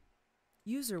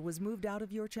 User was moved out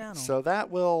of your channel. So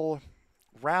that will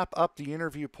wrap up the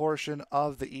interview portion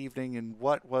of the evening in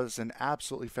what was an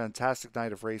absolutely fantastic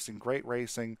night of racing. Great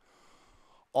racing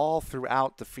all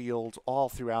throughout the field, all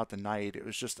throughout the night. It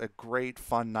was just a great,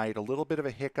 fun night. A little bit of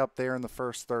a hiccup there in the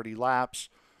first 30 laps.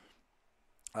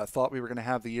 I thought we were going to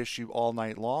have the issue all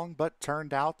night long, but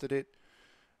turned out that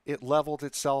it leveled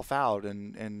itself out,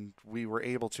 and we were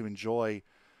able to enjoy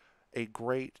a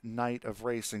great night of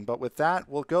racing. But with that,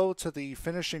 we'll go to the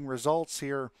finishing results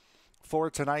here for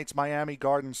tonight's Miami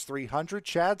Gardens 300.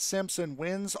 Chad Simpson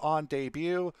wins on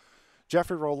debut.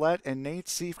 Jeffrey Roulette and Nate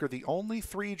Siefker, the only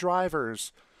 3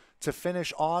 drivers to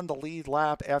finish on the lead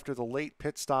lap after the late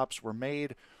pit stops were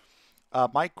made.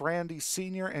 Mike Grandy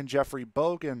Sr. and Jeffrey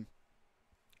Bogan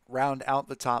round out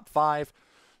the top 5.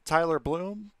 Tyler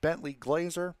Bloom, Bentley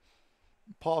Glazer,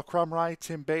 Paul Crumry,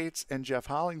 Tim Bates, and Jeff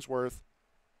Hollingsworth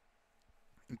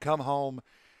come home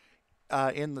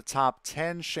in the top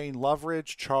 10. Shane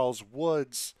Loveridge, Charles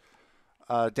Woods,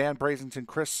 Dan Brazington,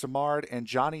 Chris Simard, and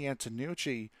Johnny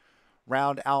Antonucci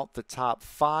round out the top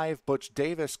 5. Butch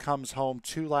Davis comes home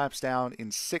 2 laps down in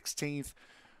 16th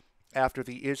after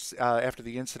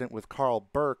the incident with Carl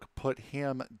Burke put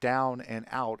him down and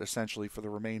out essentially for the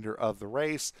remainder of the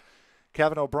race.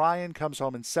 Kevin O'Brien comes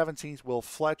home in 17th. Will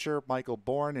Fletcher, Michael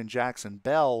Bourne, and Jackson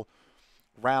Bell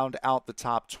round out the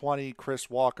top 20. Chris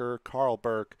Walker, Carl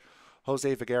Burke,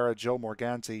 Jose Viguera, Joe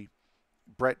Morganti,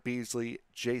 Brett Beasley,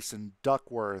 Jason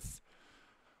Duckworth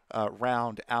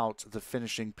round out the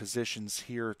finishing positions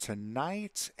here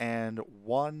tonight, and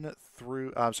 19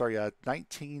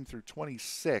 through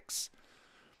 26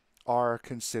 are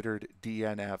considered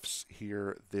DNFs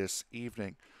here this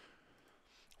evening.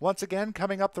 Once again,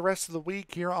 coming up the rest of the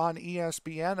week here on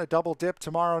ESPN, a double dip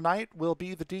tomorrow night will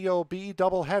be the DOB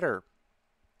doubleheader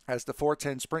as the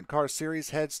 410 Sprint Car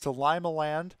Series heads to Lima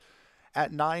Land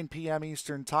at 9 p.m.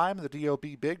 Eastern Time. The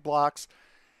DOB Big Blocks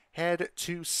head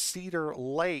to Cedar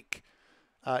Lake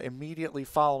immediately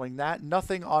following that.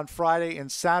 Nothing on Friday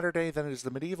and Saturday. Then it is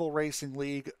the Medieval Racing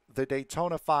League, the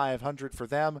Daytona 500 for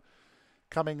them,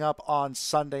 coming up on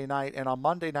Sunday night. And on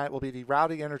Monday night will be the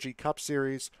Rowdy Energy Cup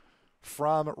Series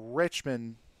from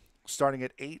Richmond, starting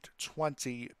at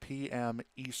 8:20 p.m.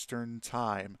 Eastern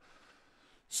Time.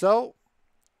 So,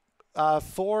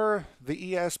 for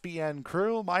the ESPN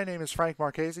crew, my name is Frank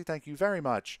Marchese. Thank you very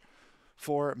much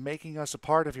for making us a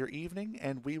part of your evening,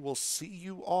 and we will see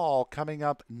you all coming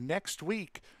up next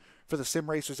week for the Sim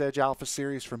Racers Edge Alpha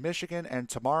Series from Michigan, and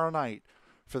tomorrow night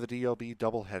for the DOB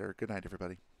doubleheader. Good night,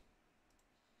 everybody.